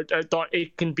Ava. I thought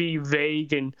it can be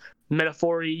vague and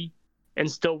metaphor-y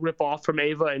and still rip off from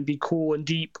Ava and be cool and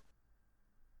deep.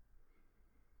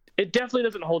 It definitely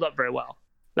doesn't hold up very well.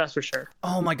 That's for sure.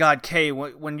 Oh my God, Kay,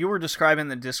 when you were describing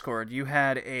the Discord, you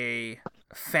had a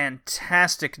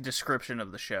fantastic description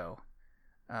of the show.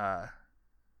 Let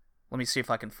me see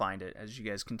if I can find it as you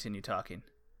guys continue talking.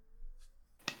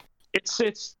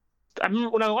 It's. I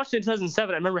remember when I watched it in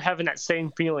 2007. I remember having that same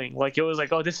feeling. Like it was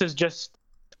like, oh, this is just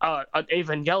an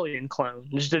Evangelion clone.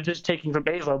 They're just taking from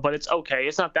Ava, but it's okay.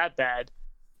 It's not that bad.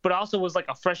 But I also was like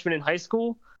a freshman in high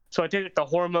school, so I think like, the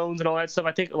hormones and all that stuff.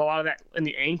 I think a lot of that and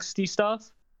the angsty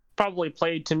stuff probably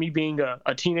played to me being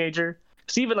a teenager.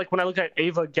 Because even like when I look at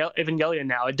Evangelion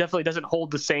now, it definitely doesn't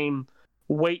hold the same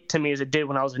weight to me as it did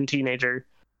when I was a teenager.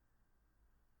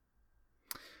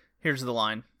 Here's the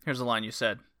line you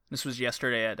said. This was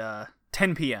yesterday at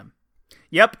 10 p.m.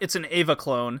 Yep, it's an Ava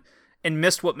clone, and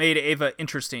missed what made Ava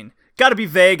interesting. Gotta be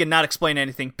vague and not explain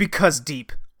anything, because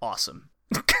deep. Awesome.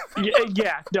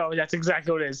 No, that's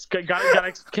exactly what it is. Can't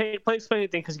explain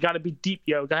anything because you gotta be deep,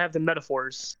 yo. Gotta have the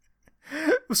metaphors.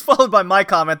 It was followed by my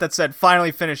comment that said,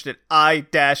 finally finished it.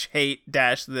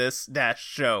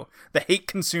 I-hate-this-show. The hate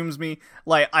consumes me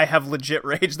like I have legit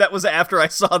rage. That was after I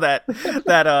saw that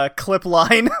clip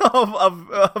line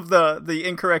of the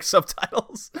incorrect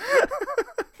subtitles.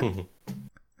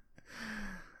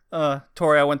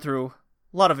 Tori, I went through a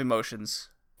lot of emotions.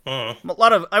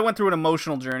 I went through an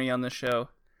emotional journey on this show.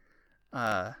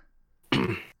 I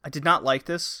did not like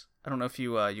this. I don't know if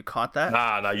you caught that.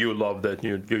 Nah, you loved it.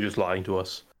 You're just lying to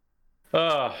us. You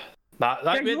love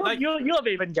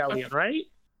Evangelion, right?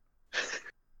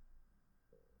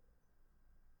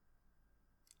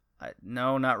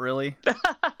 No, not really.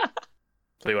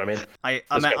 See what I mean?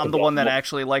 I'm the one that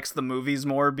actually likes the movies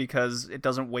more because it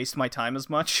doesn't waste my time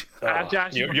as much.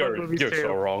 You're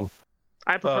so wrong.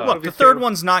 I prefer Look, the third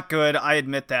one's not good. I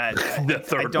admit that. The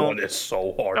third one is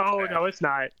so hard. Oh, no, it's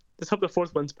not. Let's hope the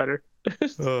fourth one's better.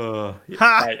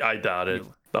 I doubt it.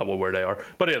 Not where they are.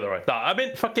 But either way, I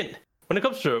mean, fucking. When it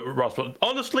comes to Rasufan,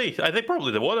 honestly, I think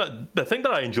probably the thing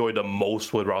that I enjoyed the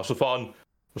most with Rasufan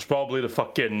was probably the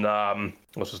fucking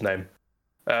what's his name,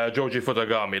 Joji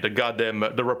Futagami,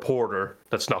 the reporter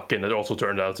that snuck in. That also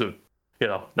turned out to,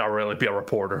 not really be a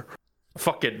reporter.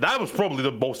 Fucking, that was probably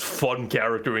the most fun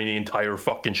character in the entire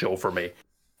fucking show for me.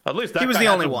 At least that he was guy the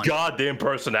had only some one. Goddamn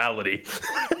personality.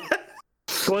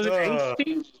 Was it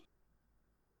angsty?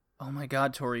 Oh my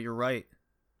God, Tori, you're right.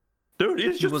 Dude,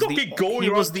 he's just fucking going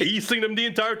around teasing them the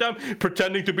entire time,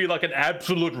 pretending to be like an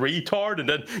absolute retard, and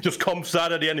then just comes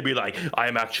out at the end and be like, I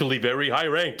am actually very high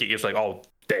ranking. It's like, oh,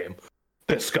 damn.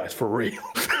 This guy's for real.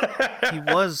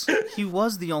 He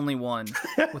was the only one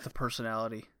with a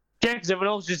personality. Yeah, because everyone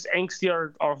else was just angsty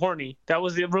or horny. That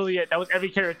was really it. That was every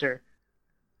character.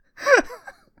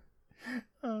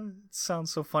 It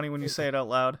sounds so funny when you say it out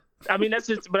loud. I mean, but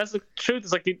that's the truth.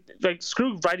 It's like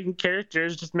screw writing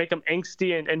characters, just make them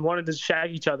angsty and wanted to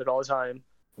shag each other all the time.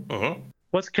 Mm-hmm.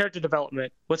 What's character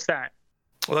development? What's that?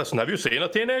 Listen, have you seen a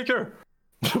teenager?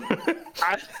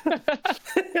 I,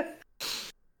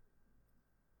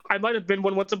 I might have been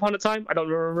one once upon a time. I don't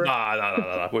remember.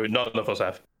 Nah. None of us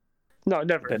have. No,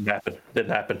 never. Didn't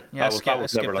happen. Yeah, I was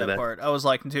skipped never like that part. I was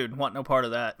like, dude, want no part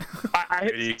of that.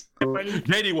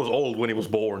 JD was old when he was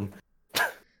born.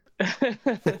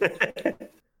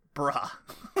 Bruh.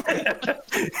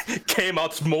 Came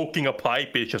out smoking a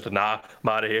pipe. He's just nah, I'm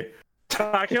out of here.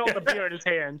 I can hold the beer in his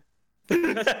hand.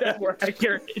 That's where I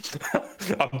hear it.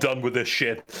 I'm done with this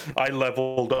shit. I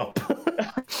leveled up.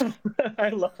 I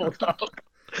leveled up.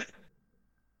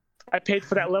 I paid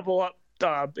for that level up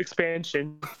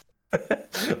expansion.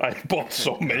 I bought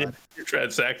so many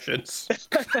transactions.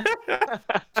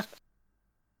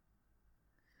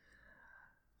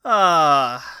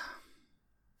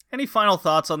 Any final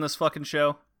thoughts on this fucking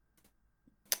show?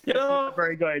 You know,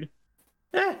 Very good.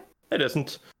 it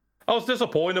isn't. I was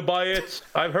disappointed by it.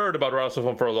 I've heard about Wrath of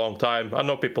Them for a long time. I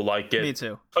know people like it. Me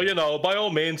too. So, you know, by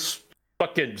all means,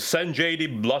 fucking send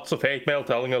JD lots of hate mail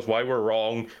telling us why we're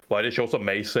wrong, why this show's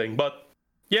amazing. But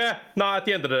yeah, no, at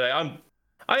the end of the day,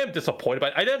 I am disappointed by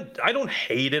it. I don't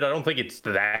hate it. I don't think it's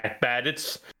that bad.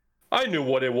 I knew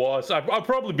what it was. I'd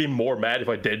probably be more mad if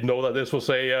I did know that this was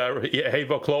a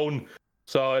Ava clone.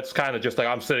 So it's kind of just like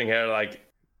I'm sitting here like,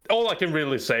 all I can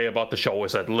really say about the show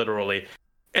is that literally,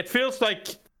 it feels like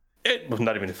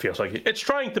not even it feels like it. It's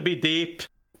trying to be deep,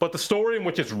 but the story in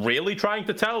which it's really trying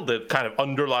to tell, the kind of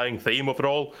underlying theme of it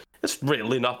all, it's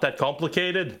really not that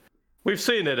complicated. We've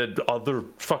seen it in other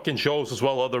fucking shows as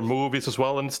well, other movies as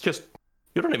well, and it's just,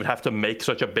 you don't even have to make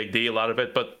such a big deal out of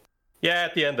it. But yeah,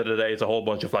 at the end of the day, it's a whole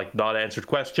bunch of like not answered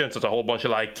questions. It's a whole bunch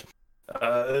of like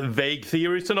vague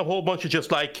theories and a whole bunch of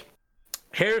just like,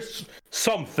 here's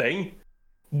something.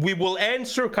 We will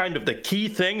answer kind of the key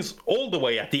things all the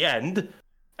way at the end,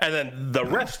 and then the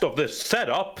rest of this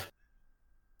setup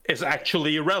is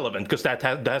actually irrelevant because that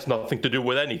has nothing to do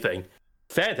with anything.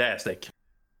 Fantastic.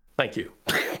 Thank you.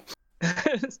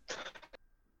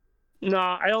 No,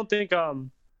 I don't think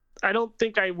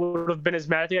I would have been as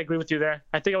mad. I think I agree with you there.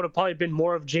 I think I would have probably been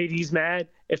more of JD's mad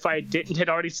if I had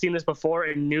already seen this before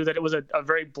and knew that it was a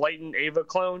very blatant Ava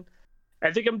clone.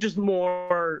 I think I'm just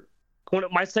more, when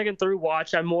my second through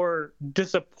watch, I'm more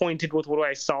disappointed with what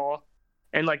I saw.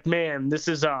 And like, man, this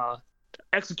is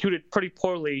executed pretty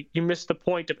poorly. You missed the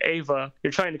point of Ava.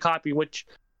 You're trying to copy, which,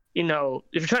 you know,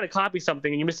 if you're trying to copy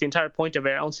something and you miss the entire point of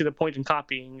it, I don't see the point in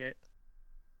copying it.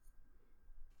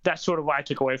 That's sort of what I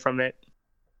took away from it.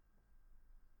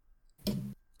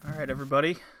 All right,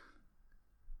 everybody.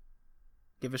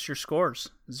 Give us your scores.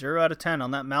 0 out of 10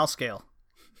 on that Mal scale.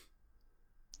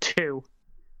 2.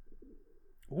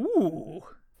 Ooh.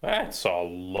 That's a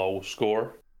low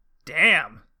score.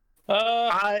 Damn.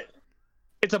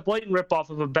 It's a blatant ripoff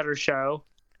of a better show,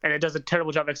 and it does a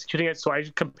terrible job executing it, so I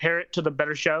compare it to the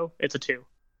better show. It's a 2.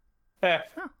 Oh,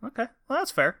 okay. Well,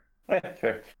 that's fair.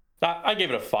 Fair. I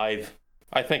gave it a 5.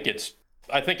 I think it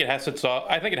has its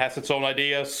own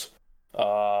ideas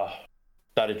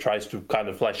that it tries to kind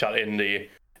of flesh out in the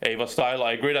Ava style.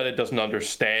 I agree that it doesn't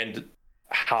understand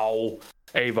how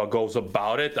Ava goes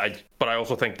about it. But I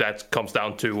also think that comes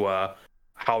down to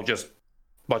how just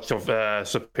much of a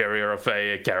superior of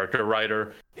a character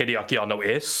writer Hideaki Anno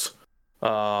is.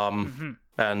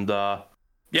 And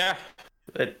yeah,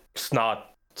 it's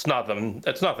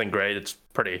nothing great. It's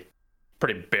pretty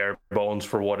bare bones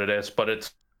for what it is, but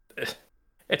it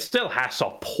still has a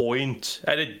point,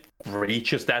 and it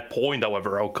reaches that point,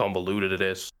 however how convoluted it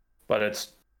is. But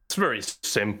it's very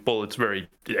simple. It's very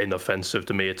inoffensive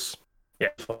to me. It's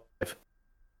 5.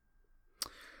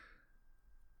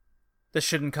 This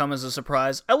shouldn't come as a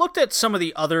surprise. I looked at some of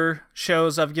the other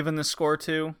shows I've given this score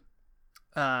to.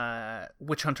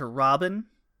 Witch Hunter Robin.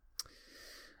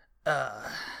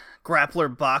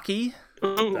 Grappler Baki.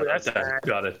 Ooh, that's bad.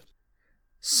 Got it.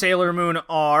 Sailor Moon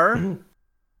R.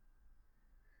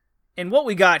 And what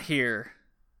we got here,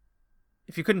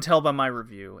 if you couldn't tell by my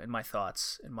review and my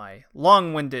thoughts and my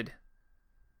long-winded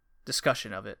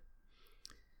discussion of it,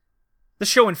 the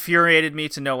show infuriated me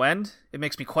to no end. It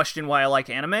makes me question why I like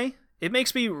anime. It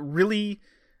makes me really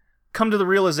come to the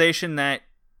realization that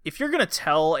if you're going to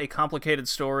tell a complicated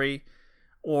story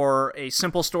or a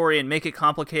simple story and make it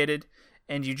complicated,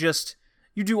 and you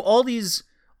do all these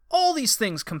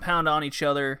things compound on each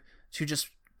other to just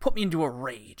put me into a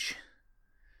rage.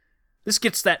 This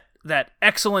gets that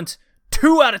excellent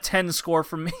 2 out of 10 score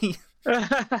from me.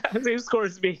 Same score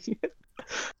as me.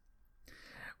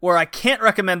 Where I can't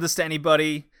recommend this to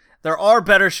anybody. There are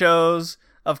better shows,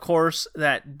 of course,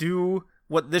 that do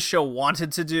what this show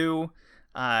wanted to do.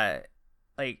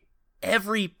 Like,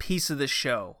 every piece of this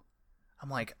show, I'm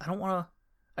like, I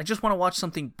just want to watch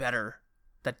something better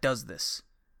that does this.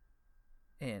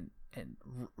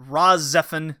 Raz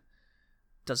Zeffin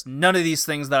does none of these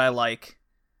things that I like.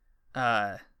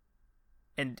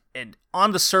 And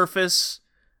on the surface,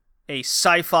 a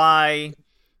sci-fi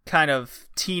kind of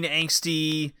teen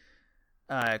angsty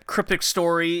cryptic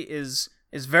story is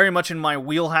very much in my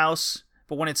wheelhouse,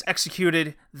 but when it's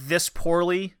executed this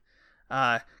poorly,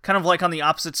 kind of like on the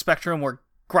opposite spectrum where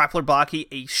Grappler Baki,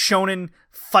 a shonen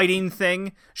fighting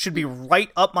thing, should be right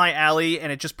up my alley,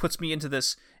 and it just puts me into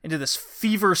this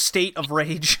fever state of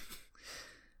rage.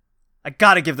 I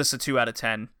gotta give this a 2 out of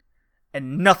 10,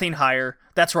 and nothing higher.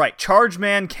 That's right, Charge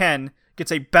Man Ken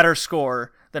gets a better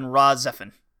score than Raz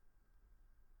Zeffin.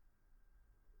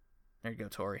 There you go,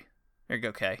 Tori. There you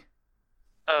go, Kay.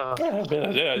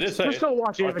 Just go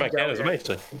watch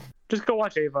Ava. Just go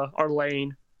watch Ava or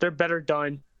Lane. They're better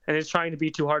done, and it's trying to be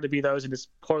too hard to be those, and it's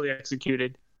poorly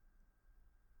executed.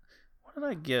 What did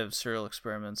I give Serial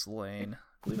Experiments Lane?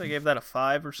 I believe I gave that a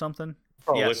 5 or something.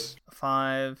 Probably. Yes, a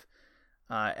 5.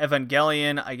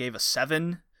 Evangelion, I gave a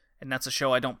 7, and that's a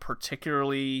show I don't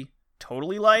particularly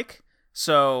totally like.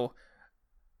 So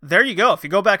there you go. If you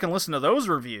go back and listen to those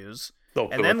reviews,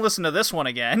 then listen to this one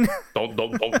again. Don't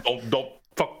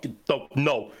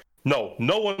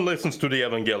No one listens to the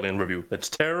Evangelion review. It's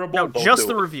terrible. No, just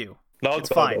the review. No, it's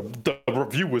fine. The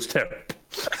review was terrible.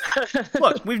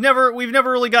 Look, we've never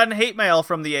really gotten hate mail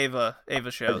from the Ava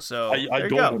show, so I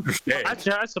don't understand.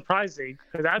 That's surprising.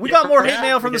 We got more hate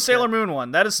mail from the Sailor Moon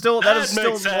one. That is still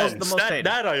the most hated.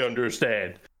 That I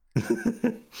understand.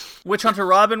 Witch Hunter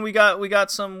Robin, we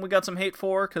got some hate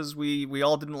for because we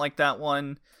all didn't like that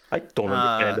one. I don't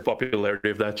understand the popularity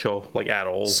of that show, like, at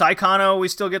all. Saikano, we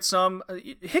still get some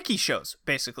Hickey shows,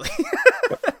 basically.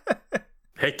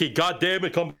 Hickey,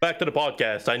 goddammit, come back to the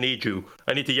podcast. I need you.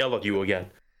 I need to yell at you again.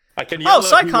 I can yell at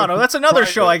Saikano, that's another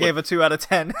private, show I gave a 2 out of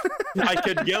 10. I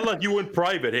can yell at you in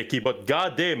private, Hickey, but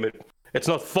goddammit, it's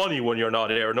not funny when you're not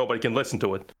there. Nobody can listen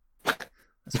to it.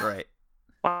 That's right.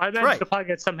 Well, I imagine you'll probably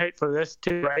get some hate for this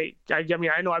too, right? I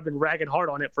mean, I know I've been ragging hard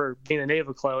on it for being an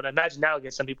Ava clone. I imagine now it'll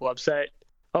get some people upset.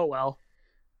 Oh well.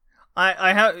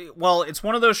 It's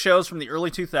one of those shows from the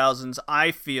early 2000s.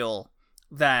 I feel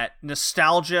that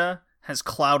nostalgia has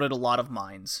clouded a lot of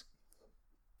minds.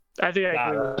 I think I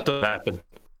agree. That doesn't happen.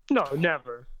 No,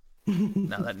 never.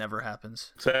 No, that never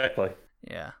happens. Exactly.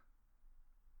 Yeah.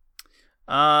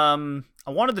 I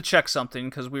wanted to check something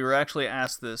because we were actually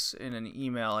asked this in an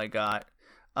email I got.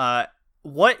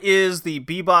 What is the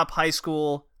Bebop High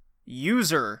School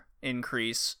user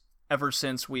increase ever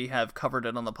since we have covered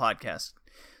it on the podcast?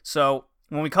 So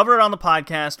when we covered it on the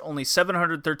podcast, only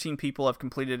 713 people have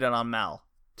completed it on Mal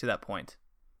to that point.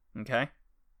 Okay?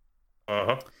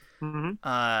 Uh-huh.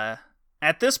 Mm-hmm.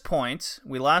 At this point,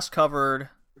 we last covered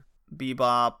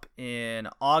Bebop in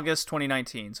August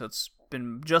 2019, so it's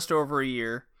been just over a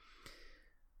year.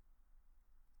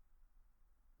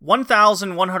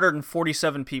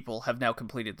 1,147 people have now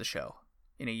completed the show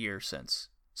in a year since.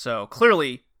 So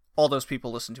clearly, all those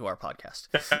people listen to our podcast.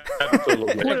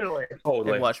 Absolutely. Clearly.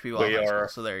 Totally. And watch Bebop High School.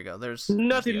 So there you go. There's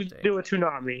nothing the to do with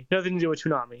Toonami. Nothing to do with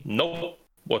Toonami. Nope.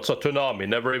 What's a Toonami?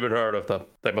 Never even heard of them.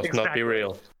 They must not be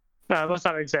real. No, it must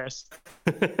not exist.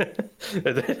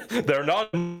 They're not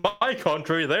in my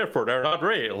country, therefore they're not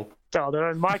real. No,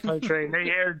 they're in my country, and they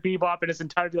aired Bebop in its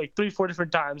entirety like 3-4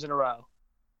 different times in a row.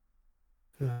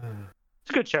 It's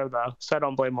a good show, though, so I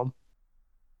don't blame them.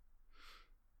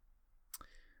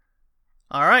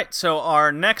 All right, so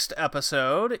our next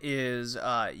episode is,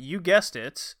 you guessed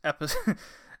it,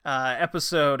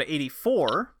 episode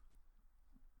 84.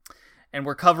 And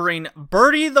we're covering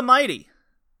Birdie the Mighty.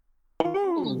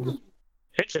 Ooh.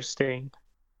 Interesting.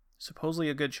 Supposedly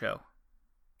a good show.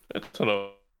 It's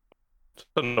an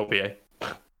OPA.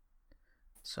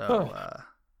 So,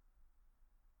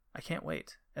 I can't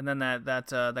wait. And then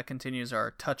that continues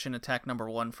our Touch and Attack number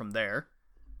 1 from there.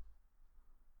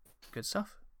 Good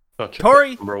stuff.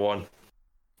 Tori! Number 1.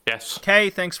 Yes. Kay,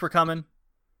 thanks for coming.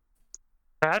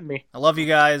 Had me. I love you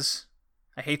guys.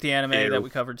 I hate the anime that we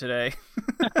covered today.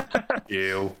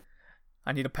 Ew.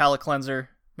 I need a palate cleanser.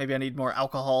 Maybe I need more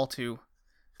alcohol to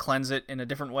cleanse it in a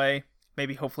different way.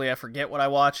 Maybe, hopefully, I forget what I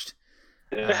watched.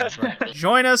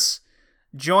 Join us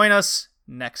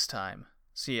next time.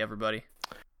 See you, everybody.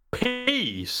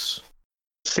 Peace.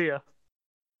 See ya.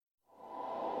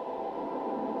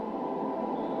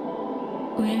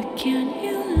 Where can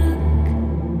you look?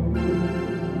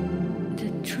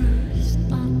 The truth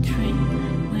on train.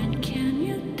 When can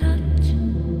you touch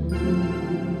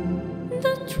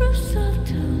the truth of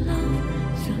the love?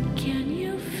 So can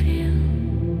you feel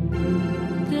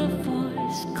the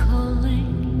voice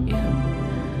calling you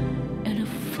in a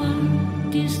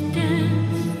far distance?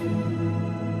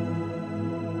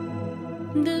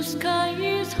 The sky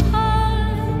is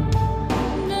high,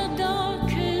 the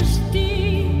dark is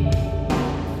deep,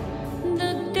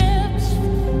 the depths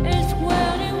is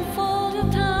waiting for the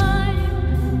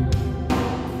time.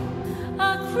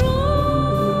 I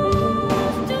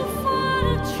cross to find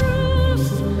the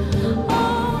truth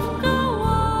of the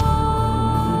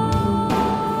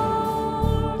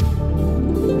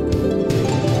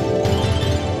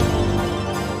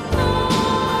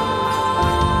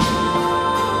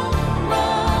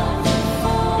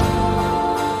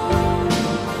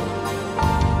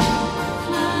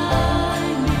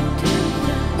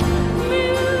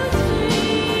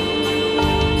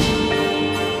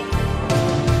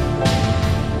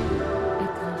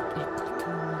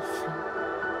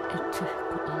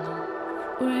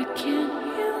where can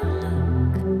you